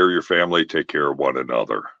 Take care of your family. Take care of one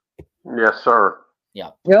another. Yes, sir. Yeah.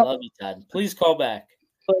 Yep. Love you, Todd. Please call back.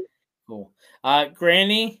 Cool.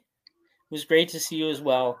 Granny, it was great to see you as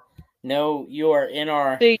well. No, you are in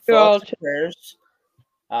our thoughts and prayers.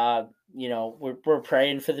 We're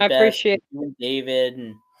praying for the best. Appreciate you and David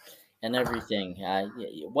and everything.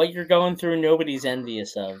 What you're going through, nobody's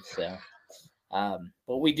envious of. So,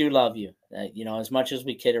 but we do love you. As much as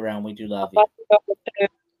we kid around, we do love you.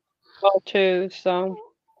 Too. So.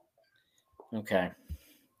 Okay.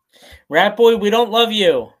 Rat Boy, we don't love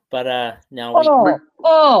you, but no.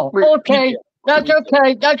 Okay. That's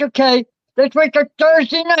okay. Let's wait till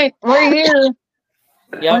Thursday night right here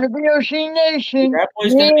on the VOC Nation. Rat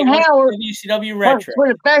Boy's going to be Howard WCW Retro for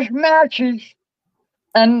the best matches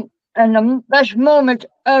and the best moments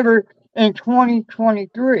ever in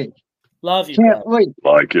 2023. Love you, Can't wait.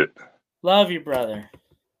 Like it. Love you, brother.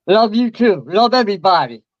 Love you too. Love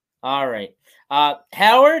everybody. All right.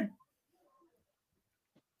 Howard,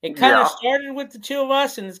 it kind of started with the two of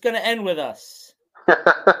us, and it's going to end with us.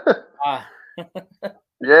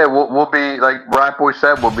 Yeah, we'll be, like Rat Boy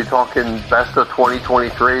said, we'll be talking best of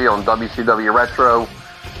 2023 on WCW Retro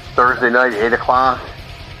Thursday night, 8:00.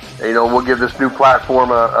 we'll give this new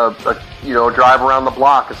platform a drive around the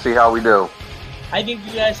block and see how we do. I think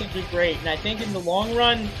you guys will do great, and I think in the long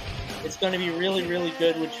run, it's going to be really, really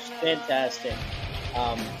good, which is fantastic.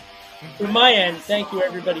 From my end, thank you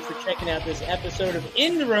everybody for checking out this episode of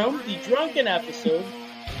In the Room, the Drunken episode.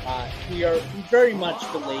 We are very much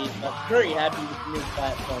delayed, but very happy with the new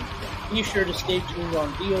platform. Be sure to stay tuned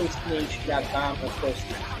on vocnation.com. Of course,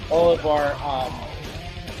 all of our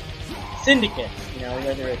syndicates,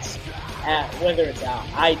 whether it's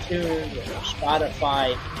iTunes or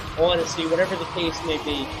Spotify, Odyssey, whatever the case may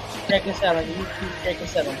be. Check us out on YouTube, check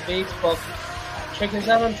us out on Facebook, check us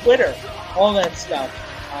out on Twitter, all that stuff.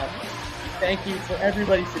 Thank you for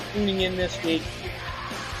everybody for tuning in this week.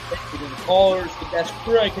 Thank you to the callers, the best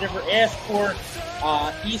crew I could ever ask for.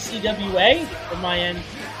 ECWA, from my end,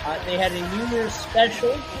 they had a New Year's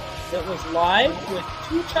special that was live with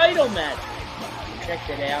 2 title matches. Check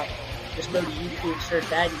it out. Just go to YouTube, search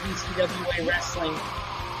that ECWA Wrestling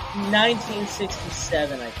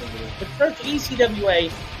 1967, I think it is. But search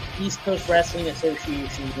ECWA, East Coast Wrestling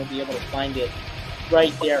Association. You'll be able to find it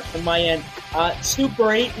right there. From my end,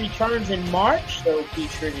 Super 8 returns in March, so be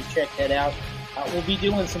sure to check that out. We'll be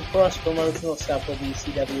doing some cross-promotional stuff with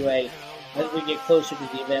ECWA as we get closer to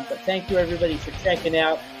the event. But thank you, everybody, for checking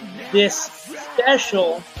out this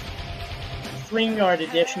special StreamYard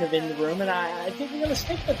edition of In the Room, and I think we're going to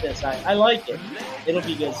stick with this. I like it. It'll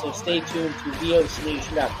be good, so stay tuned to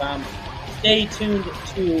vocnation.com. Stay tuned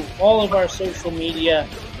to all of our social media.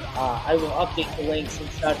 I will update the links and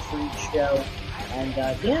such for each show. And,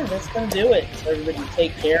 that's going to do it. So everybody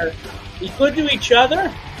take care. Be good to each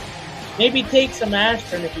other. Maybe take some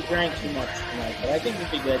aspirin if you drank too much tonight, but I think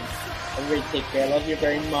we'll be good. Everybody take care. I love you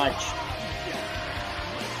very much.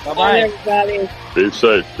 Bye-bye. Bye, everybody. Be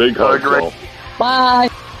safe. Big hug, y'all. Bye.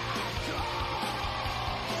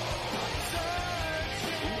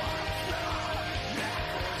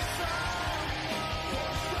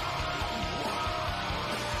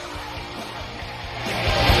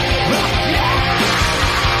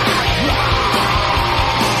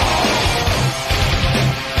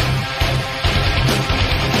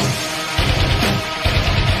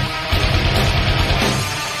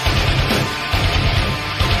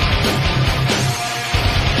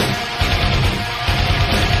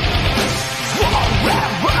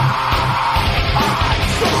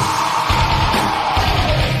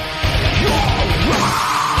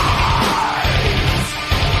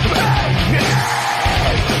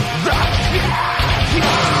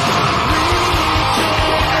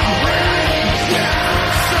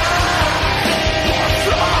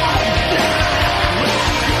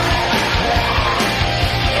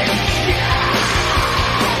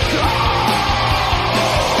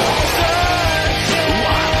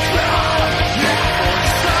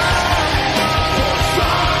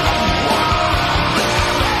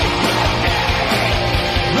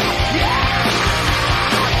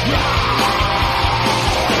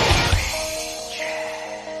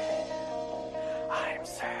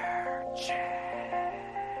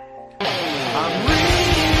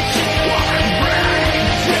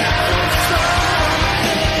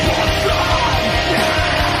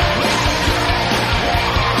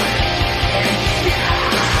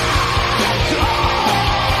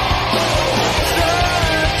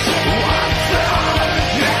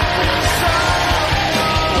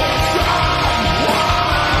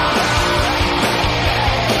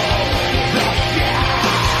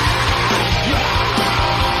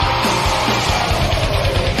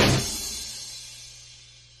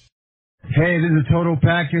 Hey, this is Total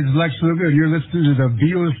Package Lex Luger, and you're listening to the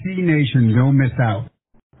VOC Nation. Don't miss out.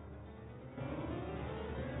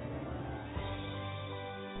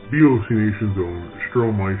 VOC Nation's own Stro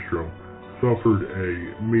Maestro suffered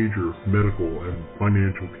a major medical and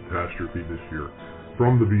financial catastrophe this year.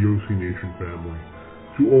 From the VOC Nation family,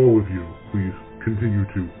 to all of you, please continue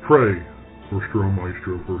to pray for Stro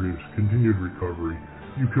Maestro for his continued recovery.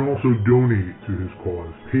 You can also donate to his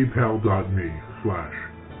cause,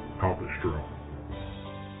 paypal.me/PapaStro.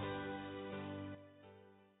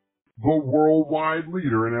 The worldwide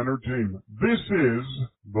leader in entertainment. This is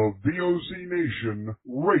the VOC Nation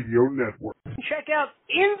Radio Network. Check out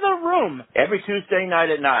In the Room every Tuesday night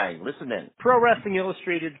at 9. Listen in. Pro Wrestling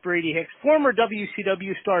Illustrated's Brady Hicks, former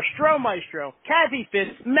WCW star Stro Maestro, Kathy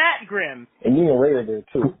Fitz, Matt Grimm. And you and Ray are there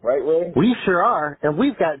too, right, Ray? We sure are, and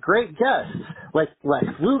we've got great guests like Lex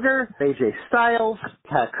Luger, AJ Styles,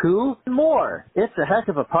 Taku, and more. It's a heck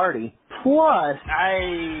of a party. Plus,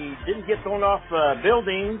 I didn't get thrown off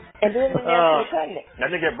buildings. And then I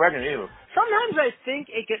didn't get pregnant either. Sometimes I think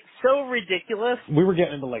it gets so ridiculous. We were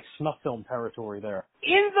getting into like snuff film territory there.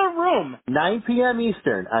 In the room. 9 p.m.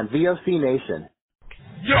 Eastern on VOC Nation.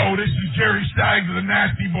 Yo, this is Jerry Stein of the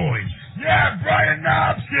Nasty Boys. Yeah, Brian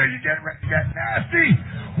Knobs here. You getting ready to get nasty?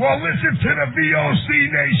 Well, listen to the VOC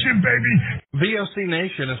Nation, baby. VOC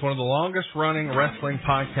Nation is one of the longest-running wrestling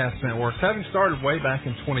podcast networks, having started way back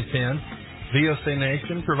in 2010. VOC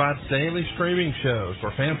Nation provides daily streaming shows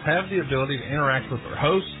where fans have the ability to interact with their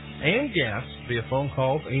hosts and guests via phone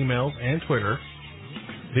calls, emails, and Twitter.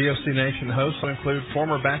 VOC Nation hosts will include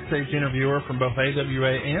former backstage interviewer from both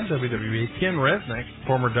AWA and WWE, Ken Resnick,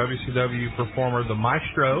 former WCW performer The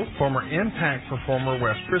Maestro, former Impact performer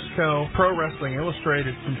Wes Briscoe, Pro Wrestling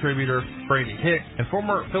Illustrated contributor Brady Hicks, and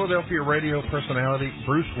former Philadelphia radio personality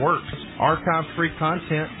Bruce Wirtz. Archive-free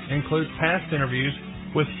content includes past interviews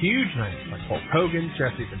with huge names like Hulk Hogan,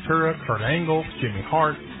 Jesse Ventura, Kurt Angle, Jimmy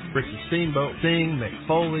Hart, Ricky Steamboat, Sting, Mick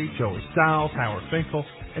Foley, Joey Styles, Howard Finkel,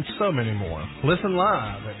 and so many more. Listen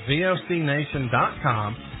live at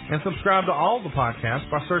VOCNation.com and subscribe to all the podcasts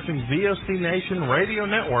by searching VOC Nation Radio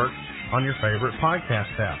Network on your favorite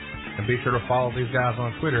podcast app. And be sure to follow these guys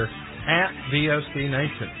on Twitter at VOC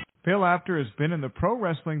Nation. Bill Apter has been in the pro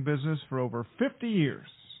wrestling business for over 50 years.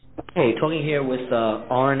 Hey, talking here with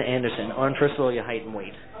Arn Anderson. Arn, first of all, your height and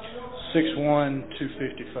weight. 6'1",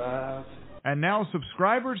 255. And now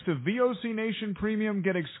subscribers to VOC Nation Premium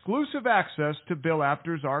get exclusive access to Bill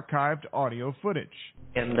Apter's archived audio footage.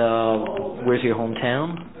 And where's your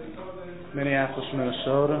hometown? Minneapolis,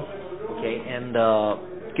 Minnesota. Okay, and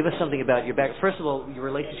give us something about your back. First of all, your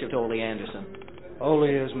relationship to Ole Anderson. Ole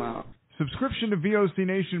is my... Subscription to VOC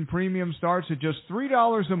Nation Premium starts at just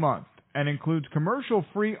 $3 a month and includes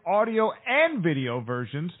commercial-free audio and video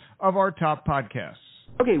versions of our top podcasts.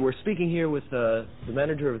 Okay, we're speaking here with the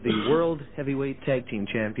manager of the World Heavyweight Tag Team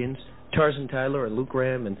Champions, Tarzan Tyler and Luke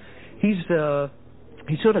Ram, and he's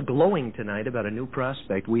sort of glowing tonight about a new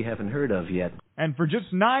prospect we haven't heard of yet. And for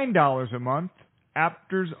just $9 a month,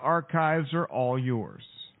 Apter's archives are all yours.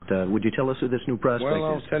 Would you tell us who this new prospect Well,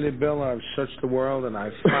 I'll is? tell you, Bill, I've searched the world, and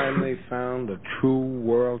I finally found a true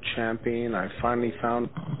world champion. I finally found...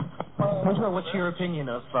 What's your opinion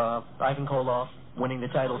of Ivan Koloff winning the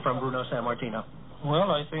title from Bruno Sammartino?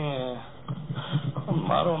 Well, I think,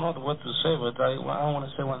 I don't know what to say, but I want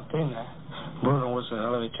to say one thing. Bruno was a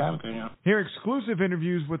hell of a champion, you know. Hear exclusive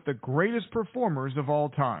interviews with the greatest performers of all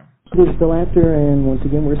time. This is Bill Apter, and once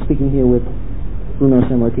again, we're speaking here with Bruno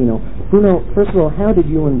Sammartino. Bruno, first of all, how did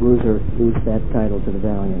you and Bruiser lose that title to the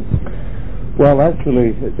Valiants? Well,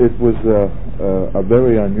 actually, it was a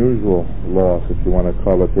very unusual loss, if you want to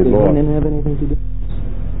call it a Did loss. Did have anything to do?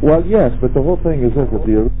 Well, yes, but the whole thing is this, that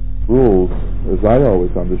the rules, as I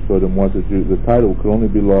always understood them, was that the title could only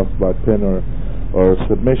be lost by pin or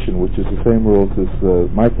submission, which is the same rules as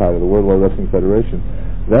my title, the World Wide Wrestling Federation.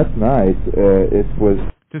 That night, it was...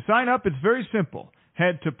 To sign up, it's very simple.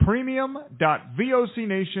 Head to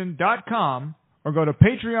premium.vocnation.com or go to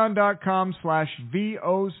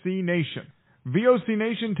patreon.com/VOCNation. VOC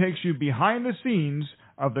Nation takes you behind the scenes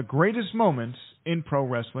of the greatest moments in pro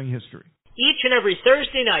wrestling history. Each and every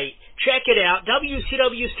Thursday night, check it out,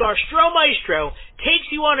 WCW star Stro Maestro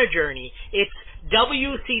takes you on a journey. It's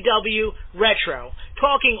WCW Retro,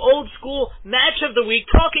 talking old school match of the week,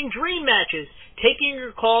 talking dream matches, taking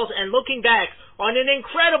your calls and looking back on an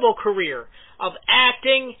incredible career of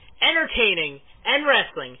acting, entertaining, and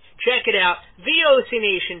wrestling. Check it out,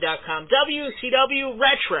 VOCNation.com, WCW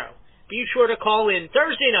Retro. Be sure to call in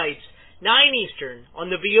Thursday nights, 9 Eastern, on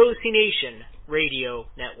the VOC Nation Radio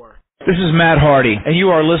Network. This is Matt Hardy, and you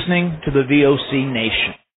are listening to the VOC Nation.